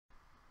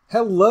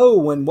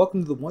Hello and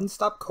welcome to the One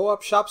Stop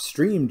Co-op Shop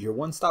Streamed, your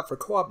one stop for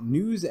co-op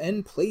news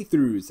and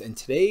playthroughs. And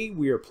today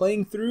we are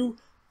playing through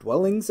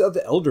Dwellings of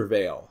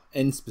Eldervale.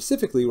 And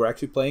specifically we're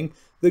actually playing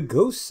the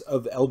Ghosts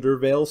of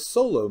Eldervale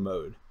solo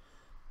mode.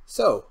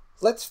 So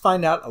let's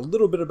find out a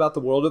little bit about the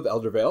world of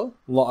Eldervale.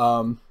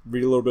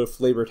 Read a little bit of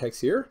flavor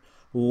text here.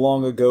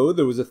 Long ago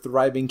there was a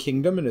thriving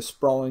kingdom in a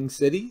sprawling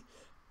city,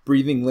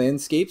 breathing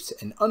landscapes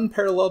and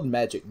unparalleled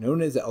magic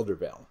known as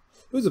Eldervale.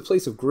 It was a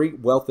place of great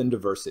wealth and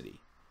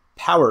diversity,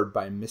 powered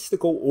by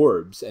mystical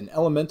orbs and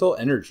elemental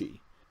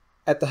energy.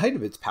 At the height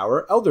of its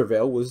power,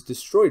 Eldervale was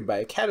destroyed by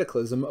a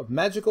cataclysm of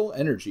magical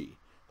energy.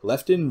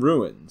 Left in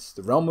ruins,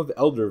 the realm of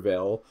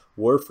Eldervale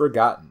were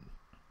forgotten.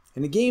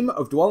 In a game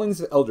of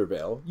Dwellings of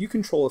Eldervale, you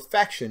control a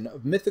faction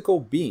of mythical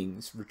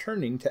beings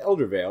returning to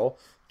Eldervale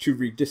to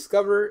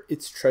rediscover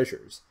its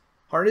treasures,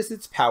 harness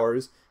its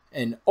powers,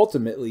 and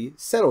ultimately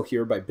settle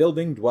here by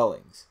building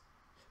dwellings.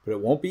 But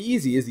it won't be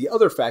easy, as the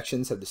other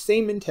factions have the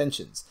same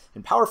intentions,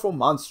 and powerful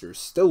monsters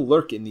still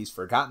lurk in these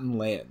forgotten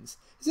lands.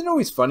 Isn't it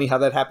always funny how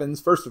that happens?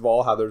 First of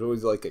all, how there's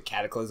always like a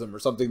cataclysm or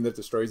something that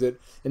destroys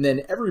it, and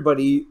then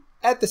everybody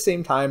at the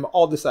same time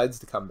all decides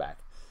to come back.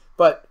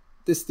 But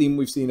this theme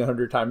we've seen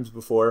 100 times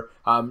before.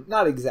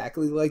 Not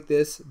exactly like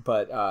this,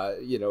 but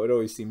you know, it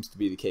always seems to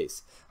be the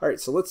case. All right,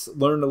 so let's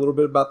learn a little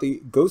bit about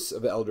the Ghosts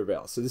of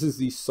Eldervale. So this is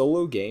the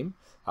solo game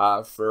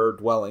for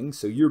Dwelling.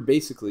 So you're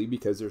basically,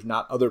 because there's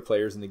not other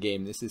players in the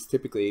game, this is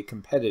typically a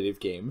competitive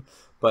game,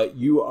 but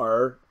you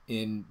are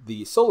in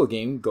the solo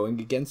game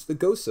going against the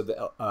Ghosts of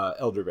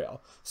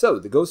Eldervale. So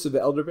the Ghosts of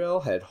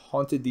Eldervale had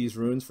haunted these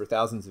ruins for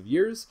thousands of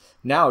years.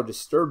 Now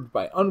disturbed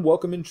by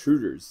unwelcome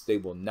intruders, they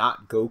will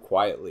not go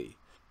quietly.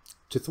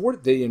 To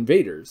thwart the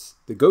invaders,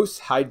 the ghosts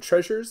hide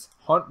treasures,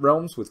 haunt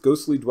realms with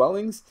ghostly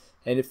dwellings,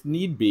 and if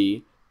need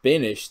be,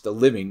 banish the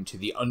living to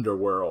the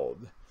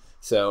underworld.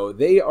 So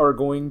they are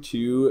going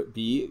to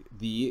be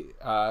the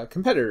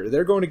competitor.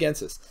 They're going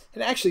against us.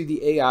 And actually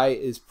the AI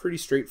is pretty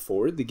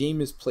straightforward. The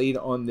game is played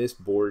on this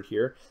board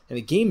here, and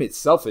the game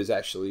itself is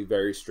actually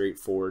very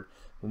straightforward.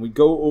 When we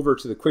go over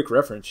to the quick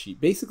reference sheet,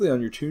 basically on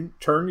your turn,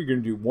 you're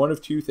going to do one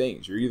of two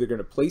things. You're either going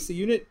to place a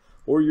unit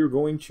or you're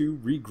going to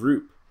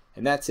regroup.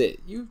 And that's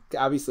it. You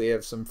obviously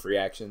have some free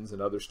actions and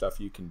other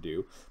stuff you can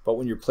do. But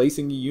when you're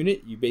placing a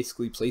unit, you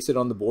basically place it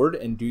on the board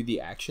and do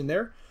the action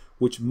there,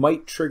 which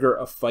might trigger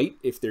a fight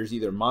if there's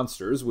either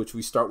monsters, which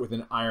we start with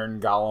an iron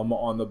golem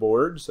on the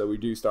board, so we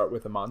do start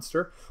with a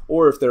monster,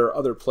 or if there are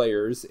other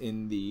players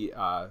in the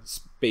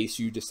space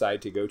you decide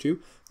to go to.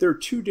 There are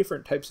two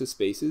different types of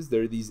spaces.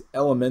 There are these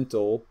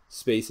elemental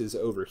spaces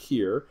over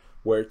here,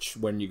 which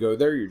when you go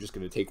there, you're just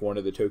going to take one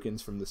of the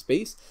tokens from the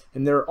space.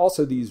 And there are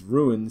also these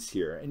ruins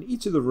here, and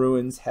each of the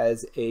ruins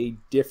has a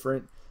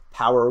different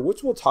power,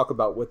 which we'll talk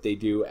about what they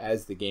do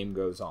as the game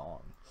goes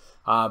on.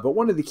 But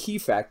one of the key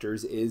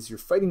factors is you're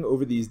fighting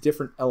over these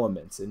different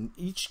elements. In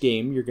each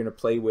game, you're going to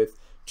play with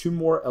 2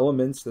 more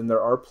elements than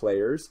there are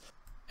players.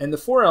 And the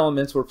 4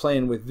 elements we're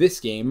playing with this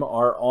game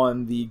are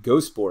on the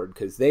ghost board,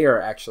 because they are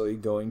actually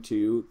going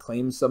to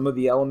claim some of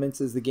the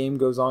elements as the game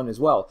goes on as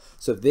well.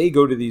 So if they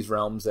go to these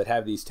realms that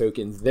have these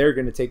tokens, they're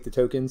going to take the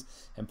tokens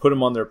and put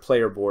them on their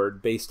player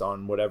board based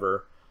on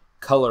whatever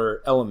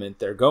color element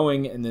they're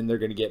going, and then they're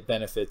going to get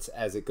benefits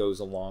as it goes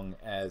along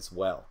as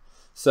well.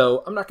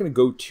 So I'm not going to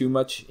go too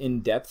much in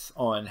depth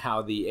on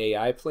how the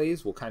AI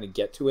plays. We'll kind of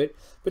get to it,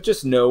 but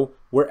just know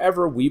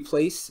wherever we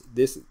place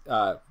this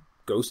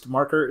ghost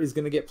marker is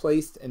going to get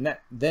placed, and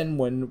then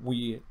when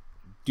we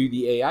do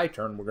the AI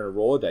turn, we're going to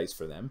roll a dice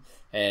for them,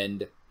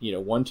 and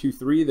 1, 2,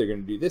 3 they're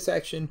going to do this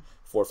action,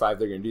 4, 5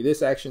 they're going to do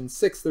this action,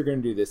 6 they're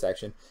going to do this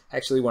action.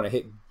 Actually, when I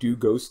hit do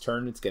ghost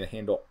turn, it's going to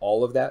handle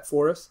all of that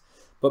for us.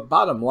 But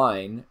bottom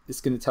line, it's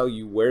going to tell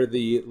you where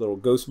the little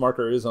ghost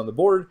marker is on the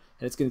board,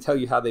 and it's going to tell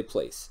you how they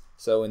place.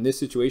 So in this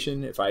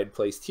situation, if I had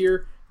placed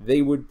here,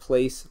 they would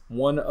place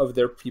one of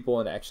their people,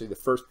 and actually the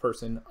first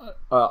person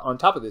on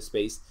top of this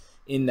space,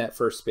 in that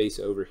first space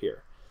over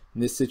here.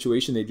 In this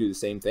situation, they do the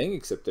same thing,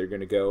 except they're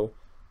going to go,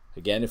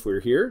 again, if we were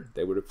here,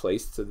 they would have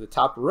placed to the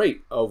top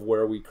right of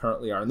where we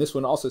currently are. And this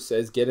one also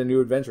says get a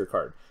new adventure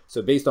card.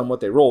 So based on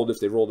what they rolled,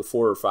 if they rolled a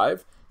 4 or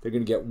 5, they're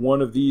going to get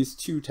one of these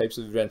 2 types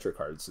of adventure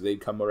cards. So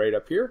they'd come right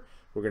up here.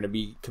 We're going to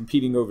be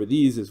competing over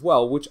these as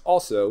well, which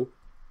also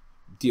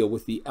deal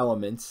with the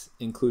elements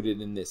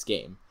included in this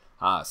game.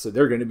 So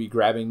they're going to be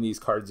grabbing these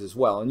cards as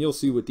well. And you'll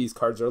see with these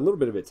cards are a little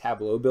bit of a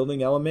tableau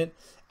building element.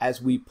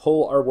 As we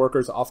pull our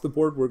workers off the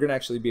board, we're going to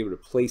actually be able to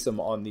place them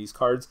on these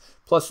cards.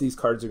 Plus these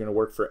cards are going to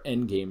work for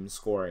endgame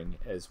scoring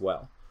as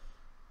well.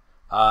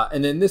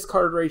 And then this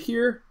card right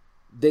here,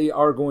 they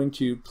are going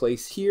to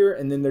place here,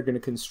 and then they're going to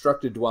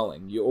construct a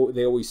dwelling.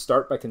 They always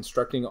start by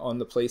constructing on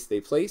the place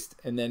they placed,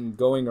 and then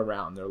going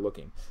around, they're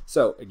looking.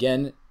 So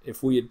again,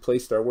 if we had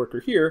placed our worker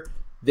here,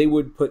 they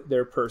would put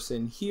their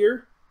person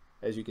here,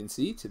 as you can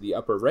see, to the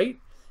upper right,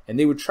 and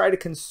they would try to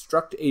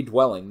construct a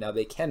dwelling. Now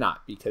they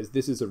cannot, because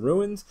this is a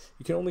ruins.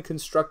 You can only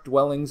construct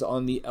dwellings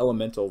on the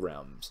elemental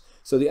realms.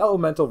 So the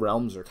elemental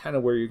realms are kind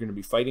of where you're going to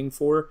be fighting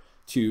for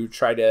to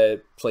try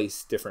to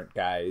place different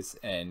guys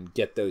and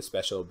get those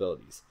special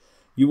abilities.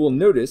 you will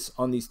notice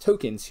on these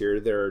tokens here,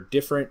 there are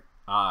different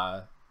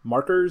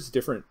markers,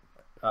 different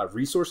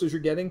resources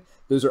you're getting.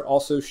 Those are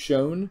also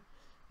shown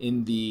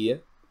in the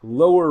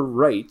lower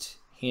right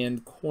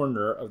hand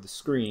corner of the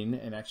screen.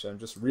 And actually, I'm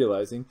just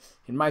realizing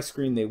in my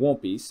screen they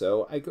won't be,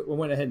 so I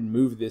went ahead and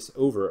moved this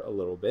over a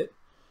little bit.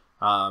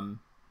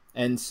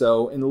 And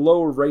so in the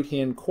lower right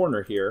hand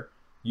corner here,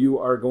 you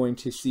are going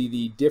to see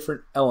the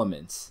different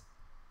elements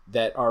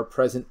that are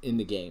present in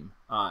the game.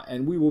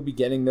 And we will be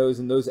getting those,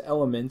 and those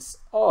elements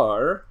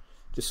are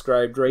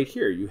described right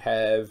here. You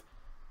have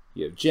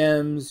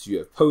gems, you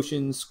have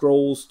potions,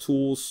 scrolls,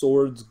 tools,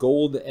 swords,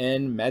 gold,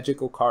 and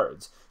magical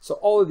cards. So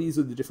all of these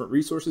are the different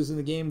resources in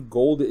the game.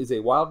 Gold is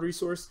a wild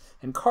resource,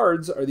 and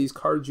cards are these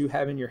cards you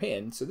have in your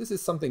hand. So this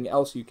is something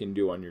else you can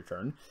do on your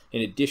turn.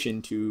 In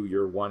addition to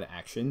your one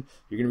action,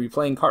 you're going to be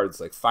playing cards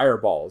like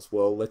Fireballs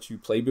will let you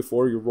play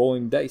before you're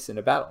rolling dice in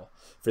a battle.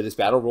 For this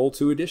battle, roll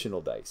 2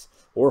 additional dice.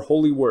 Or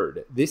Holy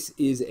Word. This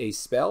is a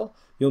spell.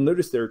 You'll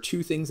notice there are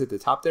 2 things at the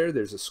top there.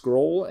 There's a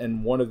scroll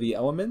and one of the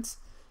elements.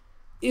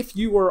 If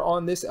you are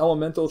on this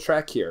elemental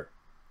track here,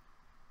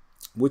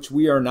 which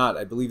we are not,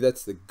 I believe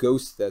that's the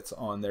ghost that's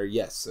on there.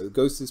 Yes, so the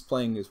ghost is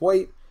playing as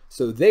white,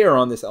 so they are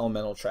on this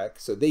elemental track,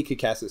 so they could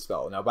cast a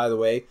spell. Now, by the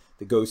way,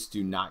 the ghosts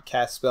do not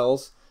cast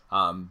spells,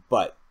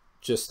 but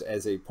just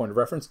as a point of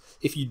reference,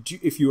 if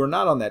you are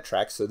not on that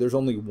track, so there's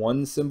only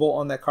one symbol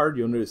on that card,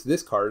 you'll notice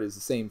this card is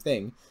the same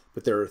thing,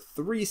 but there are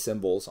 3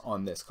 symbols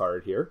on this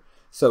card here.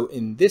 So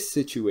in this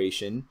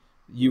situation,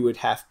 you would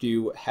have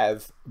to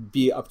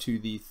be up to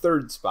the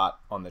 3rd spot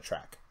on the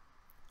track.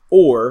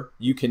 Or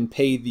you can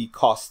pay the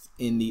cost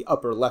in the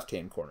upper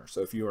left-hand corner.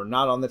 So if you are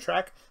not on the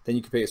track, then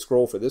you can pay a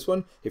scroll for this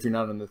one. If you're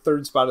not on the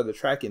 3rd spot of the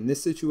track in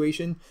this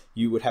situation,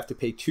 you would have to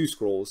pay 2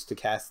 scrolls to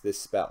cast this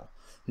spell.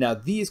 Now,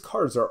 these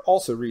cards are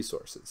also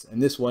resources,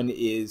 and this one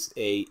is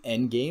a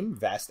end game,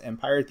 Vast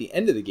Empire at the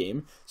end of the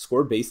game,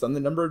 scored based on the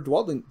number of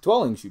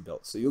dwellings you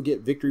built. So you'll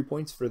get victory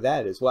points for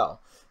that as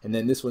well. And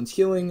then this one's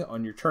healing.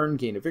 On your turn,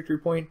 gain a victory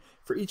point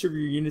for each of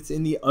your units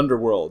in the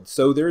underworld.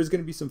 So there is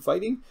going to be some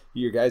fighting.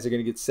 Your guys are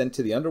going to get sent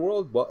to the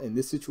underworld. Well, in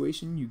this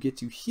situation, you get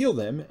to heal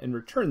them and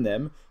return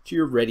them to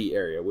your ready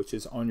area, which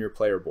is on your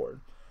player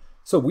board.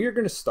 So we are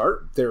going to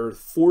start. There are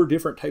 4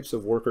 different types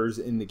of workers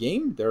in the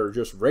game. There are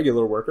just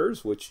regular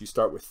workers, which you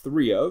start with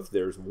 3 of.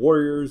 There's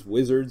warriors,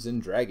 wizards,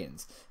 and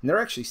dragons. And there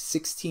are actually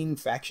 16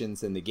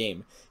 factions in the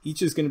game.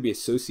 Each is going to be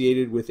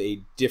associated with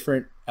a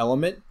different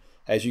element.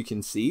 As you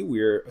can see,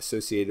 we're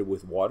associated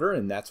with water,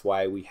 and that's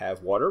why we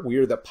have water. We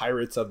are the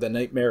Pirates of the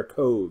Nightmare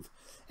Cove.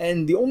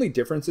 And the only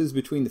differences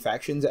between the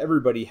factions,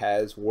 everybody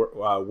has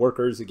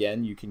workers.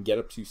 Again, you can get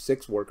up to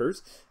 6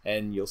 workers,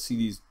 and you'll see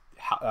these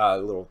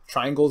little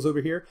triangles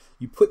over here.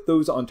 You put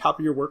those on top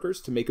of your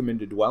workers to make them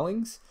into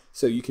dwellings.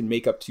 So you can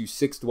make up to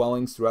 6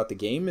 dwellings throughout the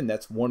game, and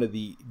that's one of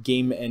the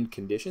game end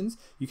conditions.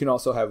 You can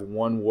also have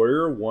 1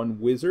 warrior, 1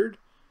 wizard.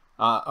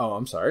 Oh,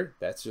 I'm sorry.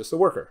 That's just a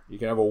worker. You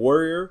can have a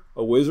warrior,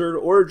 a wizard,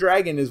 or a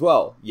dragon as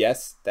well.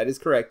 Yes, that is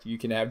correct. You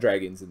can have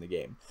dragons in the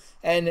game.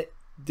 And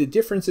the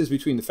differences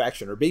between the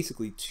faction are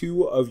basically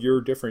 2 of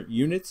your different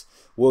units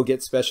will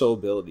get special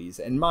abilities.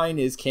 And mine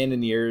is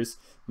cannoneers.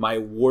 My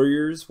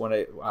warriors,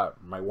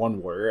 my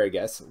 1 warrior, I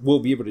guess, will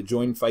be able to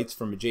join fights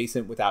from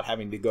adjacent without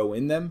having to go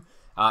in them.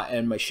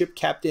 And my ship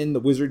captain, the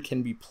wizard,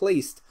 can be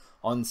placed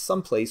on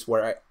some place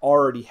where I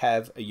already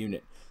have a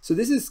unit. So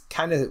this is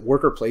kind of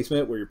worker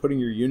placement where you're putting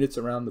your units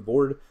around the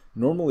board.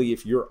 Normally,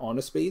 if you're on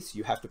a space,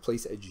 you have to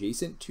place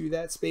adjacent to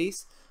that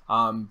space.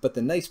 But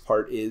the nice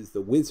part is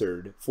the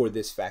wizard for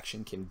this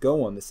faction can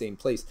go on the same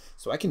place.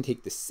 So I can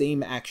take the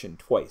same action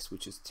twice,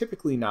 which is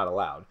typically not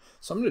allowed.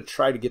 So I'm going to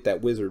try to get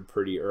that wizard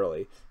pretty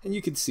early. And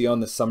you can see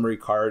on the summary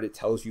card, it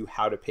tells you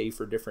how to pay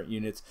for different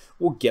units.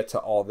 We'll get to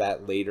all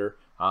that later.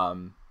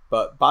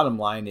 But bottom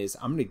line is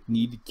I'm going to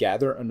need to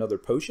gather another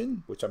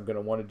potion, which I'm going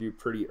to want to do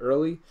pretty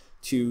early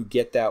to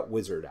get that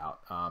wizard out.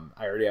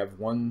 I already have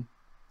 1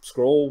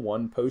 scroll,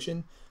 1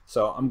 potion,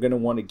 so I'm going to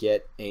want to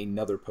get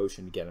another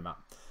potion to get him out.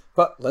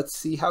 But let's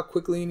see how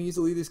quickly and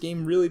easily this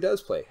game really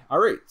does play. All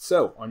right,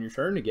 so on your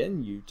turn,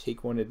 again, you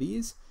take 1 of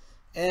these,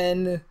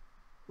 and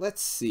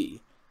let's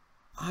see.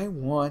 I'd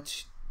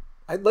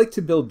like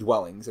to build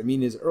dwellings. I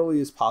mean, as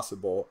early as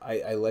possible,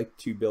 I like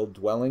to build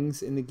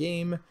dwellings in the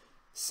game.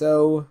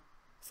 So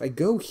if I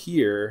go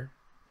here,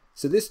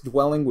 so this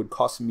dwelling would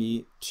cost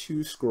me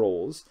 2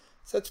 scrolls.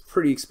 So that's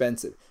pretty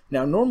expensive.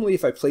 Now, normally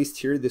if I placed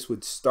here, this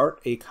would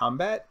start a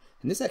combat,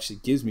 and this actually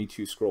gives me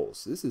 2 scrolls.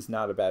 So this is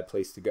not a bad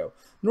place to go.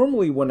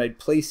 Normally when I'd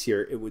place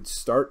here, it would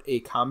start a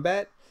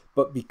combat,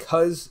 but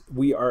because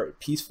we are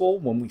peaceful,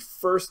 when we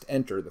first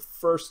enter, the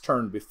first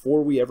turn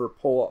before we ever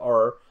pull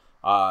our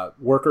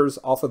workers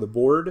off of the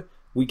board,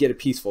 we get a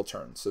peaceful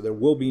turn. So there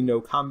will be no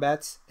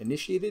combats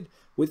initiated.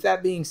 With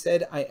that being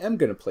said, I am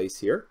going to place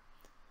here,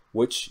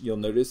 which you'll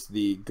notice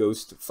the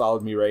ghost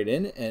followed me right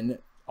in, and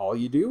all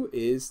you do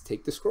is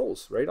take the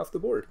scrolls right off the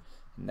board.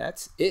 And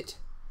that's it,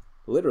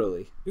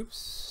 literally.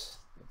 Oops,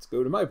 let's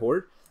go to my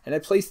board. And I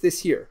place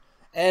this here.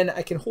 And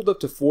I can hold up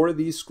to 4 of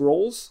these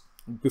scrolls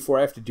before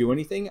I have to do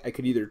anything. I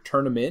could either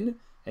turn them in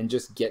and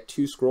just get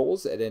 2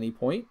 scrolls at any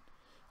point.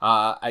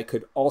 I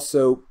could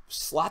also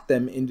slot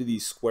them into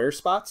these square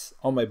spots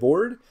on my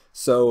board.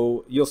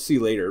 So you'll see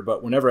later,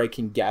 but whenever I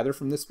can gather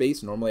from this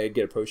space, normally I'd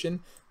get a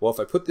potion. Well, if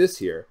I put this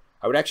here,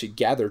 I would actually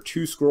gather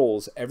 2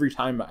 scrolls every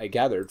time I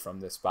gathered from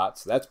this spot.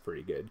 So that's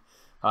pretty good.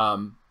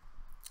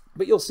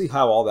 But you'll see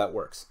how all that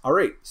works. All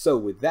right, so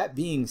with that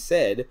being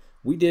said,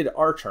 we did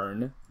our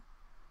turn.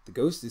 The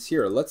ghost is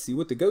here. Let's see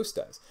what the ghost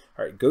does.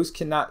 All right, ghost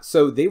cannot,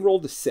 so they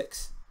rolled a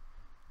 6.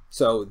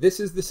 So this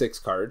is the 6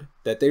 card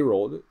that they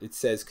rolled. It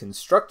says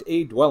construct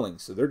a dwelling.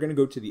 So they're going to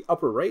go to the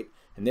upper right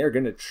and they're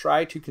going to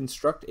try to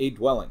construct a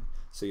dwelling.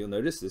 So you'll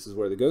notice this is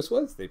where the ghost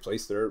was. They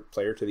placed their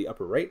player to the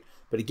upper right.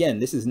 But again,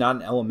 this is not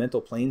an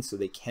elemental plane, so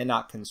they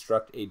cannot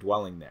construct a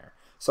dwelling there.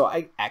 So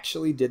I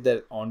actually did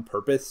that on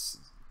purpose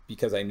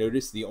because I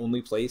noticed the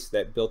only place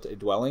that built a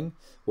dwelling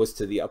was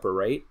to the upper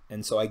right.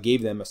 And so I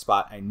gave them a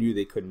spot I knew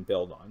they couldn't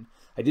build on.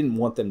 I didn't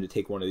want them to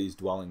take one of these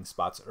dwelling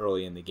spots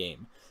early in the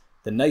game.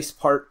 The nice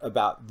part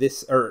about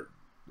this, or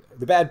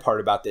the bad part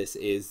about this,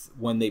 is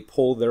when they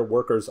pull their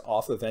workers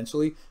off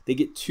eventually, they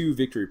get 2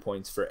 victory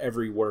points for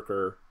every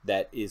worker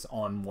that is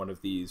on one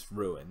of these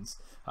ruins.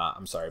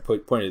 I'm sorry, I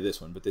pointed to this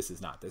one, but this is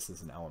not. This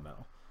is an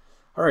elemental.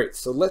 All right,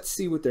 so let's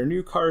see what their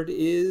new card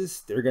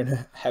is. They're going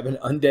to have an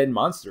undead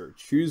monster.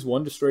 Choose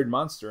 1 destroyed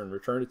monster and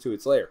return it to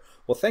its lair.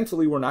 Well,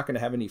 thankfully, we're not going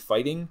to have any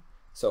fighting,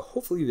 so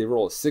hopefully they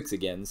roll a 6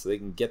 again so they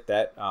can get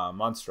that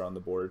monster on the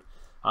board.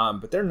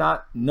 But they're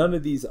not, none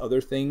of these other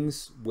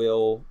things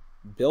will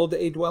build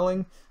a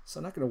dwelling, so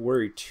I'm not going to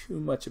worry too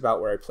much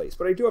about where I place.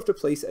 But I do have to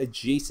place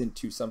adjacent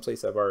to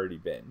someplace I've already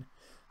been.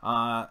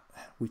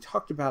 We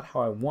talked about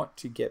how I want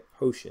to get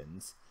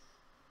potions.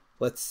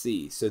 Let's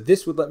see. So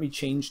this would let me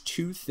change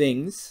 2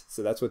 things.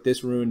 So that's what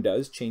this rune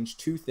does. Change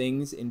 2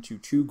 things into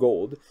 2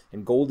 gold.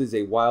 And gold is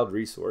a wild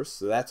resource,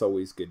 so that's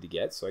always good to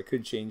get. So I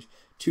could change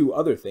 2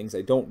 other things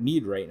I don't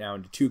need right now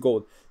into 2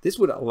 gold. This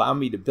would allow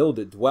me to build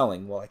a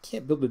dwelling. Well, I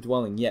can't build a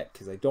dwelling yet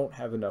because I don't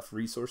have enough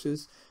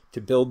resources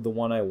to build the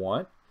one I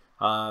want.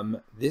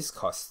 This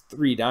costs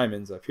 3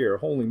 diamonds up here.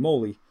 Holy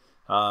moly.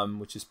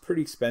 Which is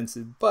pretty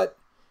expensive, but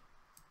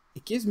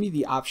it gives me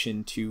the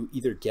option to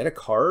either get a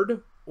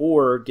card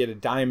or get a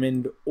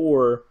diamond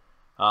or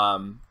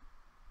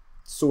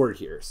sword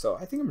here. So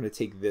I think I'm going to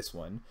take this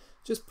one,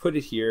 just put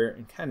it here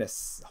and kind of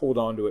hold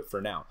on to it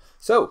for now.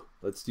 So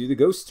let's do the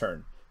ghost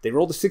turn. They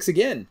rolled a 6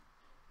 again.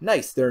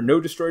 Nice. There are no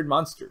destroyed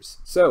monsters.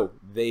 So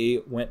they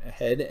went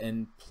ahead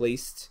and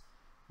placed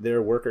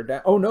their worker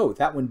down. Oh no,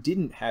 that one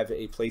didn't have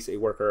a place a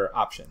worker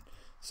option.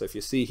 So if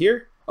you see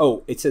here,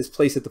 oh, it says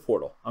place at the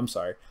portal. I'm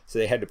sorry. So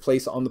they had to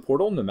place on the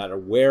portal no matter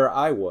where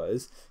I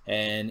was,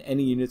 and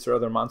any units or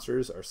other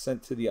monsters are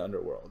sent to the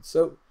underworld.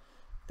 So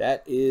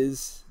that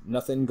is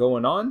nothing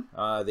going on.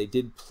 They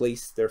did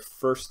place their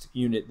first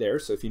unit there.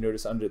 So if you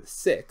notice under the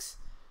 6,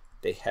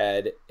 they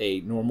had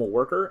a normal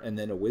worker and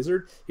then a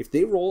wizard. If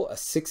they roll a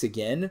 6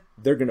 again,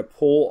 they're going to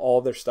pull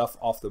all their stuff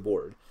off the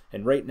board.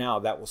 And right now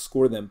that will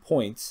score them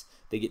points.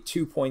 They get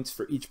 2 points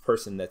for each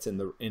person that's in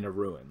a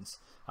ruins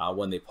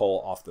when they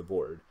pull off the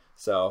board.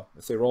 So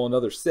if they roll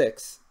another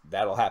 6,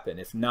 that'll happen.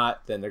 If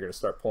not, then they're going to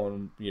start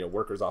pulling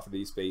workers off of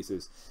these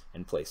spaces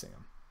and placing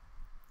them.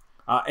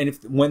 And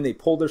when they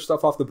pull their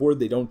stuff off the board,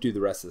 they don't do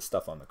the rest of the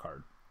stuff on the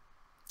card.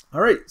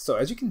 All right, so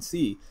as you can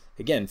see,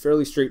 again,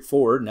 fairly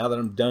straightforward. Now that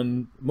I'm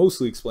done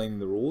mostly explaining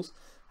the rules,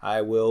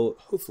 I will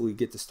hopefully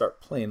get to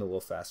start playing a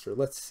little faster.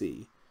 Let's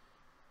see.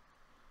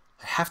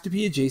 I have to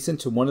be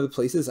adjacent to one of the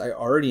places I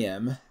already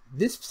am.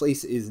 This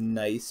place is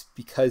nice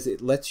because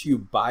it lets you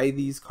buy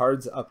these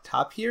cards up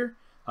top here,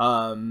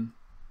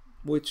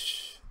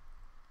 which,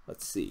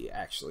 let's see,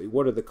 actually,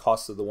 what are the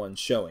costs of the ones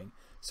showing?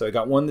 So I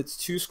got one that's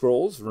 2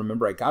 scrolls.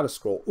 Remember, I got a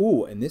scroll.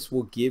 Ooh, and this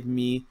will give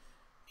me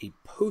a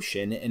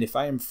potion, and if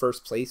I am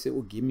first place, it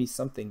will give me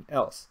something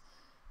else.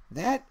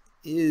 That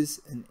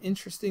is an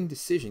interesting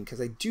decision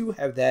because I do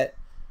have that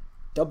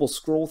double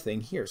scroll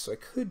thing here, so I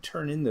could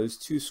turn in those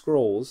 2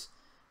 scrolls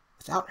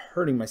without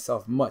hurting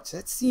myself much.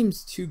 That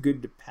seems too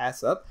good to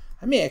pass up.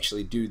 I may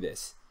actually do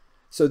this.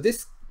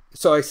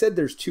 So I said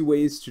there's 2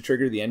 ways to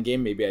trigger the end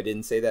game. Maybe I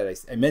didn't say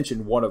that. I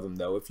mentioned one of them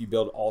though. If you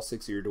build all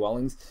 6 of your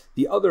dwellings,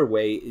 the other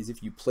way is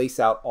if you place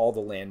out all the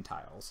land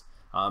tiles.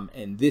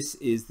 And this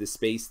is the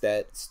space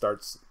that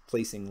starts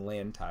placing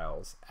land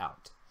tiles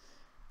out.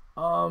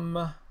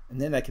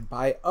 And then I could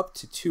buy up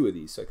to 2 of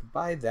these. So I could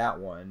buy that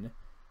one.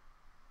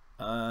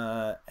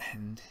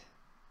 And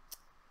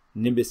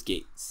Nimbus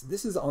Gates.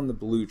 This is on the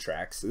blue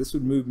track, so this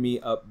would move me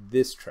up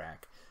this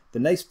track. The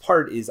nice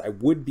part is I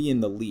would be in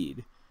the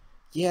lead.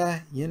 Yeah,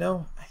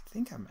 I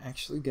think I'm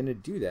actually going to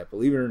do that,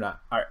 believe it or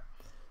not. All right,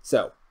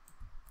 so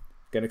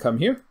going to come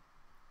here.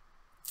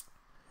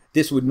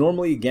 This would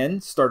normally, again,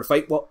 start a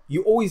fight. Well,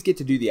 you always get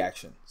to do the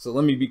action. So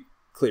let me be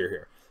clear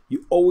here.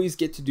 You always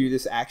get to do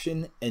this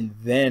action, and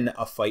then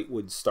a fight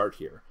would start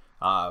here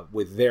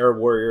with their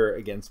warrior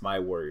against my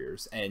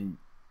warriors. And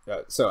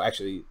so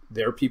actually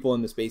there are people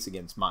in the space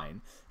against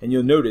mine, and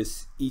you'll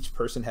notice each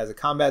person has a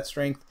combat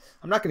strength.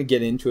 I'm not going to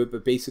get into it,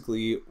 but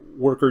basically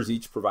workers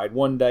each provide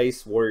 1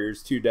 dice,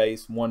 warriors 2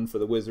 dice, 1 for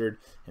the wizard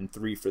and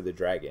 3 for the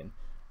dragon.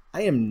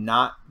 I am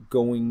not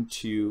going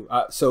to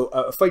so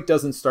a fight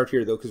doesn't start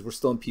here though, because we're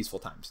still in peaceful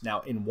times.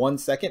 Now in 1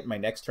 second, my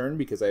next turn,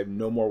 because I have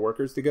no more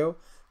workers to go,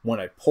 when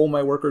I pull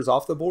my workers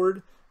off the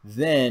board,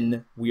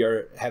 then we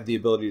have the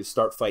ability to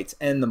start fights,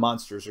 and the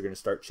monsters are going to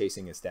start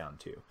chasing us down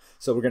too.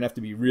 So we're going to have to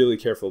be really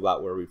careful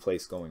about where we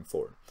place going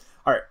forward.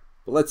 All right,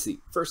 but let's see.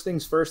 First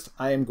things first,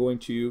 I am going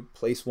to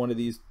place one of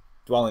these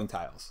dwelling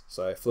tiles.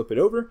 So I flip it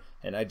over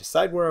and I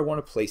decide where I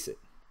want to place it.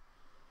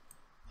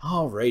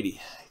 Alrighty,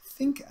 I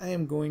think I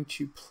am going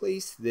to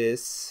place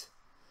this.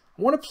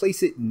 I want to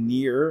place it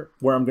near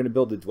where I'm going to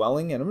build a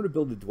dwelling, and I'm going to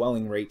build a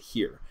dwelling right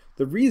here.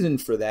 The reason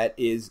for that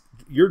is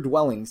your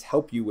dwellings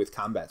help you with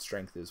combat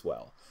strength as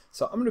well.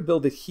 So I'm going to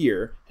build it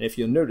here, and if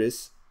you'll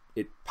notice,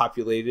 it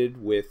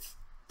populated with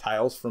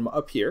tiles from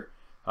up here.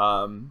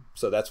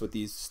 So that's what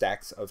these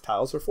stacks of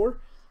tiles are for.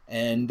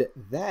 And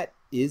that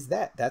is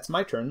that. That's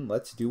my turn.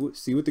 Let's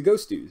see what the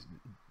ghost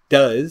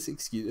does.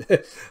 Excuse me.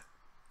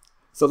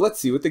 So let's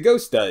see what the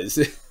ghost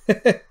does.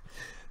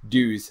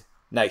 Does.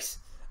 Nice.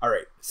 All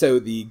right, so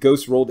the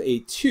ghost rolled a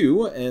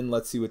 2, and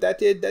let's see what that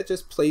did. That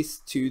just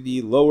placed to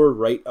the lower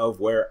right of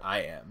where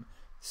I am.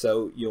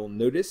 So you'll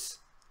notice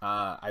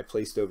I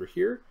placed over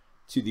here.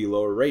 To the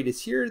lower right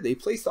is here. They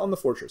placed on the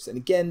fortress. And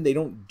again, they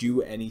don't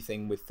do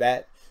anything with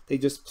that. They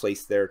just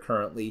place there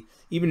currently.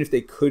 Even if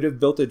they could have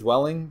built a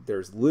dwelling,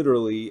 there's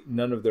literally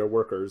none of their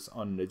workers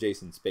on an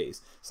adjacent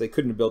space. So they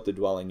couldn't have built a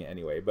dwelling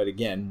anyway. But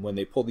again, when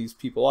they pull these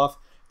people off,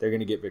 they're going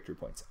to get victory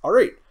points. All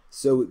right.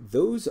 So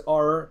those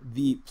are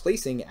the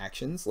placing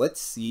actions.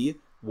 Let's see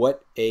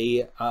what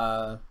a,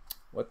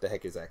 what the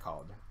heck is that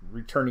called?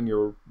 Returning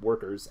your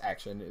workers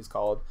action is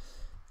called.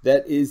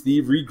 That is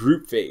the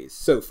regroup phase.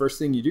 So first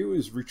thing you do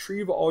is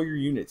retrieve all your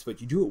units, but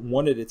you do it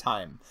one at a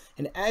time.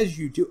 And as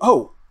you do,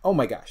 oh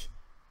my gosh.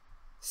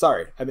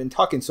 Sorry, I've been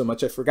talking so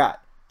much I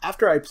forgot.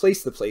 After I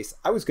placed the place,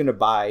 I was gonna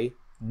buy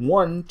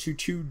 1 to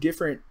 2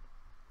 different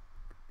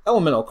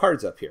elemental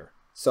cards up here.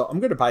 So I'm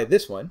gonna buy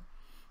this one,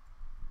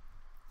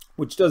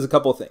 which does a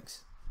couple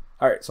things.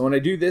 All right, so when I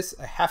do this,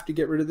 I have to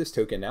get rid of this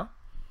token now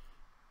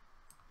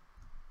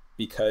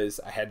because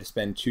I had to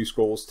spend 2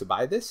 scrolls to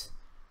buy this.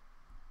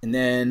 And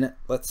then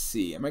let's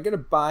see, am I going to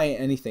buy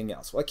anything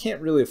else? Well, I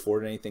can't really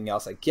afford anything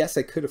else. I guess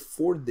I could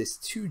afford this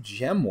 2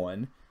 gem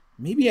one.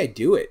 Maybe I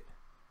do it.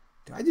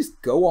 Do I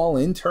just go all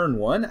in turn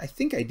 1? I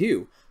think I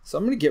do. So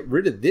I'm going to get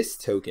rid of this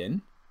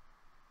token,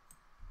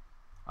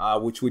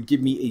 which would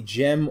give me a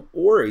gem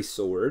or a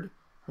sword.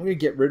 I'm going to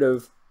get rid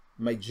of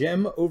my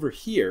gem over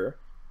here,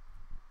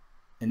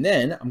 and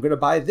then I'm going to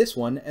buy this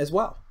one as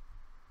well.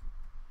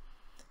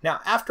 Now,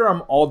 after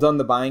I'm all done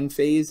the buying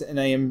phase, and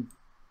I am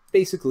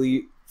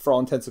basically, for all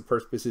intents and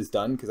purposes,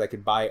 done, because I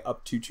could buy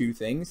up to 2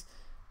 things,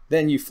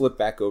 then you flip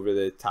back over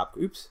the top,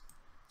 oops,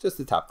 just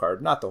the top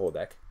card, not the whole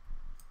deck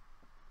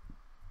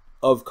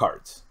of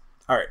cards.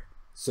 All right,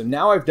 so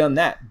now I've done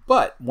that,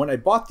 but when I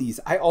bought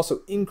these, I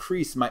also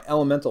increased my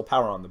elemental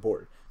power on the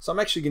board. So I'm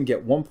actually going to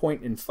get 1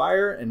 point in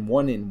fire and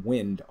 1 in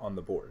wind on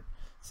the board.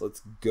 So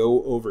let's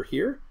go over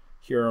here.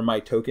 Here are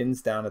my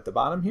tokens down at the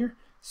bottom here.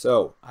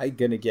 So I'm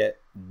going to get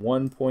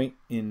 1 point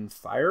in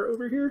fire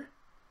over here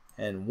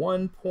and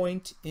 1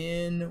 point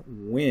in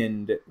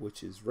wind,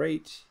 which is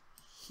right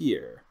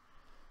here.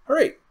 All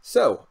right,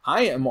 so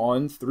I am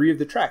on 3 of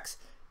the tracks.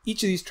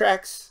 Each of these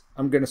tracks,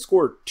 I'm going to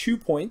score 2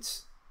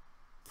 points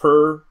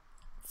for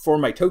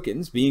my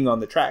tokens being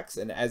on the tracks.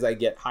 And as I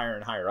get higher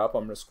and higher up,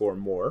 I'm going to score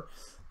more.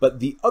 But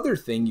the other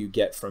thing you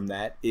get from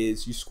that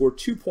is you score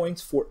 2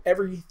 points for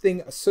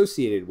everything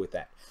associated with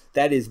that.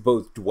 That is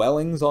both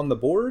dwellings on the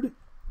board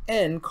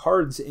and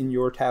cards in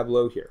your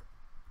tableau here.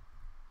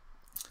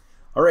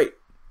 All right,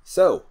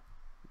 so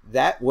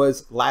that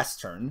was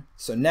last turn.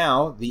 So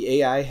now the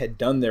AI had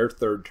done their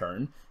 3rd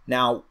turn.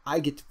 Now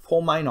I get to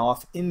pull mine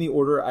off in the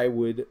order I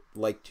would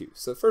like to.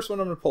 So the first one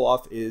I'm going to pull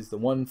off is the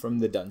one from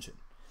the dungeon.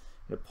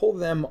 I'm going to pull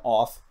them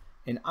off.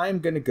 And I'm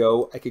going to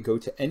go, I could go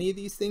to any of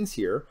these things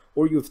here,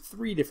 or you have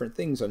 3 different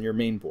things on your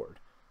main board.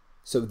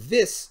 So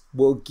this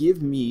will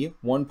give me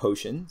 1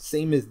 potion,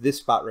 same as this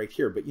spot right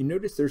here. But you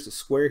notice there's a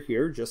square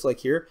here, just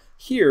like here.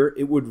 Here,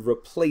 it would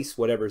replace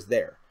whatever's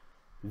there.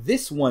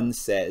 This one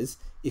says,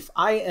 if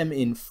I am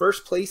in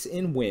first place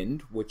in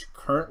wind, which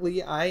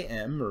currently I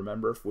am,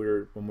 remember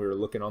when we were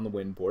looking on the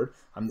wind board,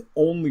 I'm the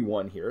only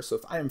one here. So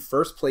if I am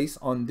first place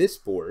on this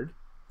board,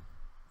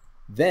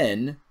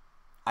 then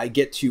I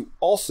get to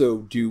also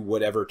do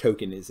whatever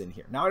token is in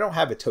here. Now I don't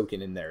have a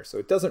token in there, so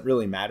it doesn't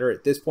really matter.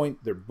 At this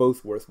point, they're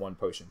both worth 1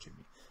 potion to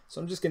me. So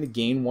I'm just going to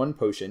gain 1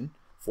 potion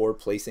for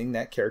placing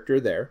that character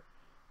there.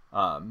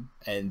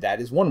 And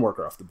that is 1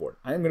 worker off the board.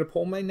 I'm going to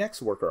pull my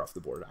next worker off the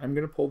board. I'm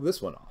going to pull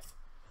this one off.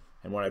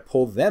 And when I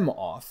pull them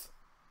off,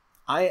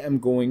 I am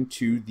going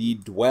to the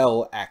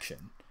dwell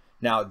action.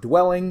 Now,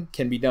 dwelling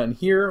can be done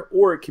here,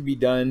 or it can be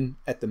done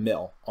at the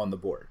mill on the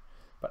board.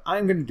 but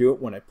I'm going to do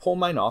it when I pull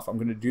mine off. I'm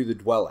going to do the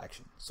dwell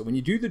action. So when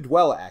you do the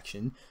dwell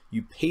action,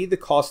 you pay the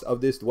cost of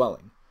this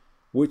dwelling,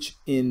 which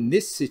in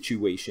this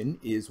situation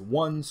is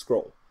 1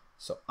 scroll.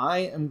 So I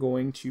am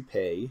going to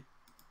pay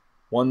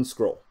 1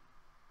 scroll.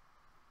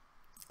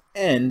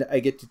 And I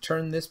get to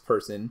turn this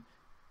person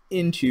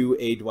into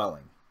a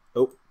dwelling.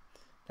 Oh,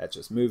 that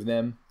just moved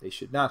them. They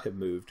should not have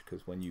moved,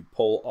 because when you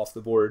pull off the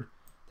board,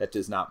 that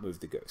does not move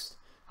the ghost.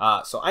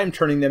 So I'm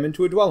turning them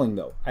into a dwelling,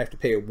 though. I have to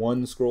pay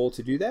 1 scroll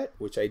to do that,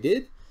 which I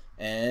did,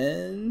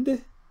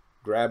 and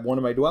grab one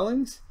of my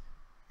dwellings,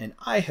 and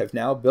I have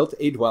now built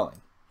a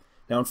dwelling.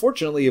 Now,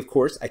 unfortunately, of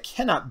course, I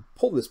cannot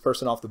pull this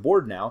person off the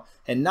board now,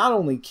 and not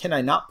only can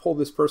I not pull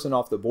this person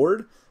off the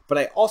board, but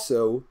I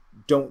also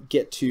don't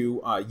get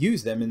to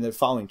use them in the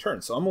following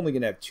turn. So I'm only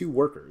going to have 2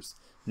 workers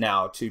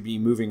now to be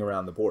moving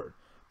around the board.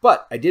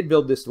 But I did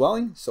build this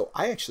dwelling, so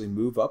I actually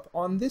move up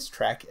on this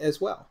track as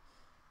well.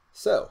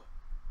 So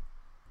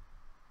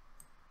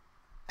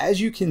as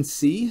you can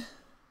see,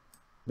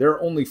 there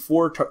are only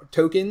 4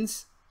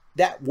 tokens.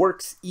 That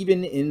works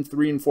even in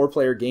 3 and 4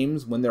 player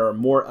games when there are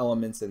more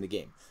elements in the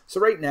game. So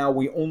right now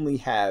we only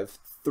have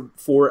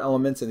 4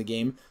 elements in the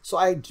game, so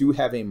I do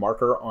have a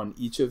marker on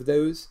each of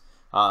those.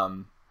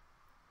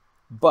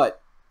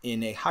 But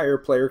in a higher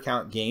player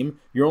count game,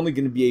 you're only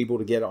going to be able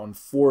to get on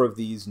 4 of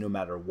these no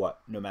matter what,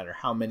 no matter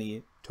how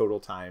many total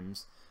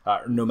times,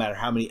 no matter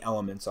how many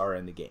elements are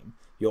in the game.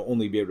 You'll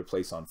only be able to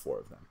place on 4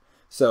 of them.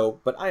 So,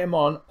 but I am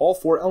on all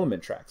 4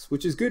 element tracks,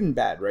 which is good and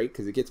bad, right?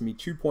 Because it gets me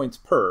 2 points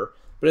per,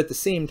 but at the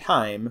same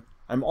time,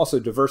 I'm also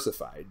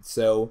diversified.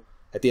 So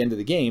at the end of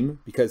the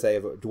game, because I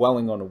have a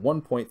dwelling on a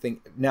 1 point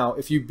thing, now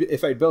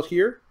if I built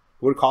here,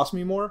 it would have cost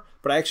me more,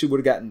 but I actually would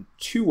have gotten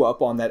 2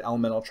 up on that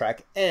elemental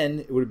track, and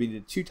it would have been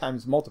a 2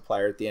 times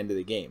multiplier at the end of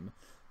the game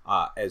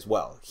as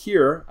well.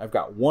 Here, I've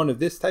got 1 of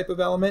this type of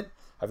element,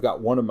 I've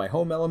got 1 of my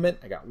home element,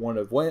 I got 1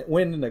 of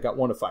wind, and I got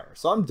 1 of fire.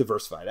 So I'm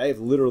diversified. I have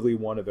literally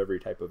 1 of every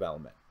type of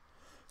element.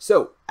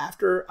 So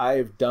after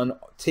I've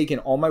taken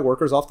all my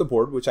workers off the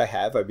board, which I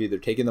have, I've either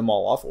taken them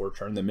all off or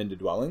turned them into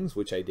dwellings,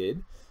 which I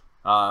did.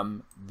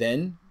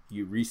 Then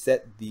you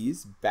reset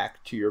these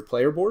back to your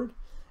player board.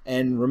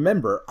 And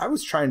remember, I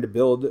was trying to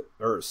build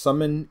or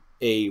summon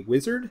a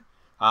wizard.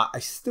 I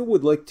still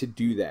would like to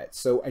do that.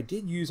 So I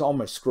did use all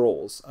my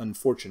scrolls,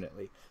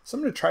 unfortunately. So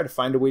I'm going to try to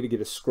find a way to get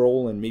a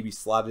scroll and maybe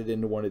slot it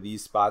into one of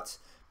these spots,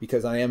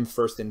 because I am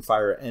first in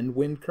fire and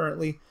wind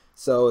currently.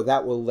 So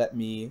that will let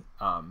me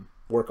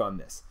work on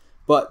this.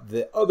 But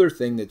the other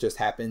thing that just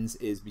happens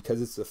is, because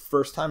it's the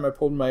first time I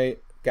pulled my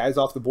guys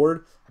off the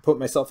board, I put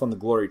myself on the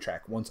glory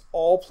track. Once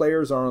all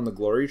players are on the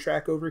glory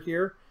track over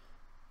here,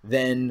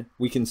 then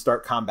we can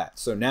start combat.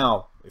 So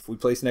now if we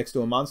place next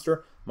to a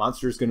monster,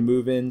 monster is going to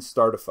move in,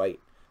 start a fight.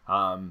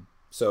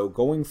 So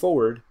going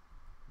forward,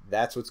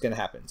 that's what's going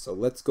to happen. So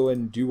let's go ahead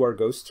and do our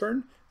ghost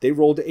turn. They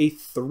rolled a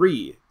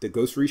 3, the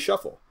ghost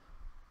reshuffle.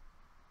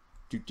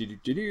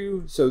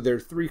 So their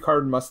 3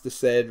 card must have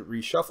said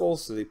reshuffle,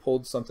 so they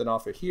pulled something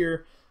off of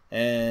here.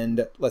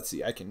 And let's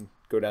see, I can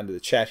go down to the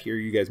chat here.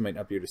 You guys might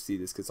not be able to see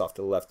this because it's off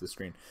to the left of the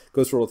screen.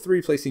 Ghost roll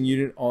 3, placing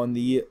unit on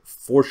the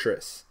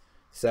fortress.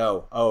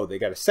 So, oh, they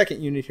got a 2nd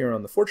unit here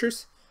on the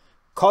fortress,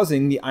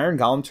 causing the Iron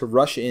Golem to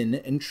rush in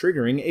and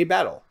triggering a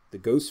battle. The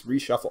ghost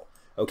reshuffle.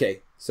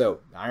 Okay, so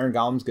the Iron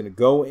Golem's going to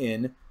go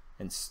in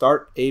and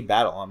start a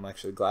battle. I'm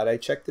actually glad I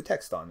checked the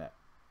text on that.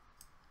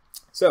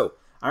 So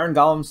Iron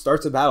Golem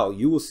starts a battle.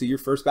 You will see your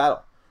first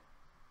battle.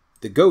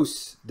 The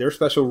ghosts, their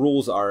special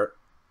rules are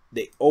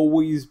they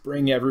always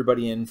bring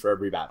everybody in for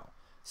every battle.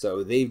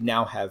 So they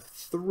now have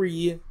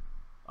 3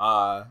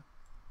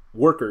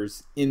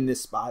 workers in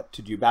this spot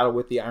to do battle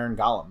with the Iron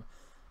Golem.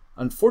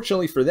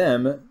 Unfortunately for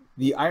them,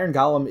 the Iron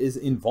Golem is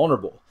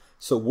invulnerable.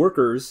 So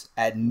workers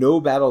add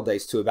no battle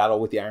dice to a battle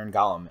with the Iron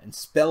Golem, and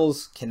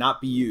spells cannot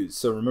be used.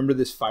 So remember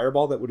this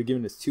fireball that would have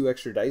given us 2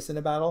 extra dice in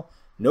a battle?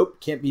 Nope,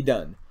 can't be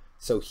done.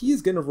 So he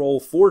is going to roll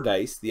 4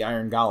 dice, the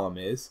Iron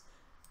Golem is,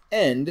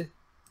 and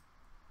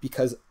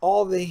because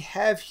all they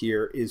have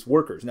here is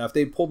workers. Now if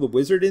they pulled the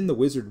wizard in, the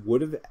wizard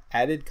would have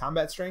added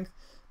combat strength,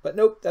 but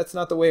nope, that's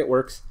not the way it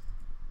works.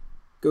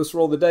 Ghost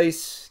roll the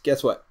dice,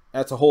 guess what?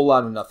 That's a whole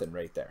lot of nothing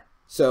right there.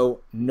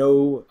 So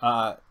no,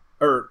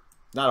 or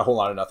not a whole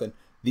lot of nothing.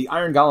 The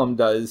Iron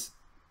Golem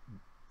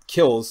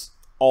kills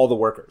all the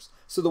workers.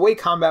 So the way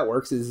combat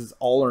works is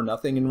all or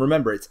nothing. And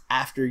remember, it's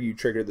after you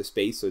trigger the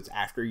space, so it's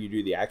after you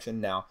do the action.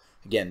 Now,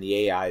 again,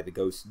 the AI, the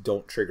ghosts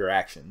don't trigger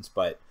actions,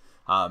 but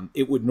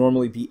it would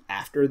normally be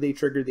after they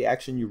trigger the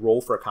action you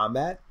roll for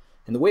combat.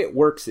 And the way it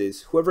works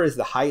is whoever has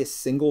the highest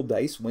single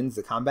dice wins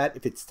the combat.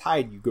 If it's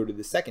tied, you go to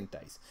the 2nd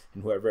dice,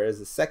 and whoever has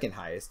the 2nd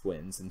highest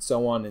wins, and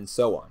so on and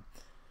so on.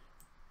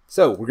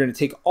 So we're going to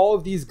take all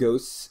of these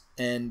ghosts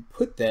and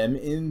put them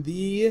in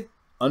the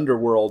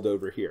underworld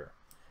over here.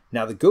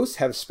 Now the ghosts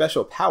have a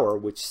special power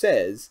which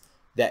says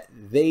that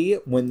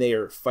when they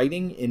are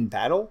fighting in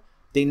battle,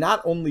 they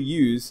not only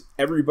use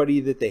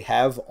everybody that they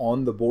have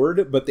on the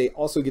board, but they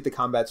also get the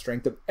combat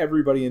strength of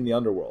everybody in the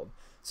underworld.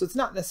 So it's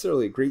not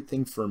necessarily a great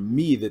thing for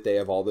me that they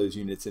have all those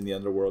units in the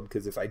underworld,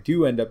 because if I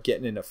do end up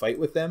getting in a fight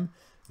with them,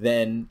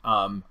 then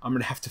I'm going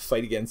to have to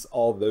fight against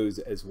all those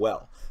as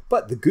well.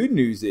 But the good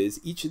news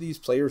is each of these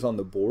players on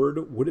the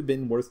board would have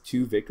been worth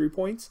 2 victory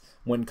points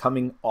when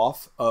coming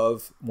off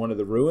of one of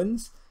the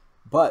ruins.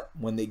 But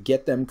when they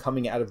get them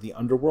coming out of the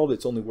underworld,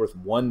 it's only worth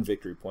 1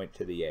 victory point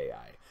to the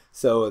AI.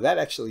 So that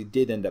actually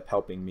did end up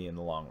helping me in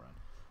the long run.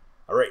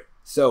 All right,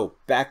 so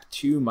back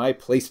to my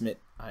placement.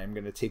 I'm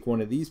going to take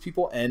one of these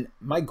people, and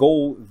my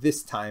goal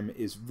this time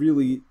is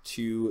really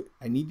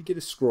I need to get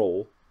a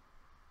scroll.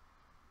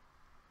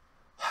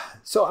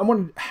 So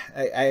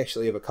I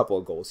actually have a couple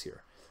of goals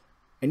here.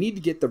 I need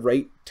to get the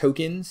right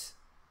tokens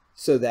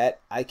so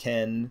that I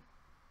can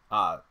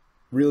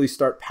really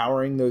start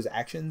powering those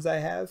actions I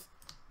have.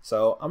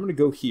 So I'm going to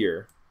go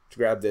here to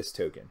grab this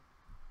token,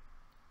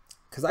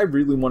 because I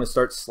really want to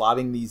start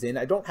slotting these in.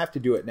 I don't have to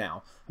do it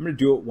now. I'm going to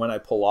do it when I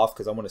pull off,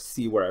 because I want to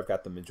see where I've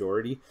got the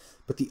majority.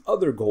 But the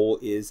other goal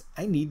is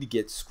I need to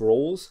get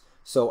scrolls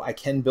so I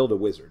can build a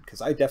wizard,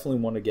 because I definitely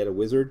want to get a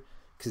wizard.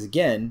 Because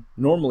again,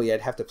 normally I'd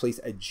have to place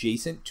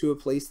adjacent to a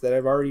place that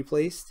I've already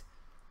placed.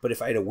 But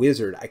if I had a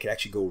wizard, I could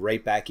actually go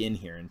right back in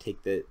here and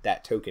take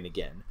that token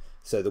again.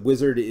 So the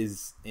wizard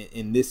is,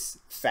 in this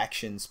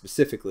faction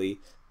specifically,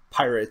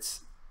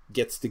 pirates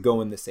gets to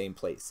go in the same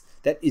place.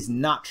 That is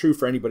not true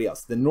for anybody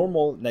else. The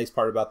normal nice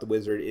part about the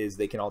wizard is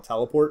they can all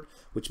teleport,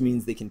 which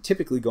means they can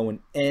typically go in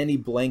any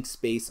blank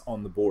space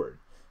on the board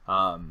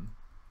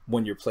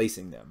when you're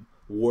placing them.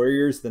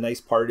 Warriors, the nice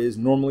part is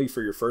normally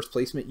for your first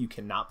placement, you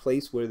cannot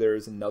place where there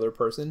is another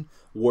person.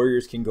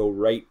 Warriors can go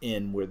right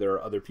in where there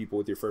are other people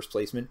with your first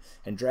placement.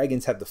 And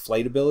dragons have the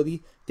flight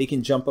ability. They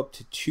can jump up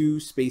to 2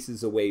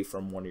 spaces away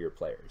from one of your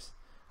players.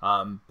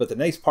 But the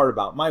nice part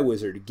about my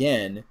wizard,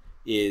 again,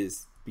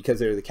 is because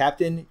they're the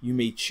captain, you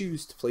may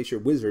choose to place your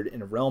wizard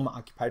in a realm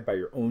occupied by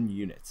your own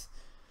units.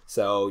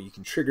 So you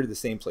can trigger the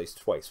same place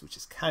twice, which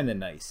is kind of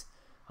nice.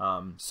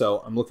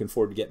 So I'm looking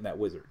forward to getting that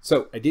wizard.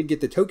 So I did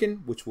get the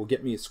token, which will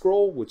get me a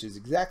scroll, which is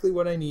exactly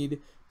what I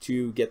need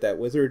to get that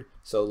wizard.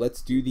 So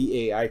let's do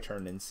the AI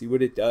turn and see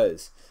what it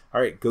does.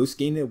 All right, Ghost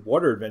gained a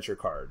water adventure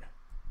card.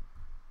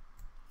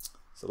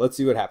 So let's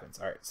see what happens.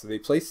 All right, so they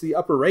placed the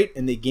upper right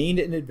and they gained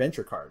an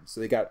adventure card. So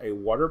they got a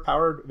water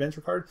powered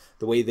adventure card.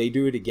 The way they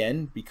do it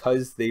again,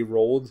 because they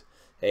rolled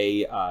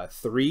a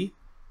 3,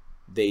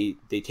 they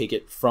take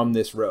it from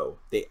this row.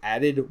 They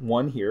added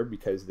 1 here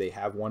because they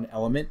have 1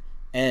 element,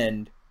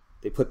 and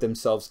they put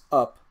themselves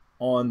up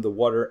on the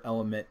water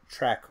element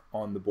track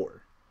on the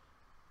board.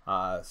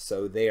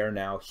 So they are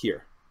now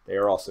here. They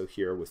are also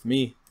here with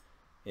me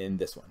in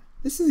this one.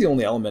 This is the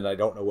only element I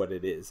don't know what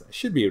it is. I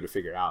should be able to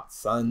figure it out.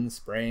 Sun,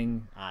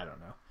 spring, I don't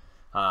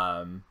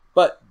know.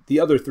 But the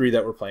other 3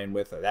 that we're playing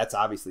with, that's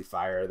obviously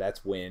fire,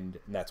 that's wind,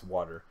 and that's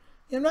water.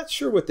 Yeah, I'm not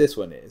sure what this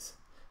one is.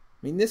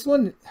 I mean, this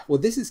one, well,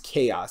 this is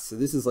chaos, so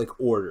this is like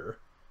order.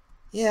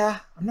 Yeah,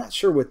 I'm not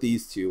sure what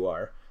these 2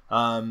 are.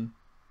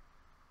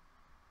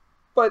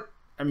 But,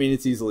 I mean,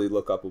 it's easily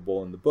look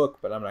upable in the book,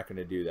 but I'm not going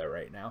to do that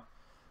right now.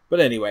 But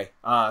anyway,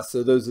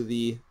 so those are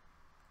the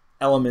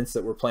elements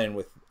that we're playing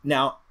with.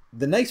 Now,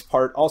 the nice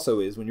part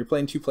also is when you're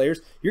playing 2 players,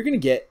 you're going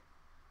to get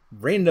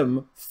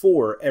random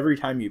 4 every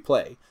time you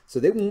play. So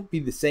they won't be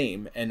the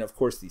same. And of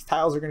course, these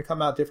tiles are going to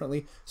come out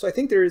differently. So I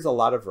think there is a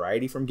lot of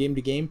variety from game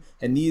to game.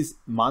 And these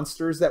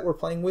monsters that we're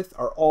playing with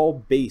are all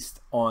based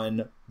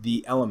on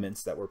the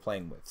elements that we're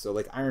playing with. So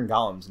like Iron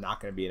Golem's not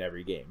going to be in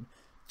every game,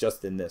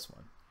 just in this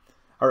one.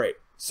 All right,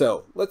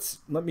 so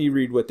let me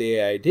read what the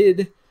AI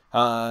did.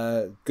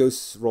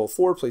 Ghosts roll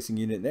 4, placing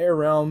unit in the air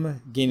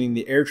realm, gaining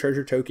the air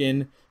treasure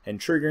token, and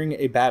triggering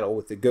a battle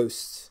with the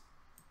ghosts.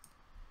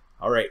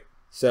 All right,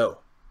 so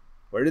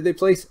where did they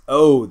place?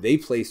 Oh, they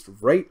placed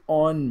right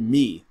on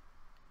me.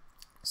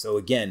 So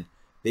again,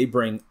 they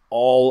bring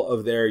all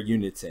of their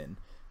units in.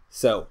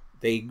 So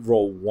they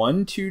roll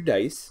 1, 2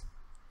 dice,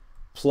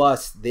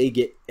 plus they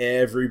get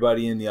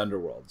everybody in the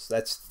underworld. So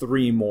that's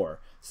 3 more.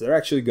 So they're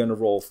actually going to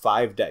roll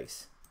 5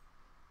 dice.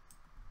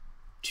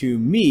 To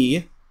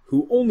me,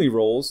 who only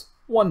rolls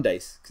 1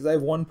 dice, because I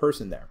have 1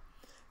 person there.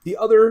 The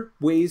other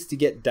ways to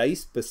get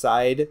dice,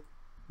 beside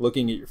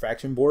looking at your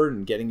faction board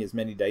and getting as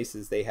many dice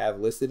as they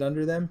have listed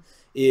under them,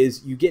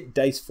 is you get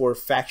dice for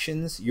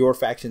factions, your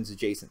faction's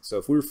adjacent. So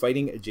if we were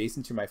fighting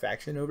adjacent to my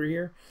faction over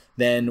here,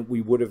 then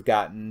we would have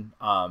gotten,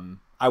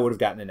 I would have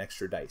gotten an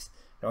extra dice.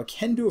 Now I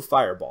can do a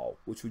fireball,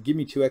 which would give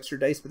me 2 extra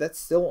dice, but that's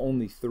still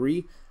only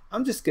 3.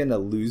 I'm just going to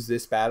lose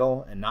this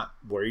battle and not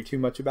worry too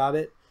much about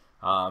it.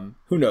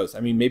 Who knows?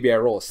 I mean, maybe I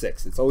roll a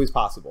 6. It's always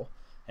possible.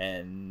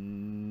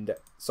 And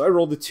so I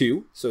rolled a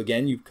 2. So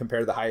again, you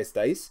compare the highest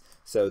dice.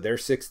 So their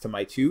 6 to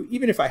my 2.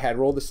 Even if I had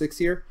rolled a 6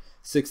 here,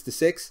 6 to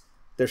 6,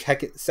 their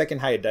second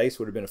highest dice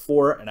would have been a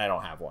 4, and I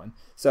don't have one.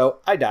 So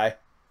I die.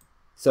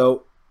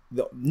 So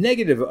the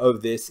negative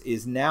of this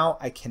is now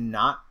I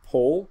cannot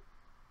pull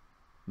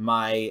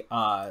my,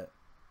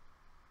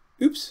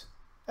 oops,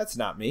 that's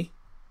not me.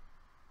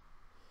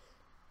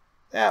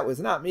 That was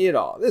not me at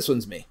all. This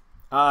one's me.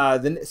 So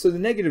the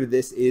negative of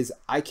this is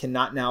I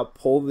cannot now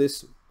pull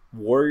this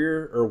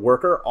warrior or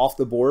worker off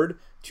the board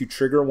to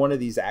trigger one of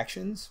these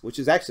actions, which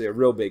is actually a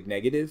real big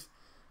negative.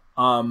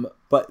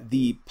 But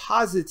the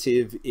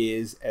positive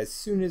is as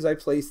soon as I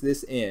place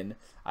this in,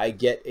 I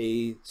get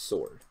a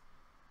sword.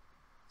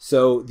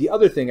 So the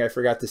other thing I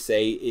forgot to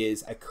say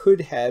is I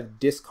could have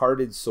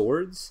discarded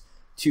swords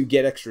to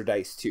get extra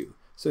dice too.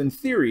 So in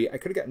theory, I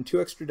could have gotten 2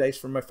 extra dice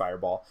from my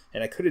fireball,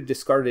 and I could have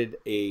discarded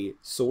a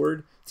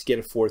sword to get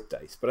a 4th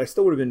dice. But I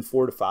still would have been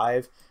 4 to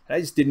 5, and I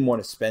just didn't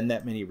want to spend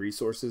that many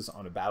resources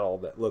on a battle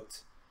that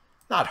looked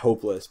not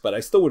hopeless, but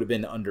I still would have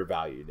been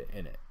undervalued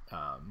in it.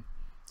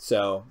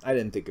 So I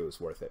didn't think it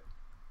was worth it.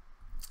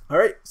 All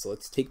right, so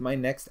let's take my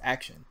next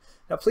action.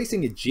 Now,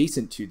 placing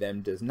adjacent to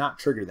them does not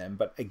trigger them,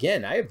 but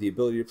again, I have the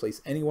ability to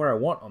place anywhere I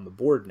want on the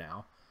board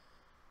now.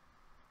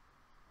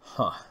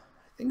 I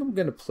think I'm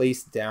going to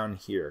place down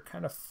here,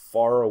 kind of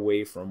far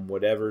away from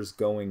whatever's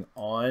going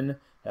on.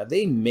 Now,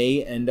 they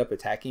may end up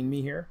attacking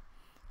me here.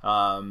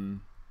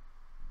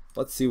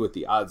 Let's see what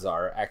the odds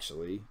are,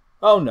 actually.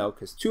 Oh, no,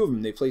 because 2 of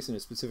them, they place in a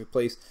specific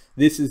place.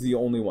 This is the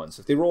only one.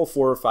 So if they roll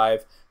 4 or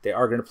 5, they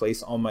are going to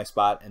place on my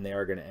spot, and they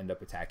are going to end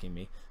up attacking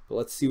me. But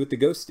let's see what the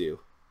ghosts do.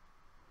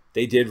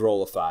 They did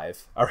roll a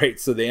 5. All right,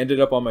 so they ended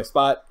up on my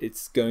spot.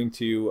 It's going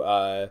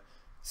to...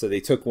 So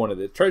they took one of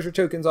the treasure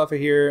tokens off of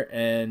here,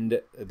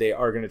 and they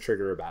are going to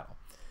trigger a battle.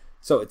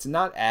 So it's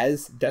not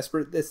as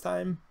desperate this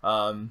time.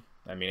 I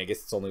mean, I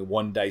guess it's only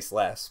 1 dice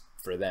less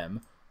for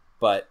them.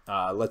 But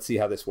let's see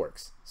how this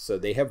works. So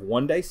they have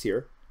 1 dice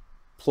here,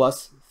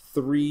 plus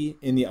 3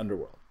 in the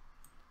underworld.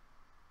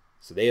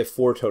 So they have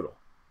 4 total.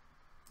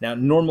 Now,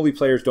 normally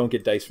players don't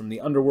get dice from the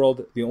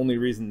underworld. The only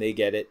reason they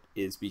get it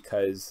is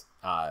because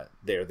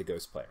they're the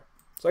ghost player.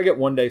 So I get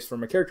 1 dice for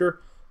my character,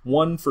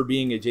 1 for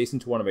being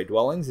adjacent to one of my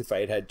dwellings if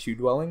I had had 2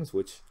 dwellings,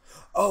 which...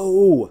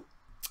 Oh!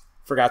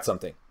 Forgot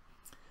something.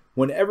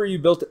 Whenever you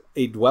built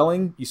a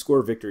dwelling, you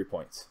score victory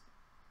points.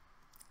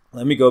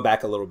 Let me go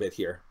back a little bit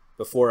here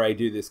before I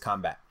do this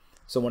combat.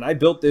 So when I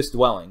built this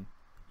dwelling,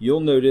 you'll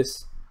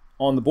notice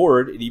on the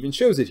board, it even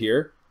shows it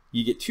here,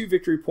 you get 2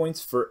 victory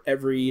points for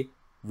every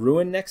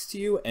ruin next to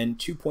you and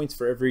 2 points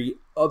for every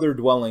other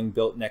dwelling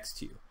built next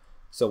to you.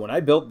 So when I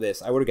built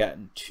this, I would have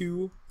gotten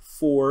 2,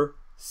 4,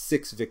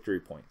 6 victory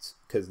points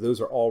because those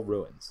are all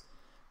ruins.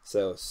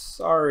 So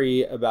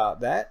sorry about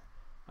that.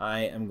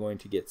 I am going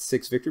to get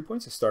 6 victory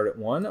points. I start at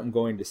 1. I'm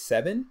going to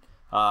 7.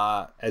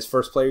 As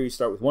first player, you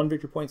start with 1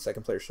 victory point.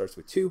 Second player starts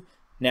with 2.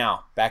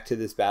 Now back to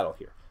this battle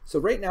here. So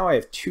right now I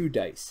have 2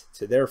 dice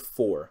to their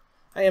 4.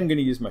 I am going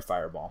to use my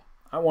fireball.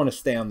 I want to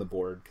stay on the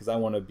board because I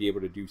want to be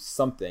able to do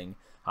something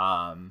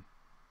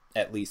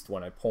at least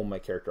when I pull my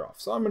character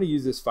off. So I'm going to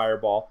use this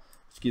fireball,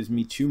 which gives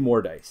me 2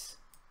 more dice.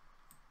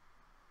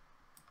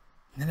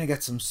 And then I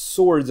got some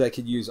swords I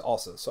could use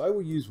also. So I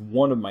will use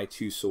one of my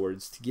 2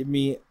 swords to give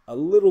me a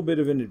little bit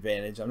of an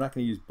advantage. I'm not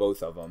going to use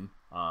both of them.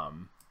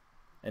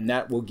 And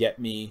that will get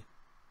me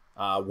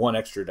 1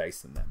 extra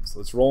dice than them. So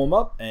let's roll them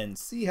up and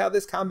see how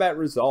this combat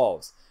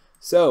resolves.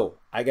 So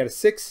I got a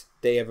 6.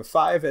 They have a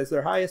 5 as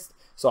their highest.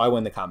 So I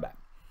win the combat.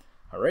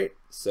 All right.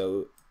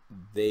 So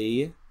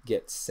they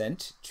get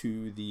sent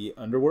to the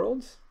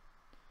underworld.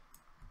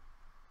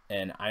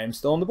 And I am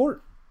still on the board.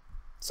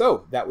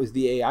 So that was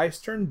the AI's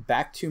turn.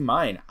 Back to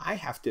mine. I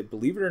have to,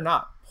 believe it or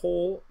not,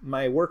 pull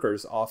my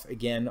workers off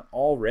again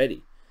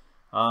already.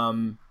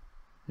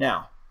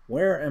 Now,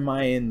 where am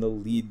I in the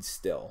lead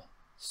still?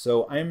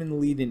 So I'm in the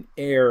lead in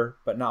air,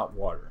 but not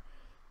water.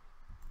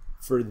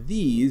 For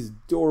these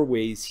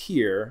doorways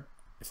here,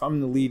 if I'm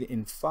in the lead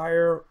in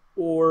fire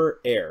or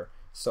air.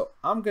 So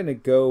I'm going to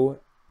go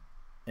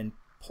and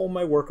pull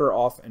my worker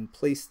off and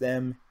place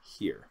them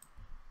here.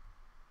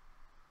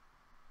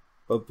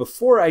 But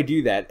before I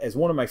do that, as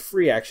one of my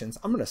free actions,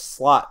 I'm going to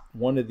slot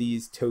one of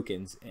these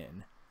tokens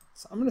in.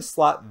 So I'm going to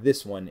slot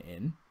this one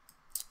in.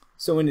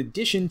 So in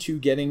addition to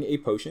getting a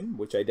potion,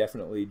 which I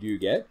definitely do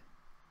get,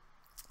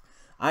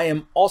 I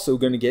am also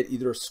going to get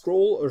either a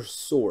scroll or a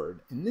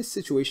sword. In this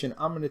situation,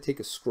 I'm going to take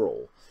a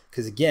scroll.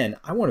 Because again,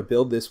 I want to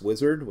build this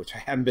wizard, which I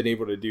haven't been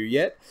able to do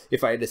yet.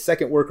 If I had a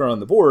second worker on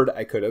the board,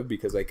 I could have,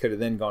 because I could have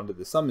then gone to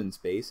the summon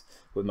space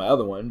with my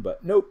other one,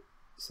 but nope.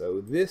 So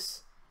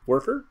this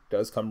worker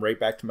does come right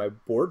back to my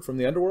board from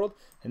the underworld,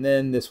 and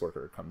then this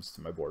worker comes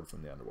to my board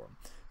from the underworld.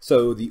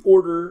 So the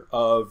order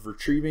of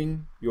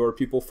retrieving your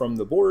people from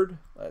the board,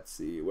 let's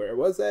see, where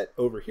was that?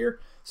 Over here.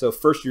 So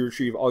first you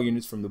retrieve all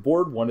units from the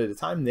board one at a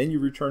time, then you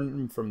return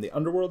them from the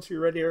underworld to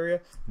your ready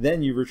area,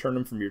 then you return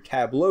them from your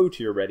tableau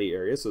to your ready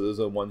area. So those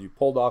are the ones you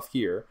pulled off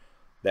here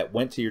that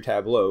went to your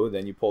tableau,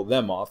 then you pull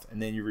them off,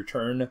 and then you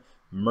return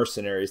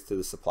mercenaries to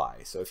the supply.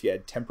 So if you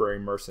had temporary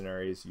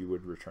mercenaries, you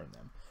would return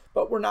them.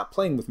 But we're not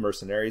playing with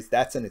mercenaries.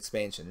 That's an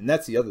expansion. And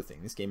that's the other thing.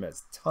 This game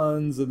has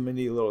tons of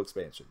many little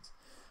expansions.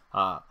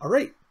 All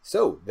right.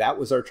 So that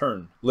was our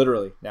turn.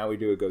 Literally. Now we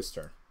do a ghost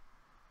turn.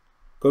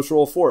 Ghost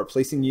roll 4.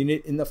 Placing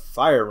unit in the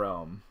fire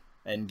realm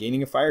and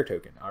gaining a fire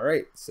token. All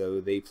right.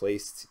 So they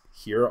placed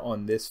here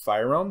on this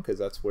fire realm because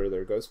that's where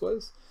their ghost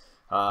was.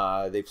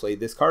 They played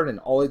this card and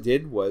all it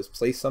did was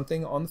place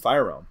something on the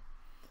fire realm.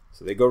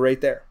 So they go right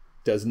there.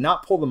 Does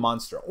not pull the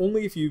monster.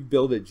 Only if you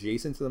build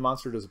adjacent to the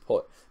monster does it pull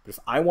it. But if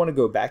I want to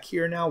go back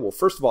here now, well,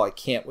 first of all, I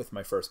can't with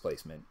my first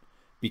placement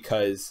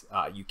because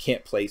you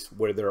can't place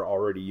where there are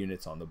already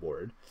units on the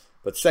board.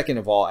 But second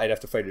of all, I'd have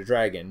to fight a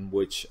dragon,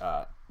 which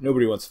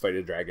nobody wants to fight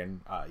a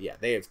dragon. Yeah,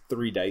 they have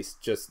 3 dice,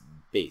 just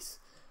base.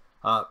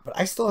 But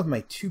I still have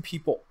my 2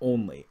 people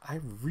only. I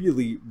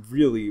really,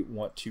 really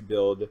want to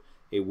build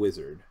a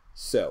wizard.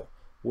 So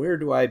where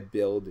do I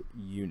build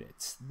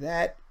units?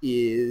 That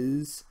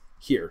is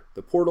here.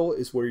 The portal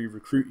is where you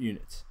recruit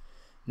units.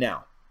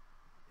 Now,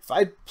 if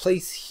I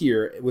place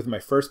here with my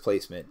first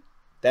placement,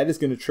 that is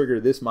going to trigger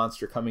this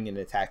monster coming and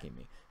attacking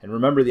me. And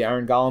remember, the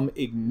Iron Golem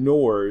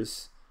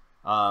ignores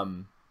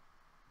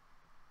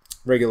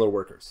regular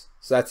workers,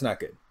 so that's not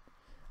good.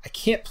 I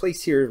can't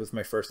place here with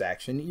my first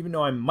action, even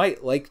though I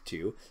might like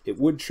to. It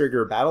would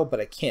trigger a battle,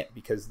 but I can't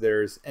because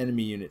there's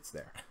enemy units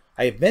there.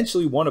 I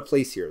eventually want to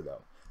place here,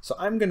 though. So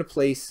I'm going to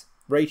place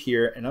right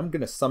here, and I'm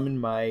going to summon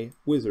my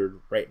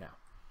wizard right now.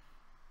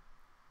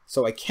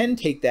 So I can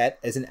take that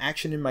as an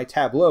action in my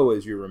tableau,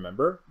 as you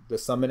remember, the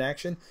summon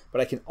action, but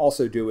I can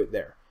also do it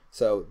there.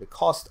 So the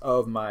cost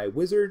of my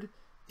wizard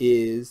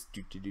is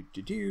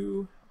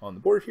on the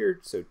board here.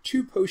 So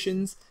 2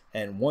 potions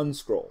and 1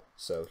 scroll.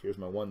 So here's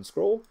my 1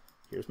 scroll.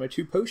 Here's my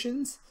 2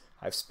 potions.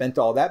 I've spent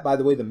all that. By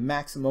the way, the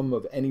maximum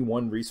of any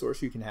one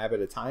resource you can have at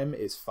a time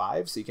is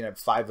 5. So you can have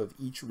 5 of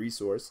each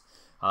resource,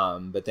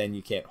 but then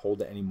you can't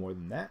hold any more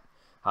than that.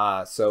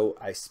 So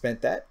I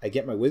spent that. I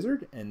get my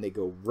wizard, and they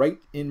go right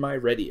in my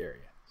ready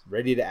area,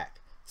 ready to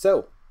act.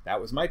 So that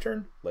was my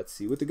turn. Let's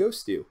see what the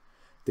ghosts do.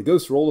 The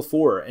ghosts roll a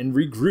 4 and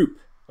regroup.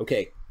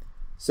 Okay,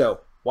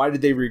 so why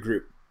did they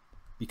regroup?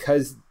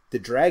 Because the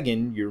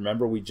dragon, you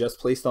remember we just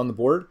placed on the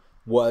board,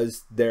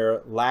 was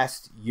their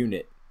last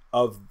unit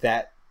of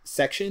that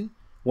section.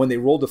 When they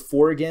rolled a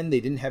 4 again,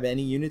 they didn't have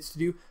any units to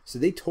do, so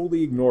they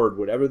totally ignored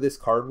whatever this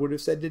card would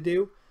have said to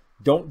do.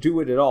 Don't do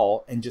it at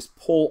all, and just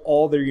pull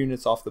all their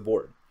units off the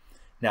board.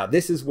 Now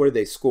this is where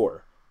they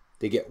score.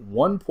 They get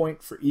 1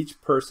 point for each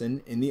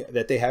person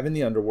that they have in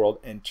the underworld,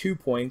 and 2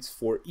 points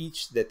for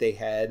each that they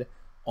had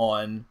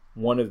on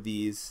one of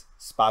these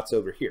spots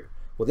over here.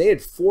 Well, they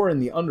had 4 in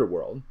the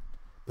underworld,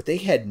 but they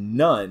had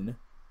none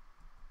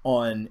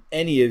on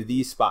any of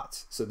these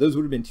spots. So those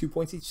would have been 2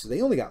 points each. So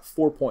they only got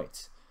 4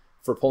 points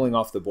for pulling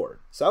off the board.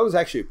 So that was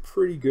actually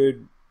pretty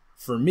good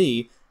for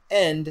me.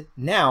 And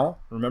now,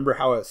 remember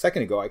how a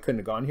second ago I couldn't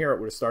have gone here, it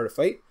would have started a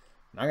fight.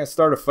 I'm not going to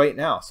start a fight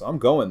now, so I'm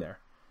going there.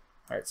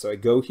 All right, so I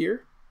go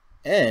here,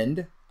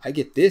 and I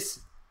get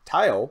this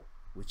tile,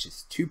 which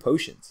is 2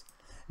 potions.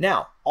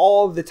 Now,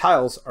 all of the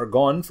tiles are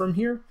gone from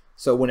here,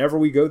 so whenever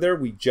we go there,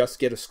 we just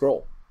get a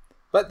scroll.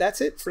 But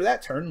that's it for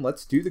that turn.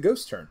 Let's do the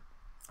ghost turn.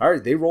 All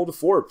right, they rolled a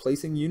 4,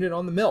 placing unit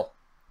on the mill.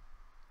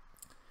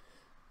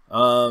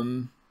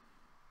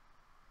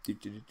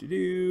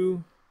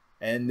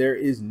 And there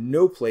is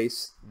no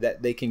place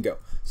that they can go.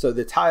 So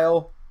the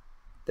tile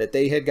that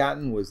they had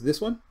gotten was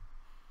this one.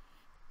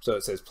 So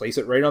it says place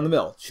it right on the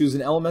mill. Choose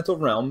an elemental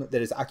realm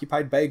that is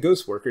occupied by a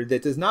ghost worker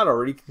that does not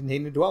already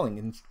contain a dwelling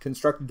and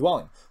construct a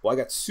dwelling. Well, I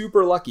got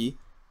super lucky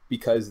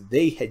because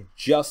they had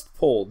just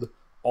pulled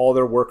all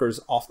their workers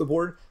off the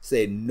board, so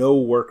they had no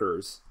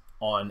workers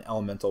on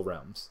elemental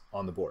realms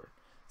on the board.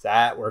 So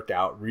that worked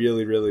out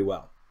really, really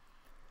well.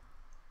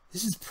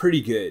 This is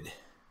pretty good.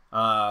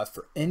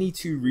 For any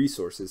 2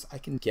 resources, I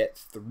can get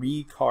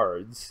 3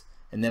 cards,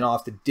 and then I'll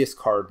have to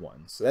discard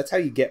 1. So that's how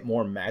you get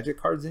more magic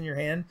cards in your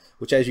hand,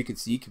 which, as you can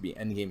see, could be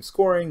endgame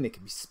scoring, they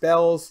could be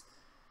spells.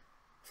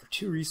 For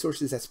 2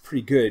 resources, that's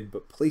pretty good,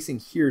 but placing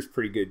here is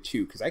pretty good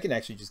too, because I can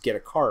actually just get a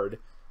card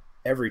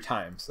every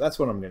time. So that's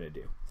what I'm going to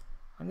do.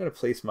 I'm going to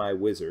place my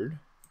wizard.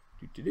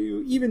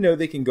 Even though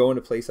they can go in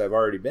a place I've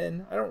already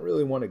been, I don't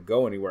really want to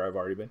go anywhere I've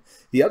already been.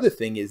 The other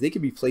thing is they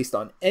can be placed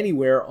on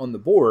anywhere on the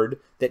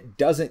board that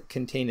doesn't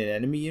contain an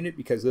enemy unit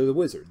because they're the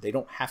wizard. They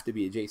don't have to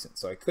be adjacent.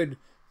 So I could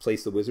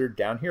place the wizard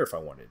down here if I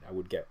wanted. I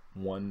would get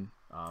 1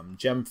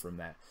 gem from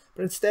that.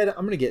 But instead,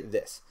 I'm going to get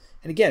this.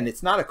 And again,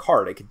 it's not a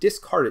card. I could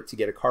discard it to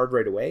get a card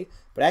right away.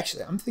 But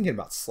actually, I'm thinking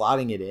about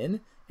slotting it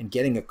in and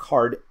getting a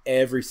card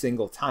every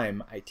single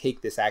time I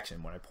take this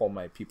action when I pull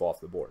my people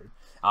off the board.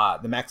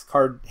 The max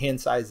card hand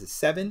size is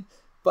 7,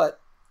 but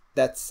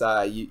that's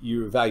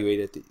you evaluate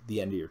at the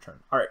end of your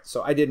turn. All right,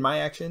 so I did my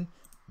action.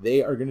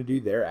 They are going to do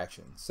their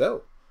action.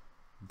 So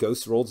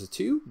Ghost rolls a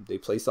 2. They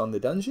place on the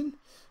dungeon.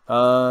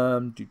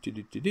 Causing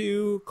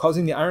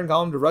the Iron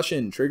Golem to rush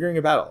in, triggering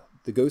a battle.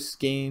 The ghosts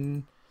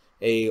gain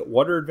a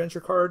water adventure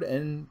card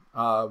and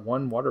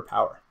 1 water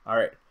power. All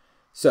right,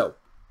 so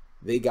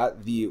they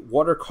got the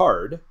water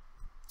card,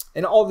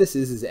 and all this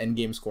is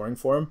endgame scoring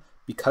for them.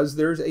 Because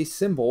there's a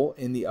symbol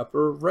in the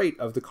upper right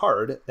of the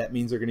card, that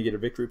means they're going to get a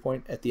victory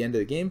point at the end of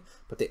the game,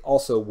 but they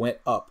also went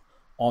up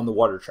on the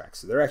water track.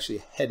 So they're actually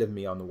ahead of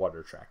me on the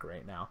water track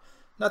right now.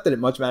 Not that it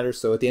much matters.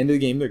 So at the end of the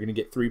game, they're going to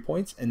get 3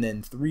 points, and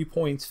then 3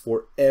 points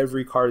for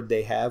every card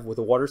they have with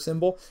a water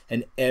symbol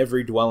and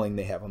every dwelling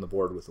they have on the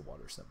board with a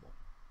water symbol.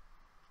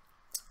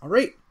 All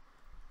right,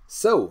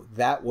 so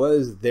that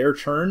was their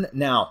turn.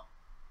 Now,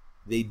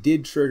 they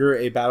did trigger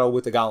a battle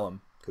with the golem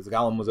because the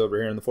golem was over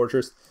here in the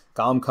fortress.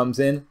 Golem comes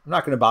in. I'm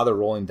not going to bother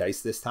rolling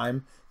dice this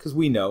time because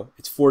we know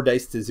it's 4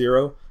 dice to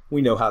 0,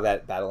 we know how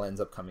that battle ends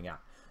up coming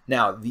out.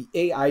 Now, the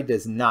AI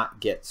does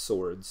not get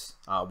swords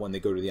when they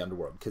go to the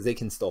underworld, because they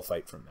can still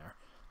fight from there.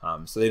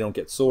 So they don't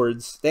get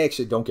swords. They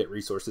actually don't get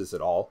resources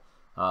at all.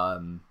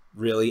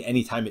 Really,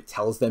 anytime it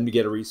tells them to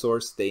get a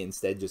resource, they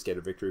instead just get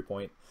a victory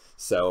point.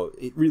 So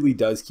it really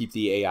does keep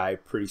the AI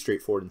pretty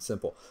straightforward and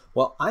simple.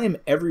 Well, I am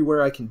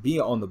everywhere I can be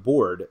on the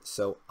board,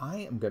 so I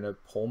am going to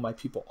pull my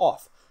people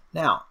off.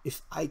 Now,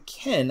 if I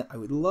can, I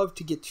would love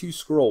to get 2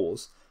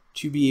 scrolls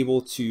to be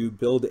able to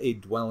build a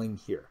dwelling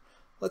here.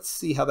 Let's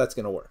see how that's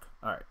going to work.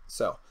 All right,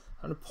 so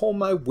I'm going to pull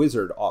my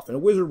wizard off. And a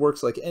wizard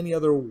works like any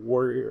other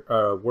warrior,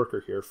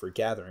 worker here for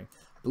gathering.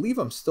 I believe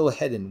I'm still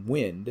ahead in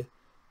wind,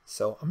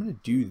 so I'm going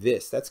to do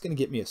this. That's going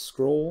to get me a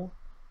scroll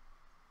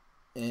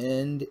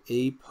and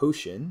a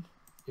potion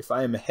if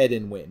I am ahead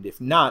in wind.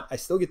 If not, I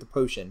still get the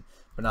potion,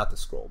 but not the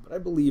scroll. But I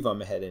believe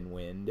I'm ahead in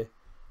wind.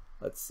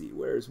 Let's see,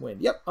 where's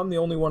wind? Yep, I'm the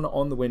only one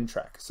on the wind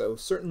track, so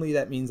certainly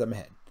that means I'm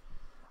ahead.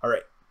 All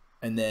right,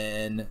 and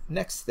then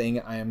next thing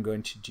I am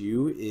going to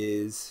do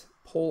is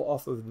pull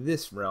off of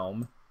this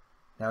realm.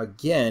 Now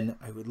again,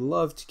 I would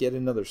love to get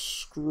another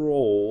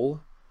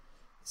scroll.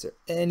 Is there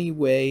any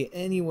way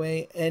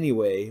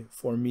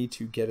for me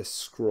to get a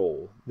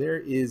scroll? There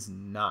is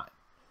not.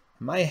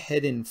 Am I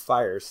ahead in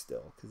fire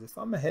still? Because if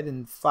I'm ahead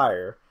in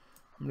fire,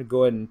 I'm going to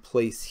go ahead and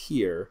place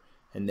here.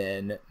 And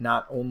then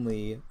not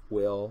only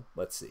will,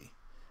 let's see,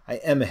 I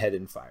am ahead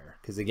in fire.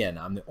 Because again,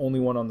 I'm the only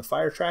one on the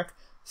fire track.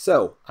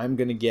 So I'm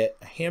going to get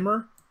a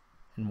hammer.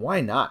 And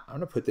why not? I'm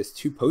going to put this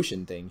 2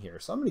 potion thing here.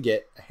 So I'm going to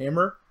get a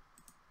hammer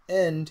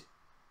and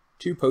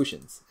 2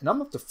 potions. And I'm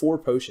up to 4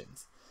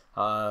 potions.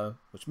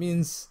 Which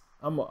means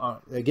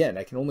again,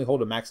 I can only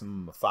hold a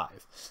maximum of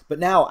 5. But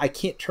now I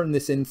can't turn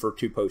this in for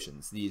 2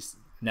 potions.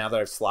 Now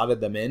that I've slotted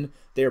them in,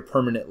 they are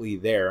permanently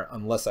there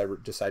unless I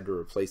decide to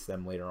replace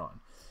them later on.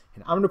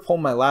 And I'm going to pull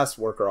my last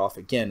worker off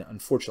again.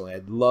 Unfortunately,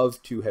 I'd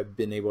love to have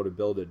been able to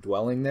build a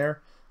dwelling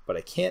there, but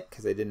I can't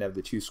because I didn't have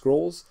the 2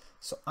 scrolls.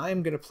 So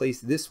I'm going to place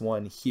this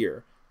one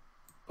here.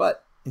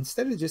 But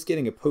instead of just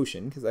getting a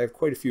potion, because I have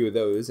quite a few of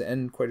those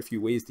and quite a few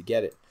ways to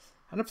get it,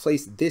 I'm going to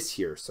place this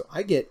here. So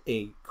I get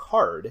a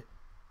card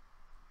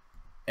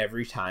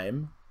every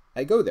time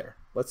I go there.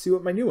 Let's see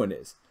what my new one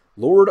is.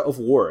 Lord of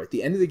War. At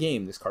the end of the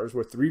game, this card is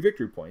worth 3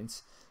 victory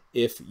points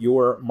if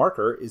your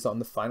marker is on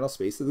the final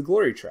space of the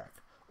glory track,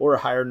 or a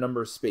higher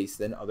number of space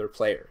than other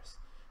players.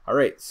 All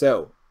right,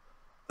 so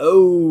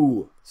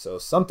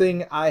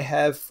something I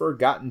have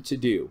forgotten to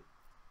do.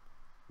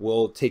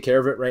 We'll take care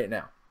of it right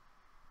now.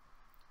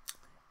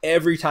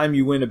 Every time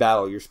you win a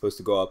battle, you're supposed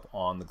to go up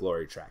on the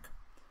glory track.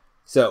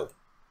 So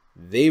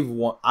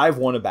I've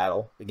won a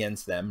battle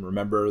against them.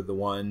 Remember the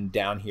one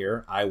down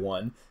here, I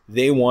won.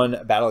 They won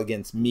a battle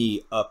against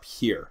me up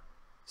here.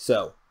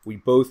 So we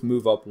both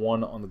move up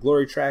 1 on the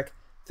glory track.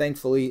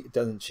 Thankfully, it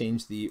doesn't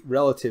change the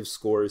relative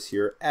scores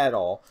here at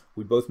all.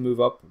 We both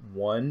move up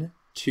 1,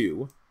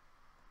 2.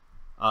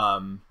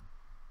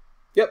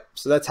 Yep,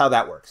 so that's how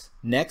that works.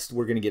 Next,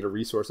 we're going to get a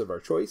resource of our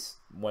choice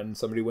when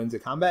somebody wins a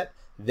combat.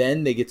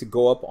 Then they get to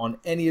go up on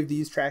any of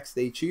these tracks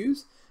they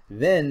choose.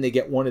 Then they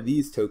get one of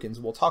these tokens.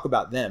 We'll talk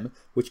about them,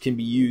 which can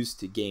be used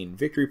to gain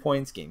victory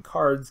points, gain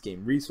cards,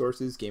 gain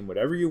resources, gain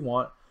whatever you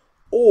want.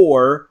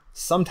 Or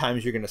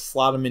sometimes you're going to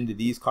slot them into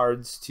these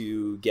cards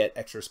to get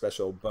extra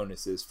special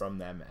bonuses from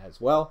them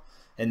as well.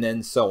 And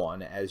then so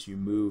on as you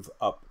move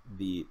up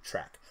the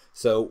track.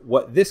 So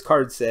what this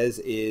card says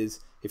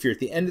is if you're at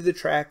the end of the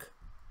track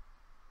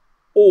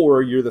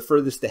or you're the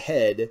furthest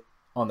ahead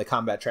on the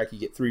combat track, you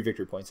get 3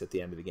 victory points at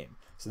the end of the game.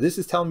 So this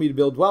is telling me to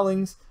build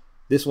dwellings.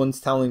 This one's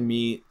telling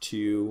me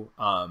to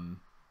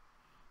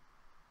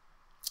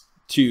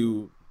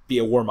be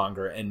a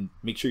warmonger and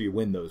make sure you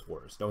win those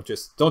wars. Don't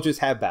just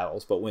have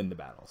battles, but win the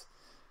battles.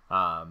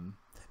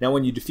 Now,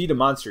 when you defeat a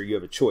monster, you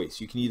have a choice.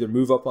 You can either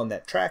move up on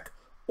that track,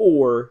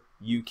 or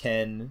you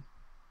can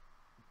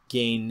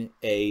gain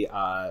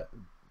an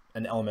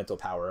elemental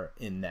power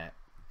in that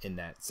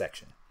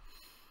section.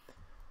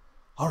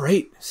 All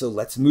right, so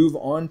let's move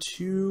on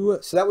to.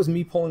 So that was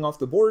me pulling off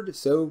the board.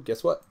 So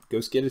guess what?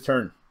 Ghosts get a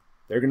turn.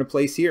 They're going to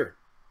place here.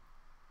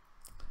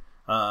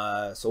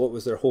 So what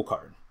was their whole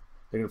card?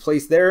 They're going to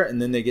place there,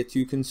 and then they get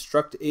to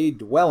construct a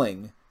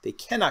dwelling. They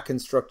cannot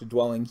construct a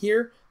dwelling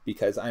here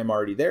because I'm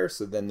already there.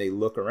 So then they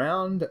look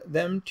around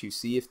them to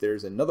see if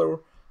there's another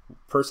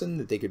person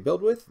that they could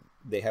build with.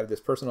 They have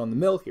this person on the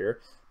mill here,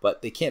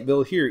 but they can't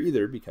build here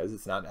either because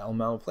it's not an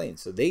elemental plane.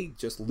 So they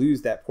just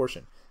lose that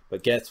portion.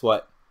 But guess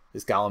what?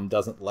 This golem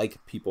doesn't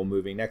like people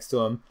moving next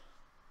to him.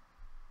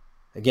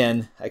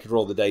 Again, I could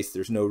roll the dice.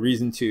 There's no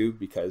reason to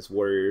because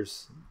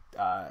warriors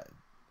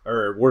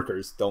or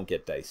workers don't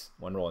get dice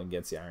when rolling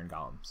against the iron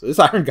golem. So this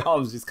iron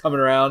golem is just coming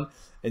around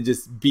and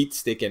just beat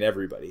sticking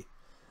everybody.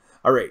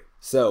 All right,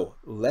 so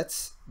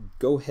let's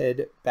go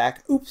ahead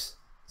back. Oops.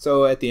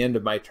 So at the end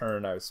of my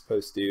turn, I was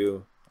supposed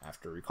to,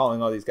 after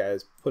recalling all these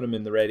guys, put them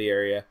in the ready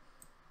area.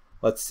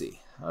 Let's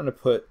see. I'm going to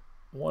put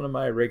one of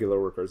my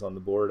regular workers on the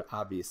board,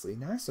 obviously.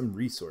 Now I have some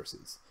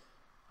resources.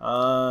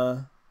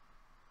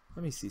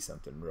 Let me see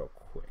something real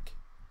quick.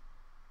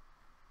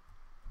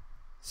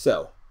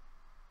 So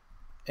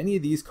any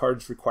of these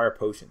cards require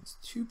potions.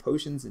 2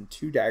 potions and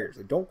 2 daggers.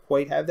 I don't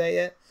quite have that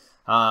yet,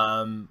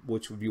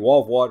 which would be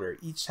Wall of Water.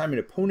 Each time an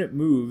opponent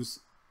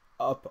moves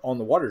up on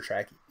the water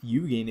track,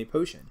 you gain a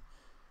potion.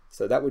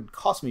 So that would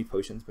cost me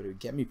potions, but it would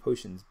get me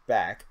potions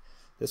back.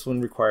 This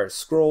one requires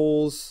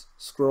scrolls,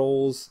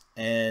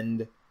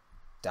 and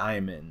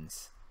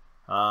diamonds.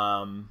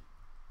 Alright,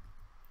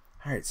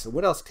 so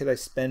what else could I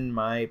spend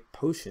my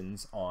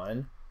potions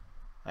on?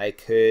 I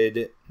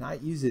could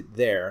not use it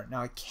there.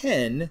 Now I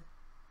can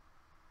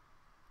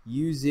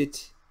use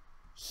it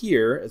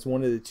here as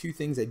one of the 2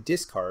 things I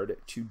discard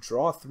to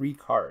draw 3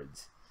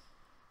 cards.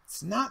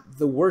 It's not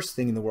the worst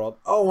thing in the world.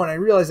 Oh, and I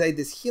realized I had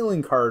this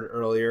healing card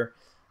earlier.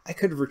 I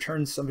could have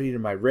returned somebody to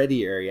my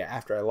ready area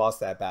after I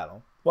lost that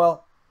battle.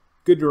 Well,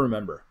 good to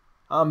remember.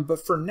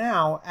 But for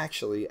now,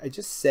 actually, I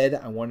just said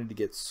I wanted to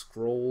get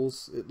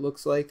scrolls, it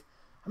looks like.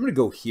 I'm going to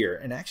go here,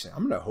 and actually,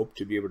 I'm going to hope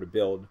to be able to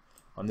build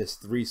on this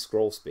 3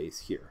 scroll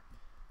space here.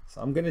 So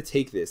I'm going to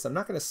take this. I'm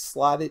not going to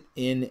slot it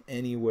in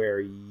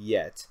anywhere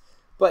yet,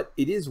 but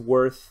it is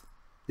worth.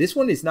 This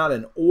one is not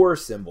an or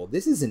symbol.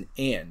 This is an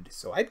and,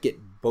 so I'd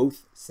get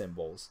both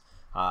symbols,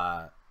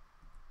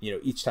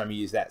 each time you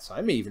use that. So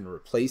I may even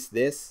replace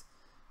this,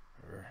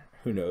 or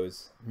who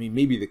knows? I mean,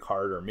 maybe the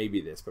card or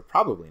maybe this, but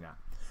probably not.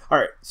 All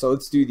right, so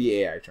let's do the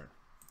AI turn,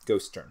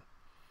 Ghost turn.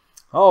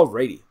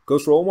 Alrighty,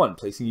 Ghost roll 1,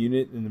 placing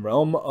unit in the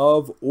realm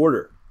of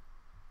order.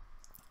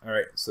 All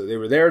right, so they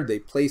were there, they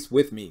placed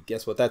with me.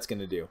 Guess what that's going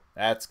to do?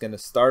 That's going to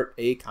start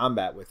a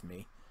combat with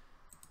me.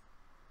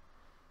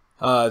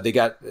 They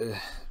got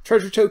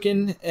treasure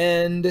token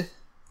and...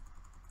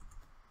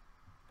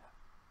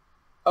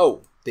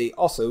 Oh, they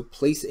also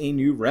place a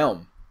new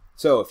realm.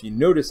 So if you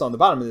notice on the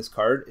bottom of this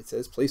card, it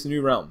says place a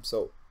new realm.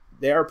 So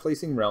they are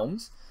placing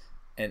realms,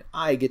 and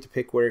I get to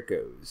pick where it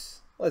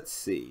goes. Let's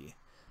see.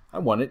 I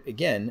want it,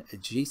 again,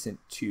 adjacent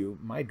to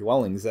my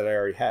dwellings that I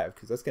already have,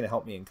 because that's going to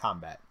help me in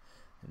combat.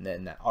 And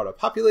then that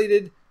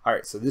auto-populated. All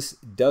right, so this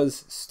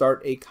does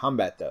start a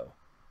combat, though.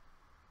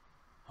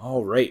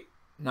 All right,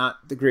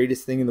 not the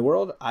greatest thing in the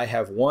world. I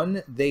have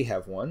 1, they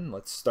have 1.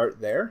 Let's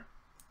start there.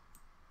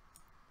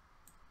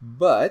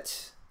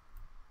 But,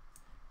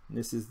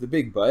 this is the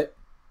big but,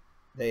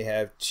 they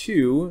have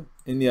 2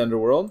 in the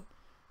underworld,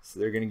 so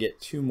they're going to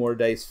get 2 more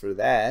dice for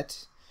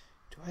that.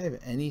 Do I have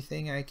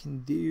anything I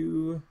can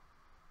do?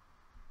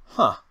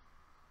 Huh.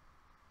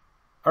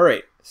 All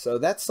right, so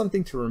that's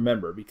something to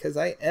remember, because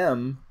I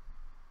am...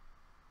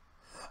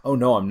 Oh,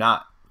 no, I'm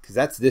not, because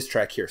that's this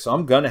track here. So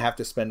I'm going to have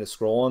to spend a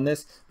scroll on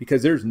this,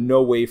 because there's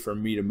no way for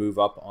me to move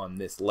up on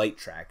this light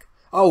track.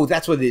 Oh,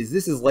 that's what it is.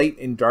 This is light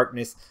and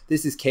darkness.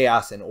 This is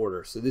chaos and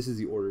order. So this is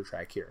the order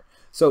track here.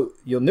 So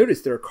you'll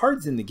notice there are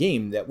cards in the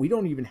game that we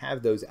don't even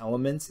have those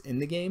elements in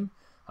the game,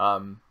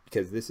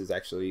 because this is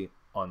actually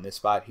on this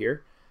spot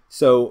here.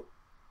 So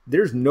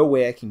there's no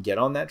way I can get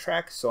on that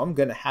track, so I'm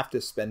going to have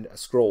to spend a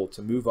scroll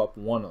to move up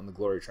 1 on the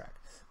glory track.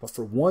 But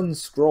for 1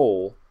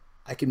 scroll,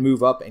 I can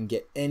move up and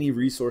get any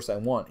resource I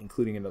want,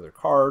 including another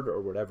card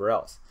or whatever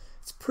else.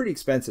 It's pretty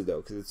expensive,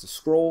 though, because it's a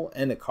scroll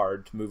and a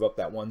card to move up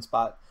that 1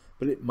 spot,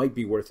 but it might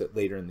be worth it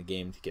later in the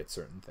game to get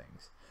certain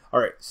things. All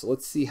right, so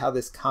let's see how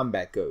this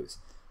combat goes.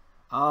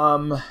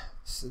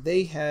 So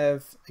they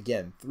have,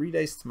 again, 3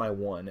 dice to my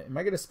 1. Am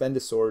I going to spend a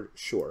sword?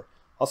 Sure.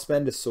 I'll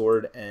spend a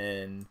sword,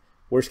 and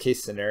worst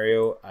case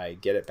scenario, I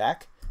get it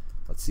back.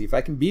 Let's see if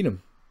I can beat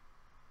him.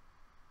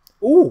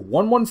 Ooh,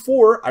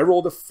 1-1-4. I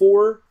rolled a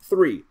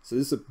 4-3. So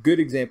this is a good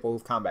example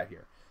of combat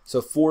here.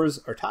 So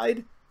 4s are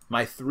tied.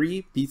 My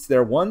 3 beats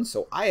their 1,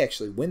 so I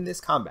actually win this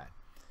combat.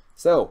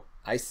 So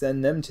I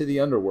send them to the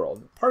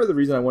underworld. Part of the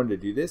reason I wanted to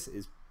do this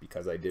is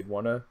because I did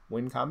want to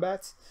win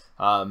combats,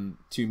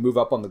 to move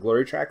up on the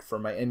glory track for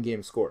my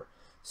endgame score.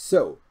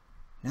 So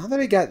now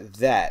that I got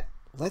that,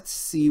 let's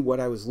see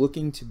what I was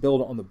looking to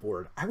build on the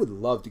board. I would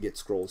love to get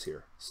scrolls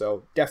here,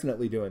 so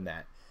definitely doing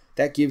that.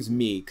 That gives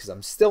me, because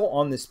I'm still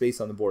on this space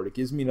on the board, it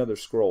gives me another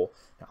scroll.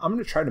 Now I'm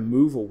going to try to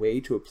move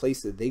away to a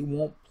place that they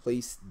won't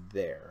place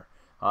there.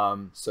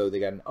 So they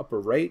got an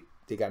upper right,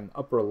 they got an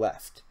upper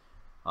left.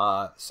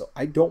 So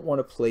I don't want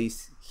to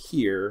place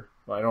here.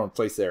 Well, I don't want to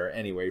place there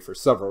anyway for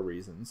several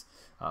reasons,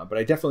 but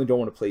I definitely don't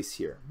want to place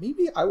here.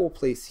 Maybe I will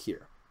place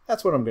here.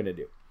 That's what I'm going to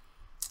do.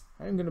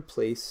 I'm going to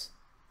place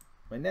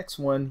my next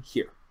one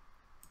here.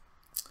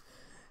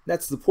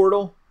 That's the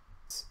portal.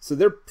 So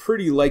they're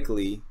pretty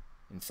likely,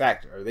 in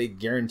fact, are they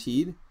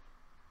guaranteed?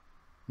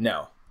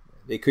 No.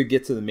 They could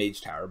get to the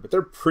Mage Tower, but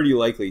they're pretty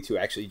likely to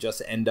actually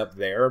just end up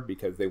there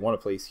because they want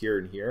to place here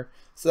and here.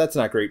 So that's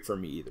not great for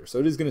me either. So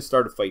it is going to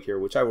start a fight here,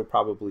 which I will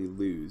probably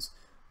lose.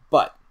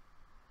 But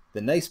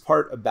the nice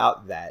part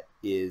about that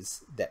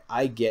is that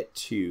I get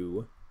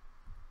to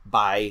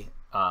buy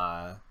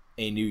a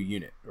new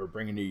unit, or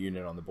bring a new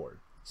unit on the board.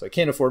 So I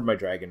can't afford my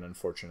dragon,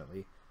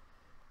 unfortunately.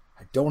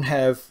 I don't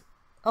have...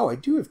 Oh, I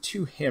do have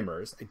 2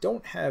 hammers. I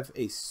don't have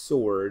a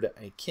sword.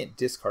 I can't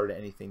discard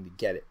anything to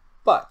get it.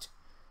 But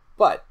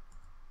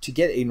to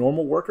get a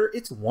normal worker,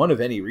 it's 1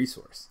 of any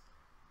resource.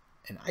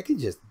 And I could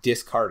just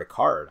discard a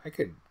card. I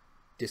could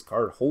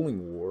discard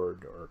Holding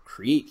Ward or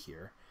create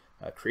here.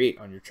 create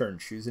on your turn.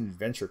 Choose an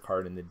adventure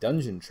card in the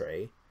dungeon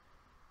tray,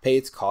 pay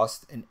its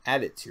cost, and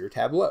add it to your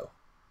tableau.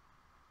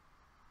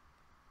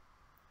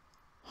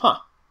 Huh.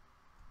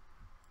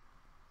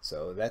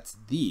 So that's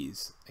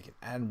these. I can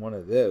add one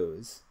of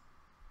those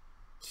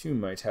to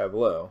my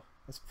tableau.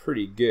 That's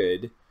pretty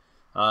good.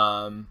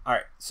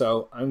 Alright,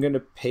 so I'm going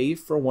to pay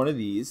for one of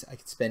these. I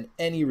can spend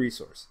any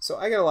resource. So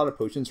I got a lot of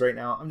potions right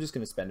now. I'm just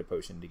going to spend a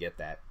potion to get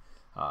that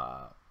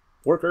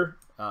worker,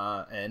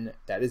 and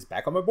that is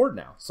back on my board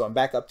now. So I'm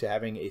back up to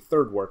having a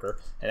third worker,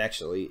 and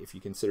actually, if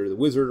you consider the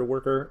wizard a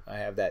worker, I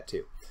have that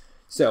too.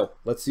 So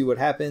let's see what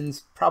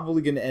happens.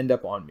 Probably going to end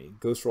up on me.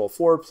 Ghost roll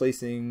 4,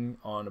 placing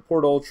on a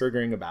portal,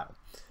 triggering a battle.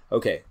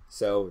 Okay,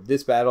 so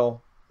this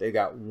battle, they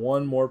got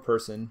one more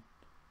person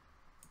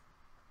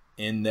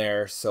in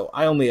there, so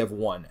I only have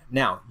one.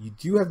 Now, you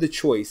do have the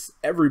choice,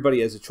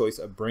 everybody has a choice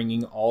of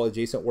bringing all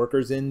adjacent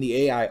workers in.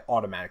 The AI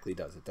automatically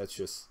does it. That's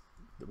just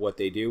what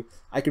they do.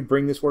 I could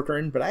bring this worker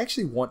in, but I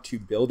actually want to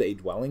build a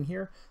dwelling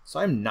here, so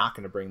I'm not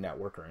going to bring that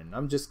worker in.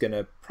 I'm just going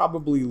to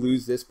probably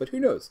lose this, but who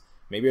knows?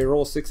 Maybe I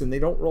roll a 6 and they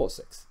don't roll a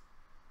 6.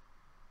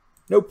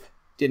 Nope,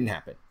 didn't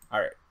happen. All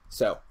right,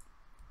 so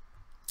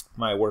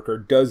my worker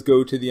does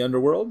go to the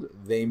underworld.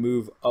 They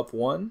move up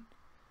 1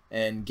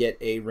 and get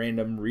a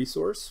random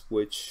resource,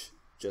 which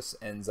just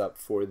ends up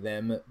for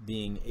them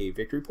being a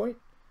victory point.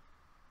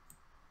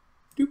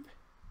 Doop.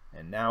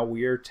 And now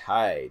we are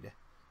tied.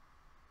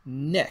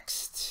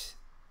 Next,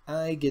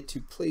 I get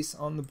to place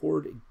on the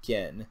board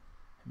again.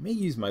 I may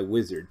use my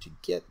wizard to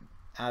get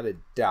out of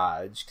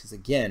dodge, because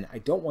again, I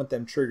don't want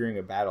them triggering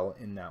a battle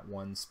in that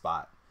one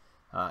spot.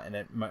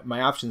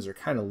 My options are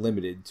kind of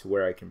limited to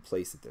where I can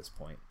place at this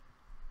point.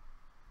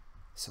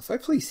 So if I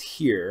place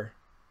here,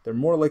 they're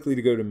more likely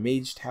to go to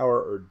Mage Tower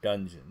or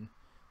Dungeon.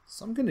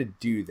 So I'm going to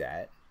do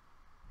that,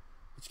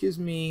 which gives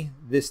me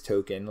this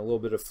token, a little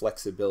bit of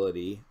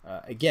flexibility.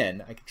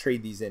 Again, I could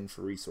trade these in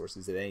for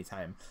resources at any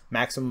time.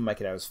 Maximum I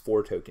can have is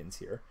 4 tokens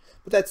here.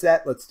 But that's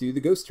that. Let's do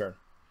the ghost turn.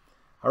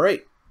 All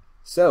right,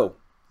 so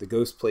the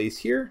ghost plays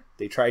here.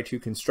 They try to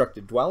construct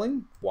a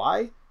dwelling.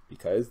 Why?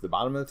 Because the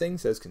bottom of the thing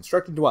says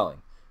construct a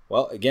dwelling.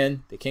 Well,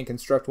 again, they can't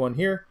construct one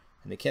here,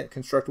 and they can't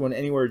construct one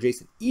anywhere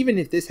adjacent. Even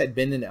if this had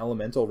been an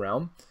elemental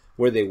realm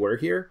where they were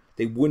here,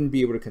 they wouldn't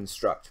be able to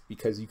construct,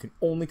 because you can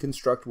only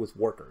construct with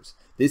workers.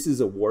 This is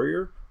a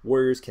warrior.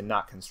 Warriors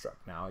cannot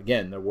construct. Now,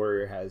 again, the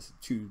warrior has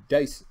 2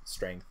 dice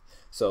strength,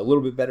 so a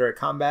little bit better at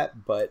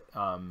combat, but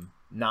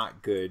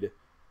not good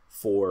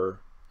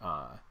for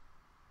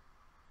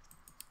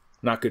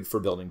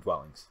building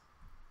dwellings.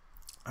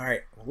 All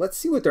right, well, let's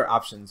see what their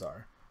options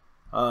are.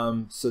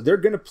 So they're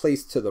going to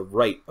place to the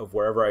right of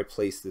wherever I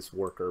place this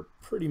worker,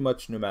 pretty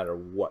much no matter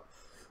what.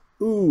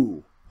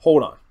 Ooh,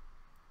 hold on.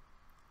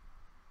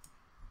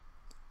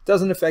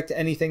 Doesn't affect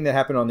anything that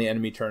happened on the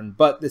enemy turn,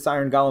 but this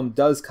Iron Golem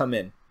does come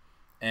in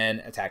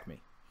and attack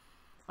me.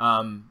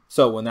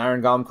 So when the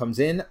Iron Golem comes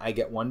in, I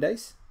get 1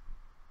 dice.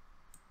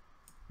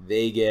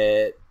 They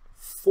get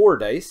 4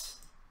 dice.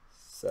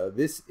 So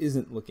this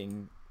isn't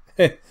looking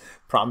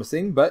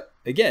promising, but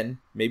again,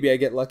 maybe I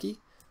get lucky.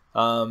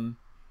 And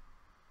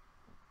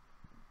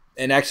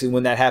actually,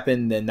 when that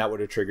happened, then that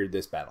would have triggered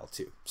this battle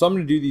too. So I'm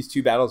going to do these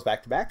 2 battles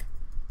back to back.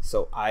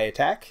 So I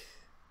attack,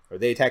 or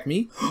they attack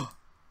me.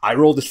 I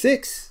rolled a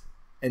 6,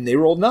 and they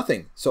rolled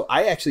nothing. So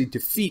I actually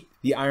defeat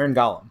the Iron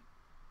Golem.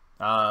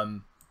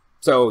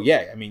 So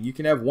yeah, I mean, you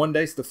can have 1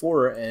 dice to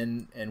 4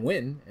 and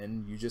win,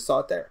 and you just saw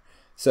it there.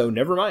 So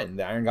never mind,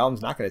 the Iron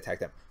Golem's not going to attack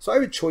them. So I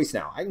have a choice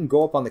now. I can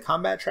go up on the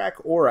combat track,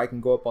 or I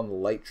can go up on the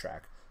light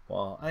track.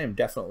 Well, I am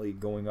definitely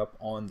going up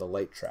on the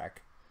light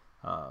track.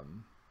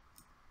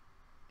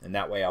 And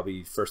that way I'll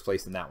be first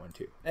place in that one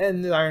too.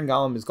 And the Iron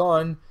Golem is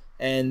gone,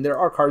 and there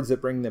are cards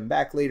that bring them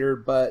back later,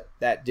 but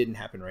that didn't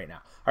happen right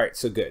now. All right,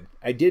 so good.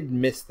 I did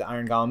miss the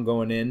Iron Golem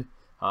going in.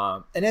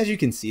 And as you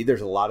can see,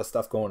 there's a lot of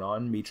stuff going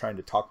on, me trying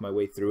to talk my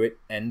way through it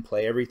and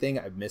play everything.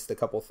 I've missed a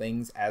couple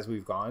things as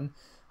we've gone.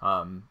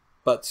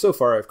 But so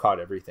far I've caught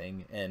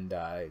everything and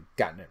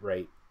gotten it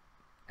right,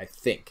 I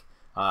think.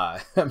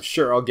 I'm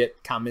sure I'll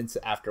get comments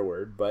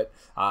afterward, but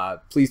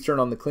please turn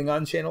on the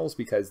Klingon channels,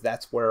 because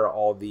that's where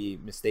all the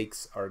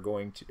mistakes are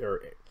going to,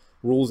 or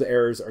rules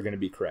errors are going to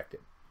be corrected.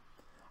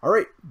 All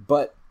right,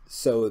 but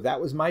so that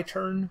was my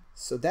turn.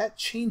 So that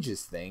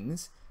changes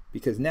things,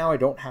 because now I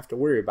don't have to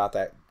worry about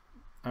that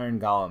Iron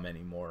Golem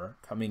anymore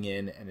coming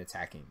in and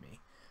attacking me.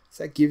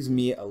 So that gives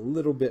me a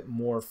little bit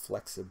more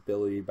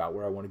flexibility about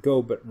where I want to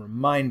go. But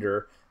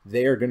reminder,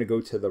 they are going to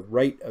go to the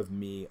right of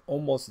me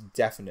almost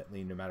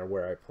definitely no matter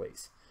where I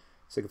place.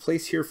 So I could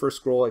place here for a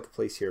scroll. I could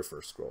place here for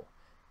a scroll.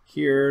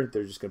 Here,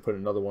 they're just going to put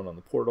another one on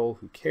the portal.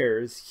 Who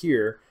cares?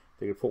 Here,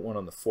 they're going to put one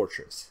on the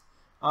fortress.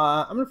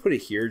 I'm going to put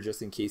it here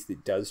just in case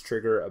it does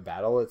trigger a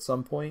battle at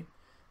some point.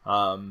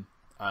 And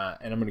I'm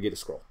going to get a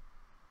scroll.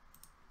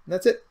 And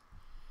that's it.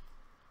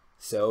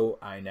 So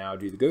I now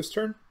do the ghost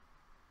turn.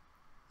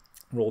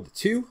 Rolled a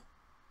 2.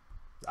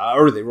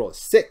 Or they roll a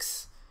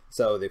 6.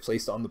 So they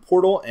placed on the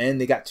portal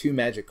and they got 2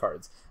 magic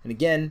cards. And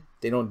again,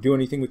 they don't do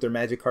anything with their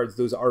magic cards.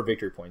 Those are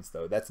victory points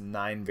though. That's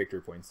 9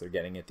 victory points they're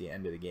getting at the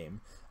end of the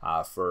game.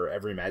 For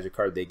every magic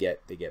card they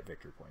get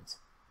victory points.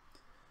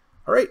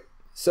 All right,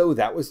 so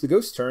that was the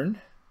ghost turn.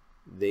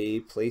 They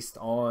placed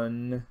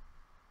on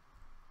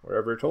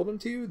wherever it told them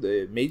to,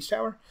 the mage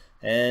tower,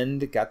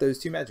 and got those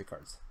 2 magic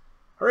cards.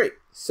 All right,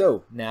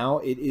 so now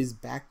it is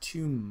back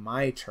to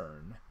my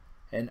turn.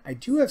 And I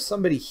do have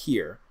somebody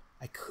here.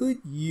 I could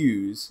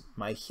use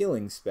my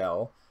healing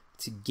spell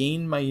to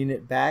gain my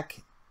unit back,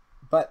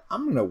 but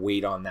I'm going to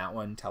wait on that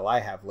one until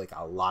I have like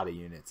a lot of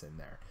units in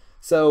there.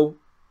 So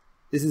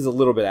this is a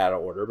little bit out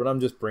of order, but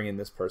I'm just bringing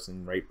this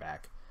person right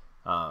back.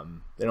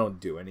 They don't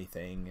do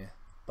anything,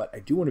 but I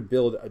do want to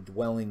build a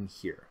dwelling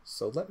here.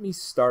 So let me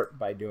start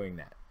by doing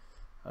that.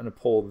 I'm going to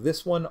pull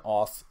this one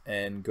off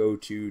and go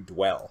to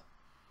dwell.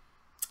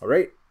 All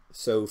right,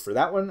 so for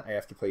that one, I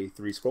have to play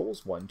 3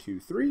 scrolls, 1, 2,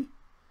 3,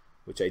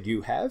 which I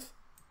do have.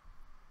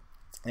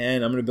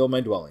 And I'm going to build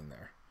my dwelling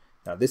there.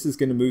 Now this is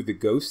going to move the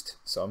ghost,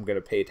 so I'm going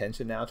to pay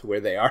attention now to where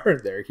they are.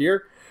 They're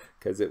here,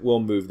 because it will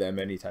move them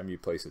anytime you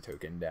place a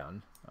token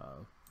down.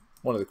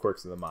 One of the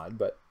quirks of the mod,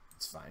 but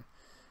it's fine.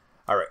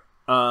 All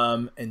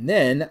right, and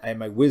then I have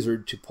my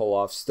wizard to pull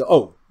off still.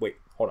 Oh, wait,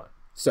 hold on.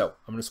 So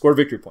I'm going to score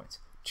victory points.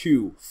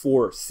 2,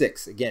 4,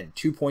 6. Again,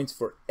 2 points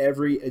for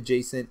every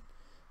adjacent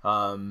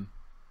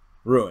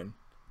ruin.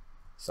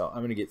 So I'm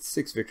going to get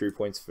 6 victory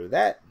points for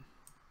that.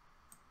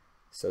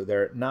 So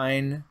they're at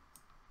 9.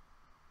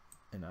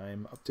 And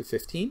I'm up to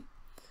 15.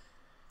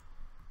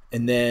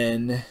 And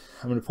then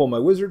I'm going to pull my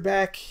wizard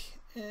back.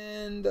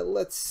 And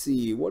let's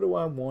see, what do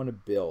I want to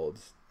build?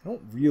 I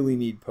don't really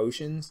need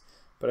potions,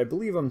 but I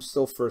believe I'm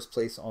still first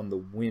place on the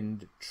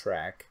wind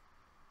track.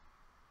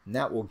 And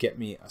that will get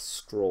me a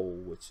scroll,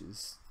 which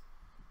is...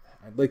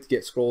 I'd like to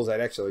get scrolls. I'd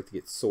actually like to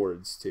get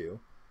swords too.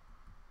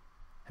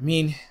 I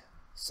mean,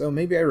 so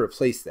maybe I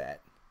replace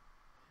that.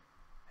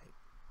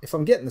 If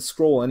I'm getting the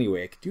scroll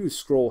anyway, I could do a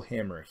scroll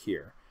hammer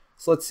here.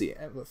 So let's see.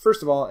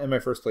 First of all, am I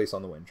first place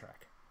on the wind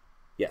track?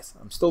 Yes,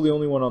 I'm still the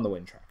only one on the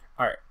wind track.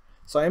 All right,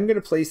 so I am going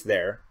to place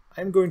there.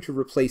 I'm going to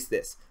replace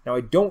this. Now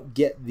I don't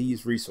get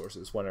these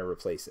resources when I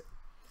replace it,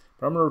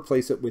 but I'm going to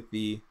replace it with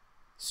the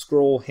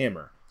scroll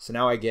hammer. So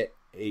now I get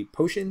a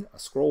potion, a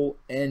scroll,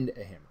 and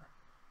a hammer.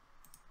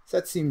 So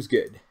that seems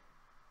good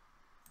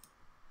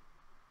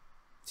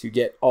to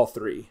get all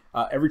 3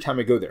 every time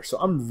I go there. So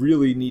I'm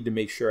really need to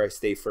make sure I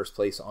stay first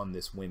place on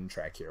this wind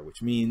track here,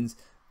 which means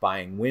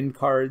buying wind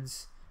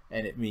cards.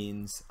 And it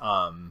means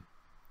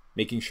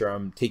making sure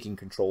I'm taking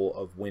control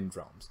of wind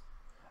realms.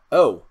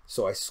 Oh,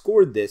 so I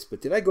scored this, but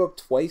did I go up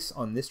twice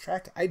on this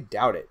track? I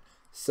doubt it.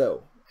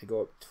 So I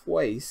go up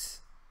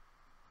twice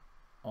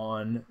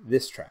on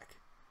this track.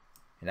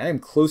 And I am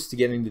close to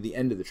getting to the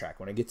end of the track.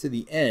 When I get to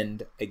the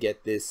end, I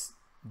get this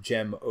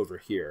gem over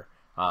here,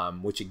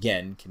 which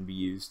again can be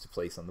used to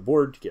place on the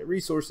board to get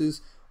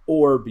resources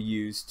or be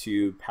used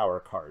to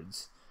power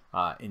cards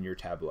in your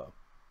tableau.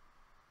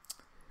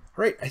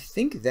 All right, I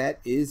think that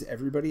is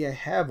everybody I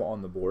have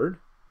on the board.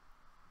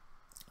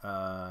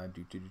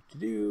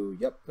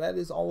 Yep, that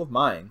is all of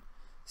mine.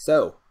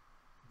 So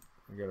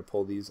we're going to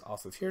pull these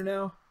off of here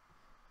now.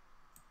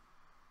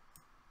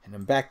 And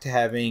I'm back to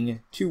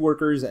having 2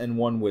 workers and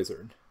 1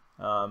 wizard.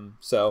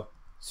 So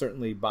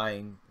certainly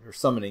buying or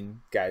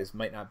summoning guys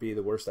might not be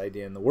the worst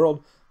idea in the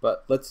world,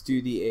 but let's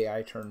do the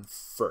AI turn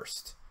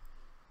first.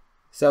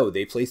 So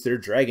they place their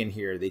dragon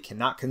here. They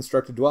cannot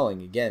construct a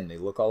dwelling. Again, they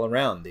look all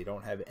around. They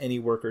don't have any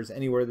workers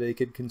anywhere they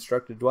could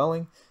construct a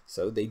dwelling,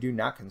 so they do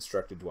not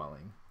construct a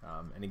dwelling.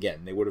 And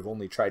again, they would have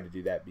only tried to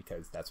do that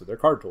because that's what their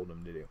card told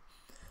them to do.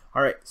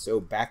 All right, so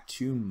back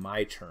to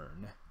my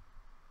turn.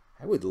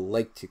 I would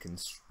like to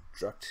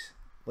construct,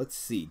 let's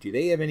see, do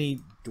they have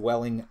any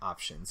dwelling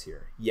options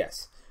here?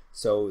 Yes,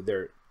 so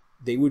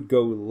they would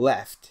go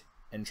left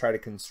and try to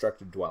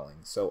construct a dwelling.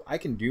 So I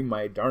can do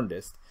my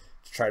darndest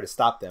to try to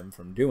stop them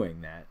from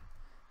doing that.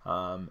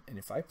 And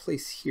if I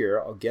place here,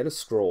 I'll get a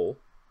scroll,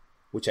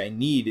 which I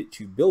need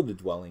to build a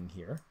dwelling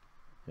here.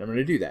 And I'm going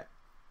to do that.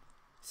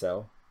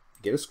 So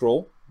get a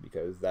scroll,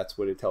 because that's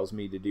what it tells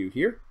me to do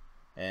here.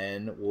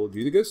 And we'll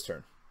do the ghost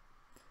turn.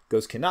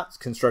 Ghost cannot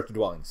construct a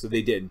dwelling. So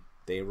they did.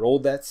 They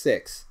rolled that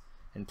 6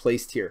 and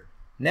placed here.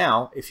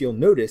 Now, if you'll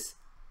notice,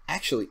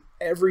 actually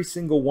every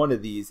single one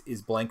of these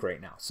is blank right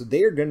now. So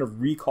they are going to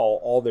recall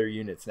all their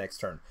units next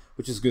turn,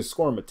 which is going to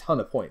score them a ton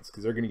of points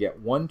because they're going to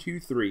get 1, 2,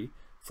 3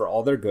 for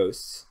all their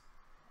ghosts.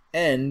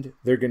 And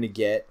they're going to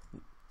get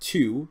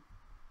 2,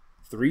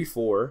 3,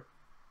 4,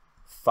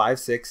 5,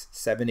 6,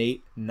 7,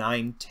 8,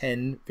 9,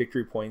 10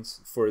 victory points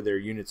for their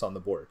units on the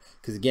board.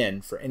 Because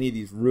again, for any of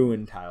these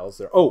ruin tiles,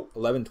 they're,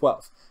 11,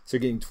 12. So they're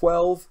getting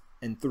 12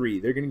 and 3.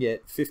 They're going to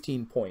get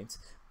 15 points.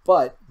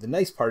 But the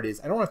nice part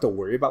is I don't have to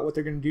worry about what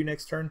they're going to do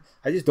next turn.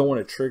 I just don't want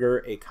to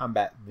trigger a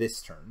combat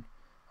this turn.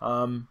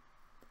 I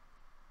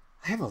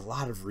have a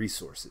lot of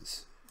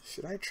resources.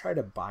 Should I try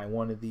to buy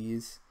one of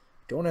these?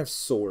 I don't have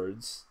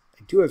swords.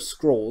 I do have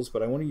scrolls,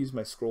 but I want to use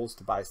my scrolls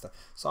to buy stuff.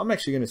 So I'm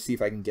actually going to see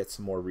if I can get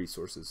some more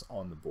resources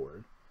on the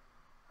board.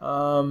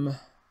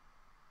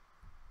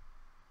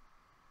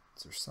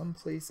 Is there some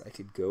place I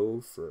could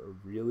go for a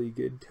really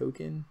good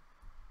token?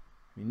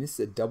 I mean, this is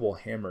a double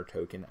hammer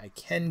token. I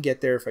can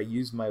get there if I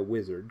use my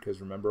wizard,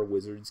 because remember,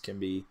 wizards can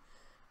be...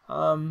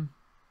 but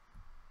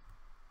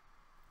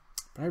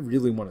I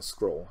really want a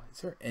scroll.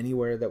 Is there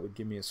anywhere that would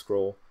give me a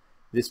scroll?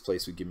 This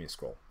place would give me a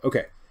scroll.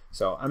 Okay,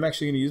 so I'm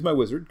actually going to use my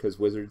wizard, because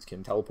wizards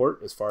can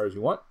teleport as far as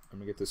you want. I'm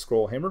going to get this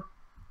scroll hammer.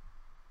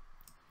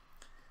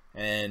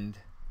 And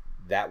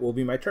that will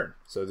be my turn.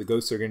 So the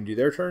ghosts are going to do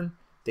their turn.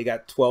 They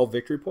got 12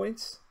 victory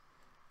points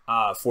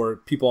for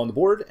people on the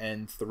board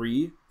and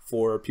 3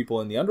 for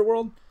people in the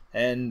underworld.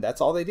 And that's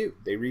all they do.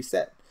 They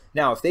reset.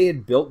 Now, if they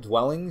had built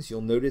dwellings,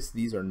 you'll notice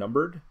these are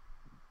numbered.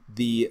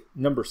 The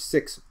number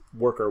 6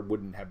 worker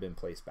wouldn't have been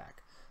placed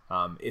back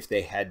if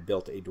they had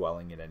built a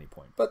dwelling at any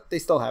point. But they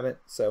still haven't,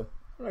 so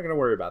I'm not going to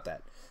worry about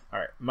that. All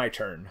right, my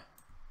turn.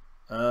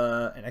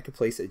 And I could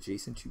place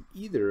adjacent to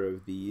either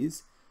of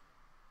these.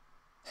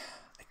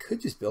 I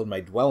could just build my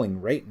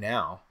dwelling right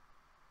now.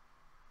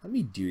 Let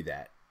me do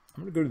that.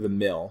 I'm going to go to the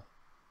mill,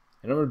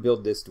 and I'm going to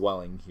build this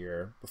dwelling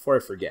here before I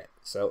forget.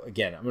 So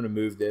again, I'm going to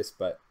move this,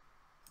 but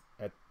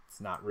that's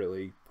not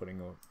really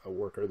putting a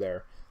worker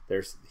there.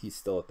 He's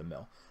still at the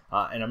mill.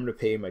 And I'm going to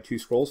pay my 2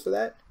 scrolls for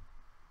that.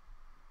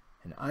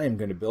 And I am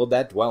going to build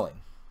that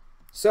dwelling.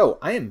 So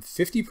I am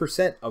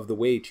 50% of the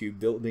way to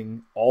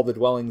building all the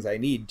dwellings I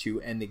need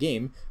to end the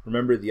game.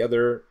 Remember, the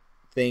other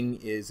thing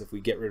is if we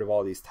get rid of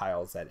all these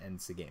tiles, that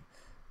ends the game.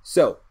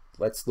 So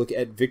let's look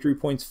at victory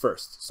points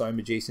first. So I'm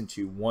adjacent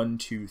to 1,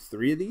 2,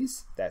 3 of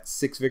these. That's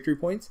 6 victory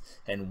points,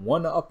 and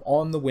 1 up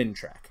on the wind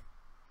track.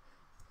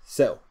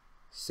 So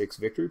 6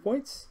 victory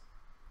points.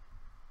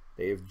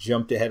 They have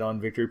jumped ahead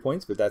on victory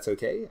points, but that's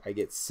okay. I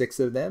get 6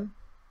 of them,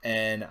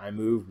 and I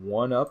move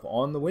 1 up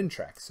on the wind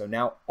track. So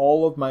now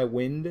all of my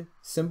wind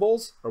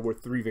symbols are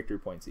worth 3 victory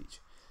points each.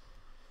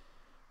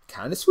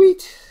 Kind of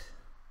sweet.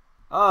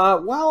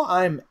 While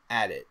I'm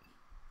at it,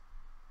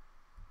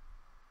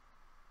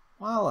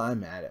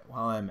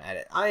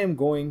 I am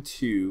going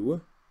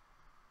to...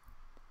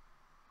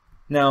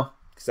 No,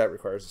 because that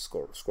requires a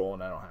scroll,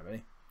 and I don't have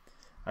any.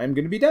 I'm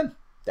going to be done.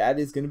 That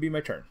is going to be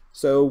my turn.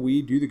 So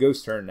we do the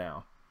ghost turn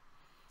now.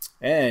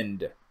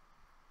 And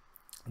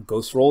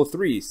ghosts roll a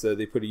 3, so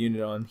they put a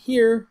unit on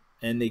here,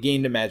 and they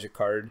gained a magic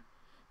card.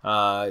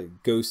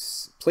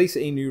 Ghosts place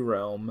a new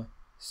realm.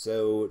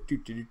 So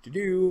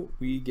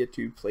we get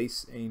to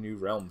place a new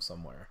realm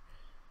somewhere.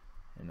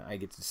 And I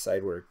get to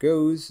decide where it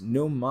goes.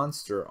 No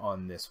monster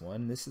on this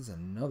one. This is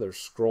another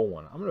scroll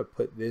one. I'm going to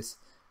put this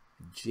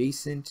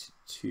adjacent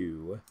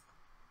to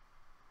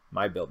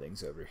my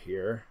buildings over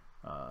here.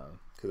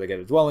 Because I got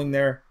a dwelling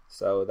there.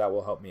 So that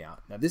will help me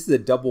out. Now this is a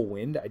double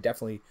wind. I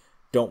definitely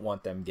don't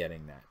want them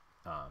getting that.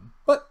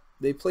 But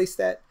they placed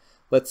that.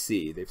 Let's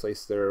see. They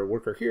placed their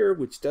worker here,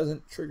 which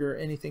doesn't trigger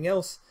anything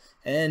else.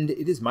 And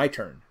it is my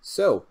turn.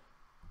 So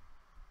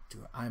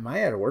am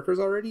I out of workers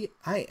already?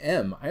 I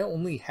am. I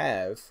only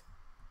have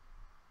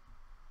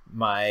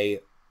my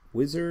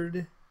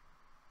wizard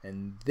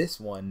and this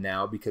one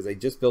now because I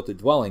just built a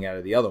dwelling out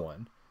of the other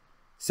one.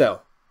 So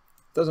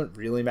it doesn't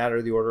really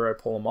matter the order I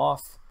pull them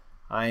off.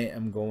 I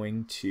am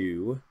going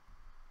to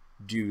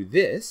do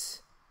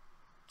this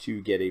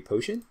to get a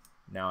potion.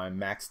 Now I'm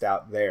maxed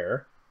out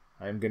there.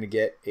 I'm going to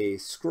get a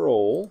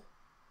scroll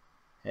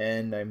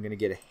and I'm going to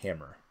get a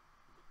hammer.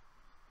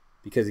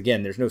 Because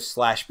again, there's no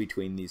slash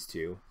between these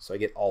two, so I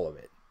get all of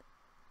it.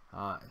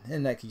 And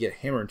then I could get a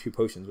hammer and 2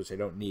 potions, which I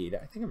don't need.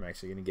 I think I'm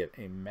actually going to get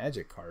a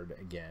magic card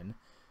again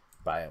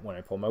when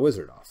I pull my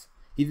wizard off.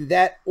 Either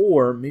that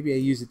or maybe I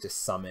use it to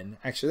summon.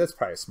 Actually, that's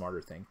probably a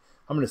smarter thing.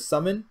 I'm going to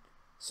summon,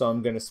 so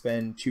I'm going to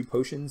spend 2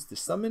 potions to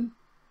summon,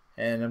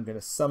 and I'm going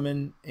to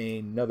summon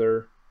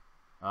another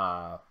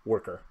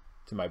worker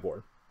to my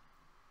board.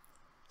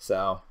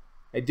 So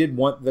I did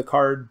want the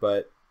card,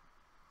 but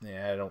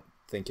yeah, I don't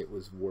think it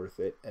was worth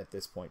it at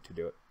this point to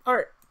do it. All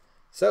right,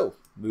 so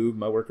move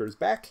my workers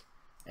back,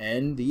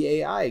 and the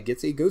AI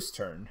gets a ghost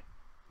turn.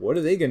 What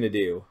are they going to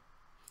do?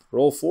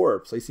 Roll 4,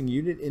 placing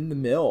unit in the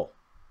mill.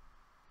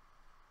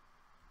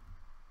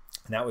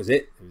 And that was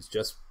it. It was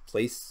just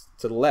placed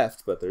to the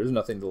left, but there's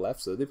nothing to the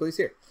left, so they place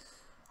here.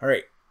 All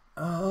right,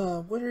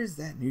 where is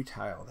that new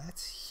tile?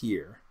 That's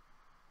here.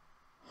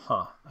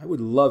 Huh, I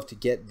would love to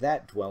get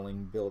that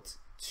dwelling built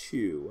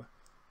too.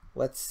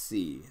 Let's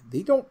see.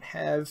 They don't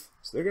have,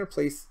 so they're going to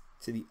place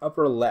to the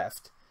upper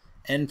left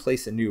and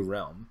place a new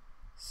realm.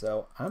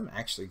 So I'm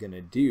actually going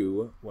to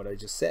do what I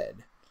just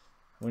said.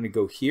 I'm going to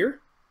go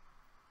here.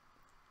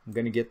 I'm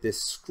going to get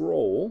this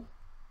scroll.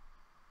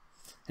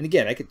 And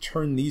again, I could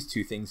turn these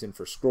 2 things in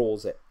for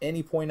scrolls at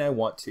any point I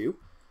want to,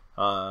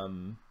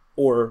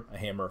 or a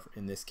hammer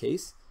in this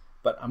case.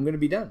 But I'm going to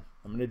be done.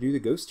 I'm going to do the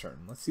ghost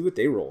turn. Let's see what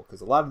they roll,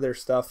 because a lot of their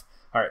stuff.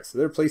 All right, so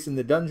they're placing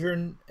the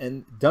dungeon,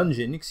 and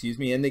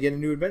they get a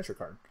new adventure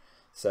card.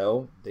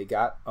 So they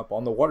got up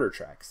on the water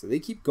track. So they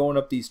keep going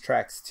up these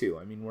tracks too.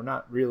 I mean, we're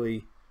not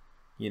really,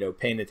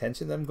 paying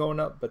attention to them going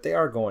up, but they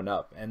are going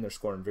up, and they're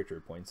scoring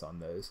victory points on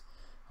those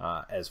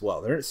as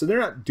well. So they're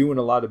not doing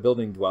a lot of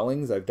building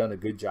dwellings. I've done a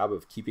good job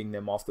of keeping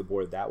them off the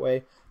board that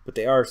way. but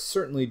they are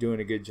certainly doing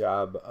a good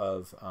job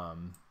of,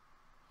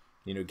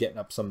 you know, getting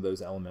up some of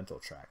those elemental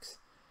tracks.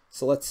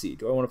 So let's see,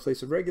 do I want to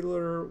place a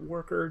regular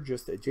worker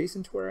just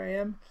adjacent to where I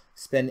am?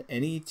 Spend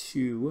any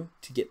two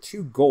to get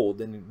 2 gold,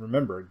 and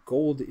remember,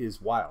 gold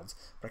is wilds,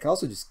 but I can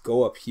also just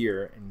go up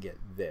here and get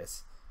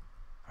this.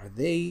 Are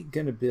they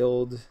going to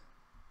build?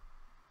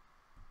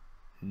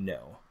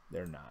 No,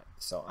 they're not.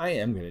 So I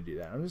am going to do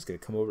that. I'm just going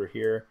to come over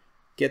here,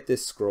 get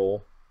this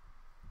scroll.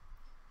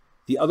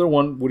 The other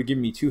one would have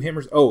given me 2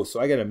 hammers. Oh, so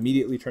I got to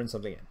immediately turn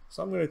something in.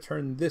 So I'm going to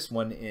turn this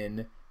one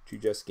in to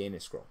just gain a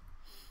scroll.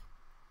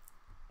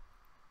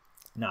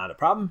 Not a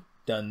problem.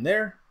 Done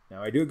there.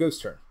 Now I do a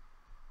ghost turn.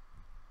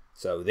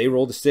 So they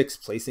rolled a 6,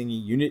 placing a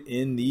unit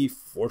in the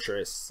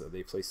fortress. So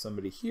they place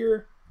somebody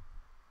here.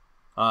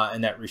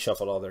 And that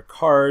reshuffled all their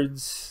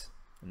cards.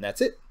 And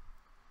that's it.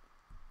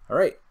 All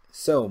right.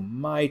 So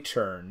my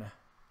turn.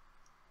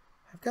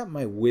 I've got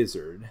my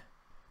wizard.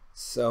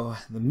 So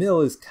the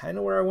mill is kind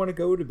of where I want to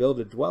go to build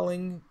a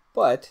dwelling.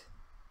 But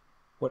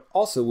what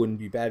also wouldn't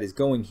be bad is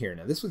going here.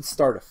 Now this would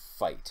start a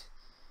fight.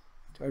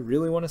 Do I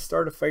really want to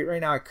start a fight right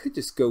now? I could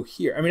just go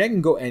here. I mean, I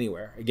can go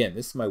anywhere. Again,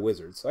 this is my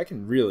wizard, so I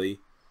can really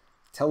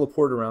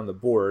teleport around the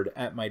board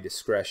at my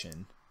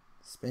discretion.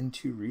 Spend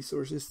 2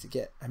 resources to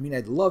get... I mean,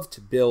 I'd love to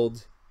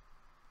build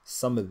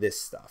some of this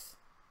stuff.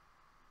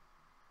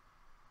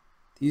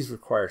 These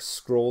require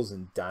scrolls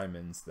and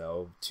diamonds,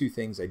 though. 2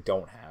 things I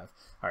don't have.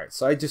 All right,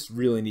 so I just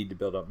really need to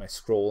build up my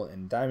scroll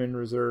and diamond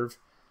reserve.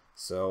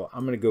 So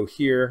I'm going to go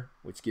here,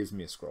 which gives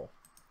me a scroll.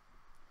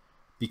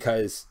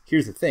 Because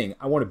here's the thing,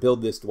 I want to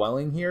build this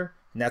dwelling here,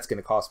 and that's going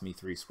to cost me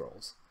 3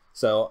 scrolls.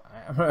 So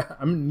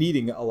I'm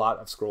needing a lot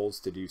of scrolls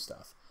to do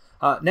stuff.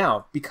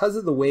 Now, because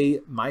of the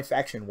way my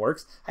faction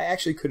works, I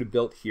actually could have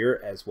built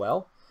here as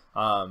well.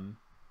 But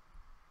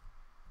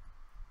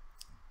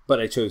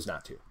I chose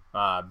not to,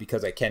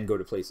 because I can go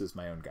to places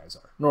my own guys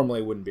are.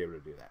 Normally I wouldn't be able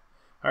to do that.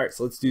 All right,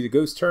 so let's do the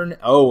ghost turn.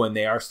 Oh, and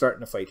they are starting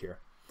to fight here.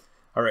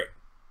 All right.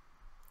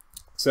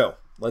 So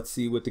let's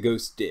see what the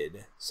ghost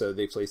did. So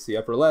they placed the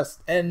upper left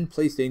and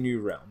placed a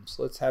new realm.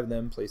 So let's have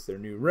them place their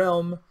new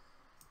realm.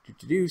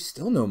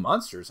 Still no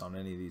monsters on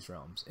any of these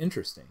realms.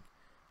 Interesting.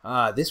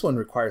 This one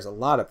requires a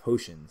lot of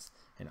potions.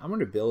 And I'm going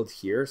to build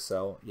here.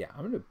 So yeah,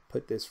 I'm going to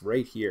put this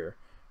right here,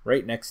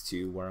 right next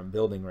to where I'm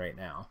building right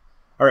now.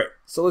 All right,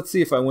 so let's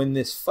see if I win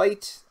this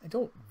fight. I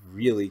don't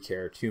really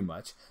care too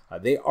much.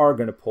 They are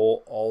going to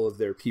pull all of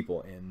their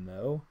people in,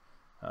 though.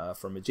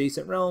 From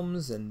adjacent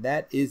realms, and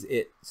that is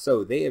it.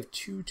 So they have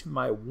 2 to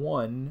my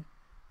 1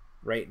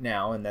 right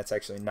now, and that's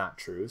actually not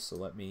true. So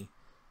let me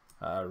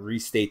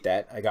restate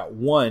that. I got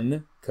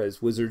 1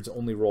 because wizards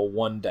only roll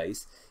 1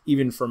 dice,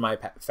 even for my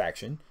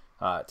faction.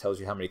 It tells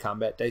you how many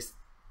combat dice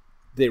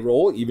they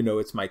roll, even though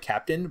it's my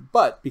captain.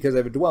 But because I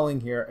have a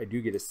dwelling here, I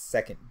do get a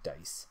 2nd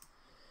dice.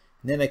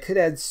 And then I could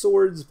add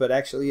swords, but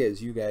actually,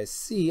 as you guys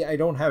see, I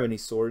don't have any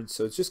swords,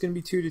 so it's just going to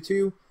be 2 to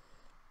 2.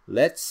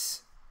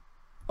 Let's...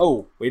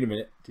 Oh, wait a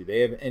minute. Do they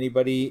have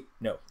anybody?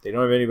 No, they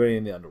don't have anybody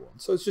in the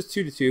underworld. So it's just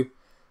 2 to 2.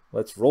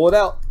 Let's roll it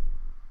out.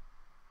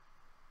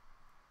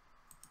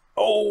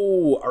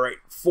 Oh, all right.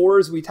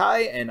 4s we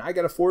tie, and I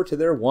got a 4 to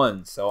their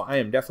 1. So I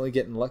am definitely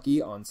getting lucky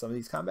on some of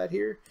these combat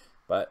here,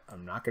 but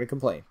I'm not going to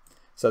complain.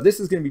 So this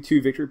is going to be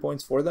 2 victory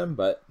points for them,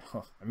 but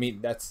I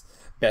mean, that's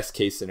best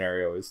case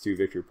scenario is 2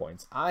 victory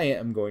points. I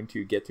am going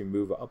to get to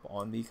move up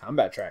on the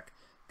combat track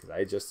because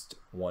I just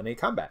won a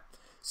combat.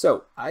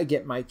 So I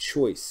get my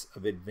choice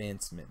of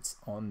advancements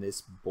on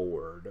this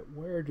board.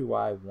 Where do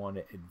I want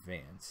to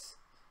advance?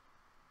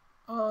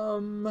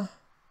 I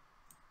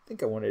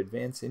think I want to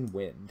advance in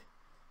wind.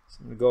 So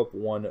I'm going to go up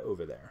 1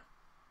 over there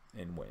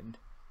in wind.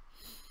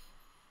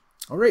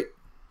 All right.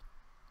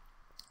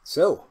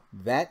 So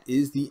that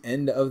is the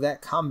end of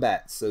that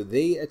combat. So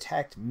they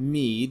attacked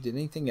me. Did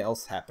anything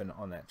else happen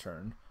on that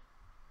turn?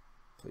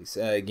 Place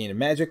gain a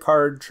magic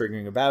card,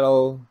 triggering a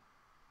battle.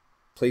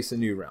 Place a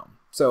new realm.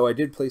 So I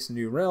did place a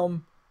new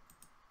realm.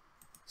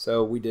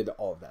 So we did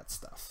all of that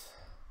stuff.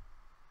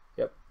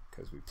 Yep,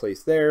 because we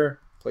placed there,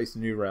 placed a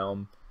new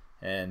realm,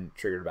 and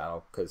triggered a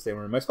battle because they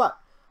were in my spot.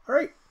 All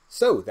right,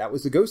 so that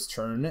was the ghost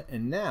turn,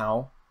 and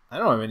now I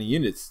don't have any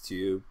units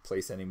to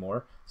place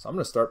anymore, so I'm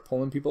going to start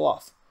pulling people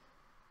off.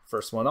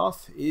 First one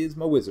off is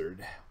my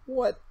wizard.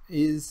 What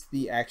is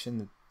the action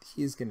that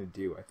he's going to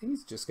do? I think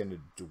he's just going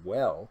to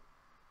dwell.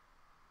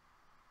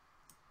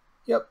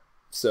 Yep,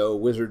 so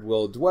wizard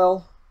will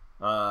dwell.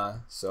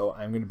 So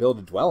I'm going to build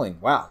a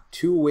dwelling. Wow,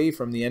 2 away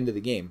from the end of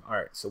the game. All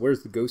right, so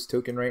where's the ghost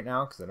token right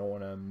now? Because I don't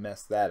want to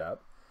mess that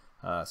up.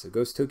 So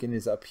ghost token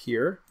is up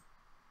here.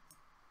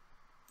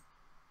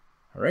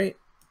 All right,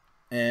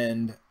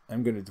 and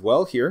I'm going to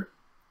dwell here.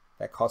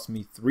 That costs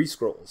me 3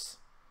 scrolls.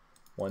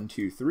 1,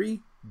 2, 3.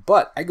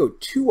 But I go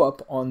 2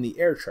 up on the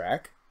air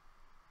track.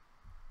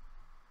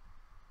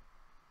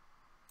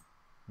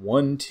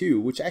 1, 2,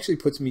 which actually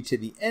puts me to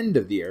the end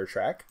of the air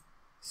track.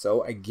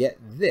 So I get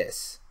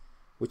this,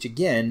 which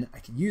again, I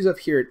could use up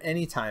here at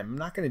any time. I'm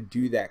not going to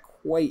do that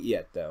quite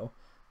yet, though.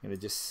 I'm going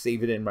to just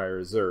save it in my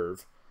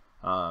reserve.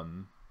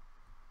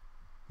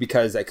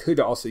 because I could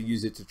also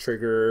use it to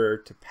trigger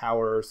to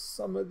power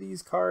some of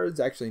these cards.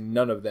 Actually,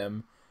 none of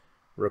them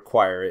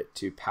require it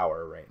to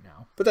power right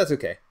now, but that's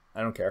okay.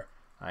 I don't care.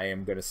 I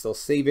am going to still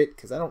save it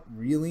because I don't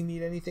really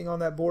need anything on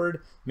that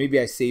board. Maybe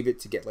I save it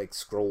to get like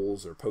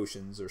scrolls or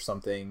potions or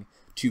something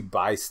to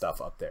buy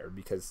stuff up there,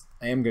 because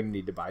I am going to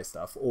need to buy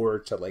stuff or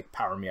to like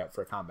power me up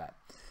for combat.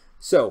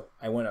 So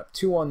I went up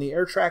 2 on the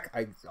air track.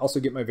 I also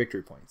get my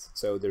victory points.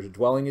 So there's a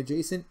dwelling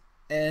adjacent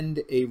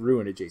and a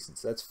ruin adjacent.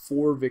 So that's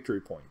 4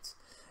 victory points.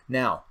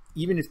 Now,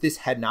 even if this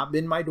had not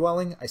been my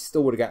dwelling, I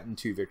still would have gotten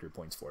 2 victory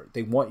points for it.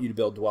 They want you to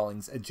build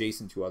dwellings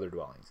adjacent to other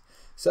dwellings.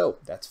 So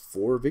that's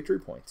 4 victory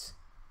points.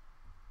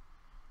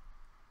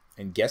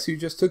 And guess who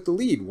just took the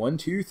lead? 1,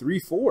 2, 3,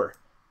 4.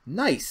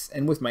 Nice.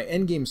 And with my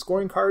endgame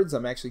scoring cards,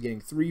 I'm actually getting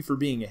 3 for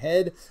being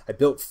ahead. I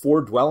built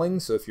 4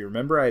 dwellings. So if you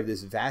remember, I have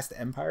this vast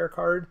empire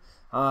card.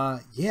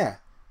 Yeah.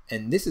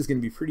 And this is going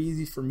to be pretty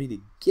easy for me to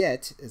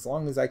get as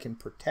long as I can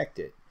protect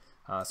it.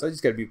 So I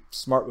just got to be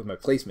smart with my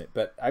placement.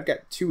 But I've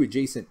got 2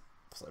 adjacent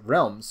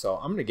realms, so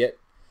I'm gonna get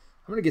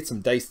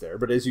some dice there.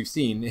 But as you've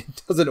seen,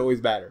 it doesn't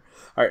always matter.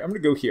 All right, I'm gonna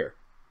go here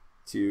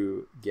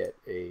to get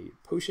a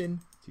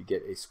potion, to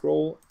get a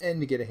scroll,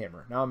 and to get a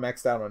hammer. Now I'm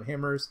maxed out on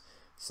hammers,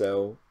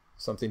 so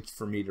something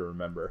for me to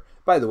remember.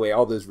 By the way,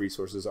 all those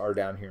resources are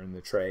down here in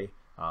the tray.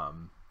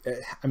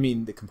 I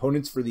mean, the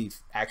components for the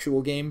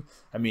actual game,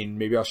 I mean,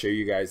 maybe I'll show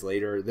you guys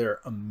later. They're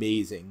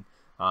amazing.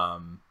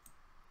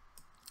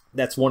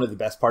 That's one of the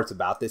best parts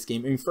about this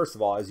game. I mean, first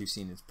of all, as you've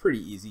seen, it's pretty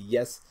easy.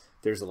 Yes,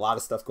 there's a lot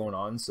of stuff going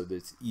on, so that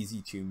it's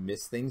easy to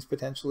miss things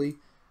potentially,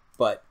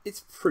 but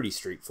it's pretty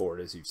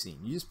straightforward, as you've seen.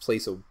 You just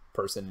place a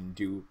person and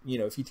do, you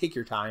know, if you take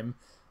your time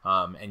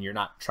and you're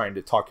not trying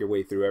to talk your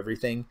way through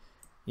everything,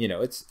 you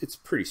know, it's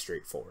pretty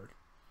straightforward.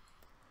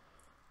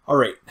 All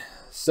right,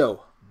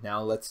 so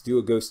now let's do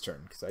a ghost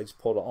turn, because I just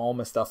pulled all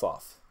my stuff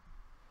off.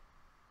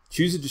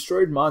 Choose a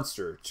destroyed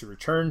monster to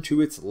return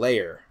to its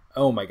lair.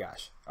 Oh my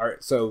gosh. All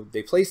right, so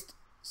they placed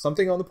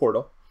something on the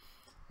portal,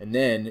 and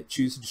then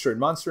choose a destroyed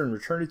monster and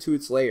return it to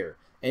its lair.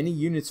 Any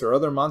units or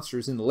other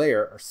monsters in the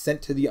lair are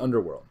sent to the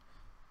underworld.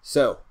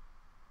 So,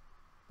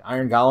 the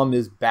Iron Golem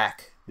is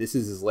back. This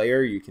is his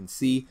lair. You can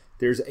see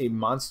there's a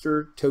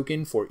monster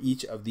token for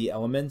each of the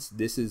elements.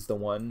 This is the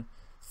one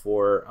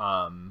for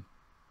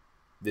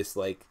this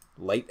like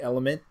light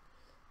element.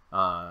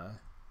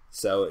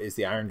 So is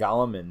the Iron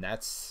Golem, and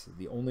that's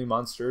the only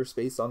monster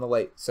spaced on the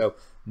light. So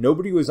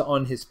nobody was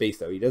on his space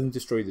though. He doesn't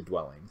destroy the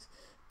dwellings.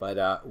 But,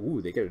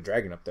 ooh, they got a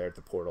dragon up there at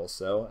the portal,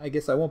 so I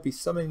guess I won't be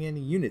summoning any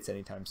units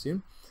anytime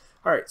soon.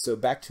 All right, so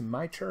back to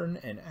my turn,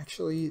 and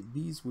actually,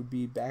 these would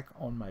be back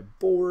on my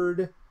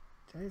board.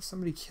 Did I have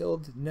somebody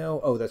killed? No.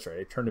 Oh, that's right.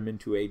 I turned them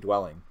into a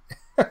dwelling.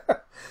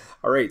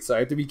 All right, so I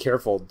have to be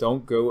careful.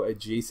 Don't go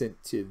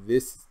adjacent to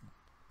this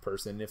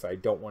person if I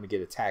don't want to get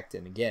attacked.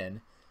 And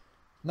again,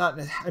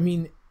 I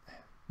mean,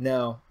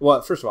 no.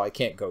 Well, first of all, I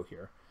can't go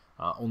here,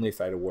 only if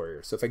I had a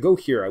warrior. So if I go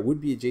here, I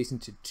would be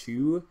adjacent to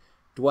 2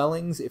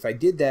 dwellings. If I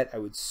did that, I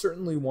would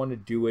certainly want to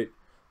do it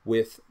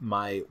with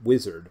my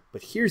wizard.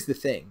 But here's the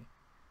thing.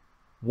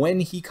 When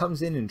he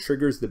comes in and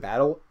triggers the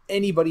battle,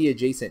 anybody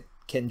adjacent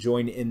can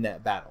join in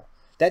that battle.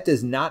 That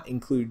does not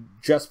include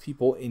just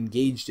people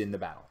engaged in the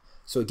battle.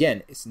 So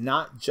again, it's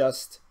not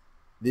just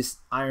this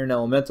Iron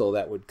Elemental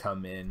that would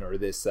come in, or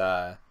this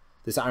Iron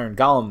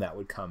Golem that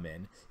would come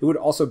in. It would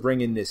also bring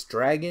in this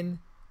dragon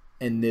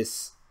and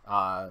this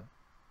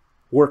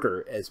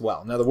worker as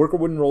well. Now the worker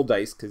wouldn't roll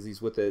dice because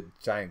he's with a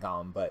giant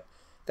golem, but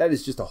that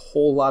is just a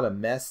whole lot of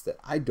mess that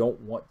I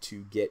don't want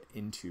to get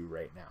into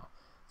right now.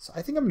 So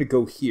I think I'm going to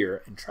go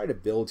here and try to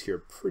build here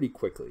pretty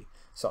quickly.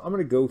 So I'm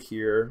going to go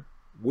here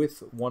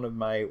with one of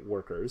my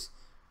workers.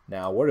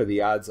 Now what are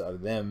the odds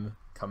of them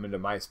coming to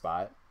my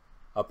spot?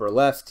 Upper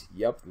left,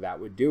 yep, that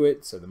would do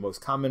it. So the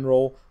most common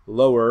roll.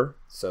 Lower,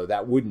 so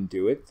that wouldn't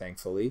do it,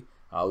 thankfully.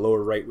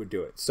 Lower right would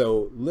do it.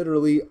 So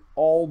literally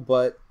all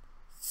but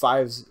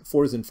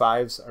 4s and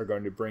 5s are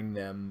going to bring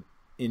them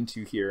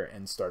into here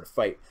and start a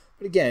fight.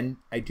 But again,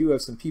 I do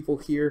have some people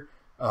here.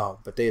 Oh,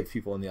 but they have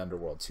people in the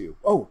underworld too.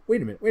 Oh,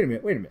 wait a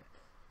minute.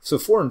 So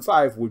 4 and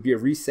 5 would be a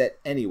reset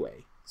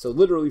anyway. So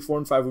literally 4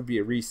 and 5 would be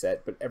a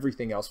reset, but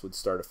everything else would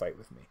start a fight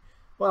with me.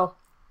 Well,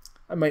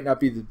 I might not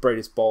be the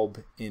brightest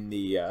bulb in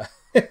the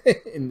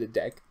in the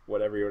deck,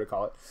 whatever you want to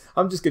call it.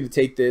 I'm just going to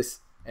take this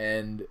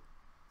and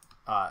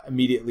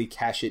immediately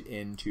cash it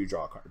in to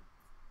draw a card.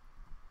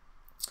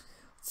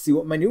 Let's see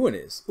what my new one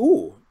is.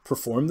 Ooh,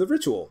 perform the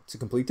ritual. To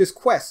complete this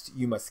quest,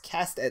 you must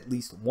cast at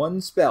least 1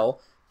 spell,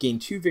 gain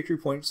 2 victory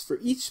points for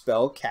each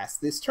spell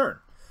cast this turn.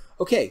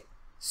 Okay,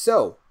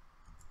 so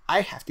I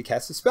have to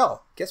cast a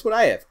spell. Guess what